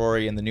character,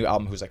 Rory, in the new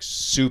album who's like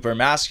super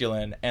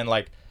masculine, and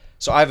like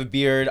so I have a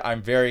beard,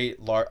 I'm very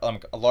I'm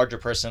a larger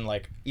person,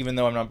 like even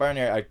though I'm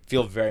non-binary I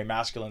feel very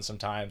masculine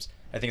sometimes.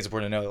 I think it's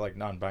important to know that like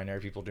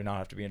non-binary people do not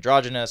have to be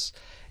androgynous,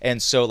 and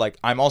so like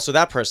I'm also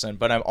that person,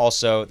 but I'm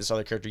also this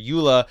other character,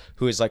 Eula,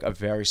 who is like a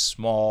very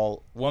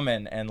small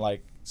woman, and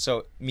like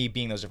so me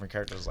being those different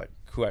characters is like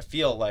who I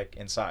feel like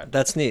inside.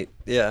 That's neat.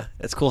 Yeah,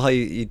 it's cool how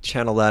you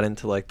channel that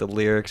into like the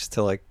lyrics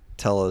to like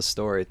tell a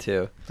story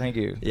too. Thank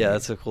you. Yeah,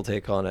 that's a cool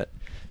take on it.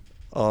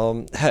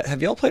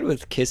 Have y'all played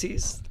with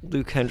Kissies?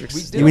 Luke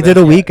Hendricks. We did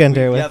a Yeah, weekender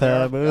yeah, with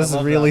they're- them. It was I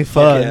love really that.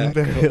 fun. Yeah,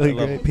 They're cool. really I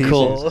love great them.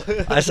 people.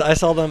 Cool. I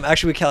saw them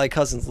actually with Callie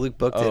Cousins. Luke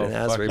booked it Oh, in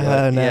fuck Asbury. yeah.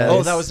 but nice. yeah,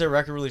 Oh, that was their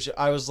record release.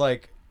 I was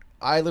like,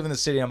 I live in the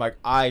city. I'm like,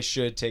 I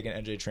should take an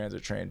NJ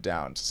Transit train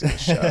down to see the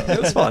show. It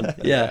was fun.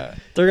 Yeah.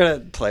 They're gonna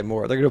play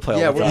more. They're gonna play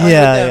Yeah, all we're the playing time.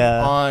 Yeah, with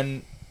them yeah.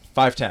 on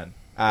 510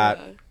 at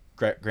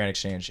Yeah. Grand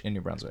Exchange in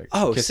New Brunswick.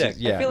 Oh, Kissies- sick.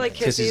 Yeah, I feel like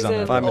Kissies on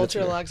and that. 5 minutes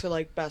Ultralux are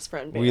like best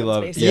friend bands. We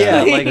love- basically.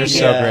 Yeah, Yeah, like they're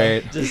so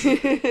great. Just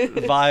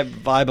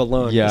vibe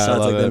alone. Yeah, I sounds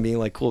love like them it. being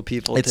like cool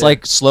people. It's too.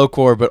 like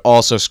slowcore, but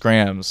also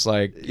scrams.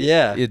 Like,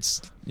 yeah,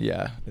 it's they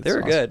it's were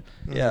awesome. good.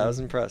 Yeah, I was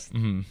impressed.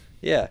 Mhm.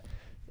 Yeah.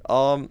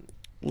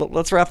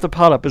 Let's wrap the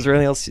pod up. Is there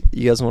anything else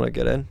you guys want to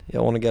get in?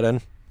 Y'all want to get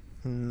in?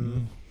 Hmm.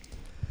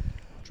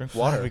 Drink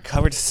Water. water. We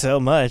covered so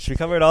much. We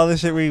covered all the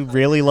shit we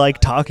really like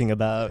talking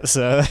about.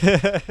 So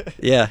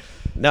Yeah.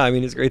 No, I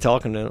mean it's great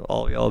talking to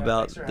all of y'all Yeah, about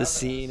thanks for the having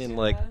scene us. and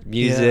like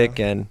music,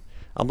 and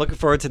I'm looking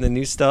forward to the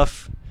new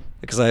stuff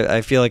because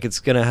I feel like it's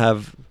gonna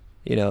have,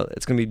 you know,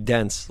 it's gonna be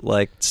dense,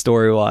 like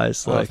story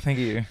wise. Oh, Like thank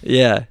you.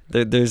 yeah,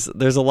 there's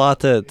a lot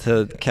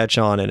to catch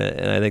on in it,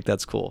 and I think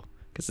that's cool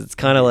because it's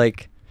kind of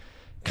like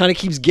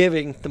keeps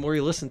giving the more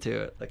you listen to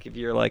it. Like if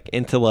you're like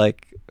into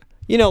like,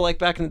 you know, like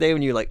back in the day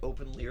when you like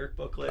open lyric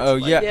booklets. Oh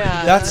like, yeah.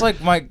 Yeah. That's like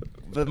my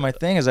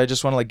thing is I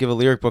just want to like give a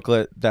lyric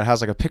booklet that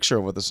has like a picture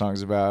of what the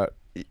song's about.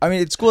 I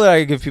mean, it's cool that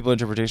I give people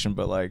interpretation,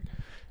 but like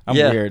I'm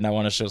Yeah. weird and I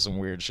want to show some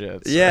weird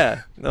shit. So.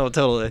 Yeah. No,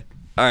 totally.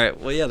 All right.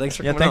 Well, yeah. Thanks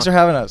for Yeah. coming Thanks on. for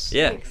having us.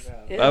 Yeah. Thanks.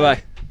 Yeah. Bye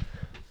bye.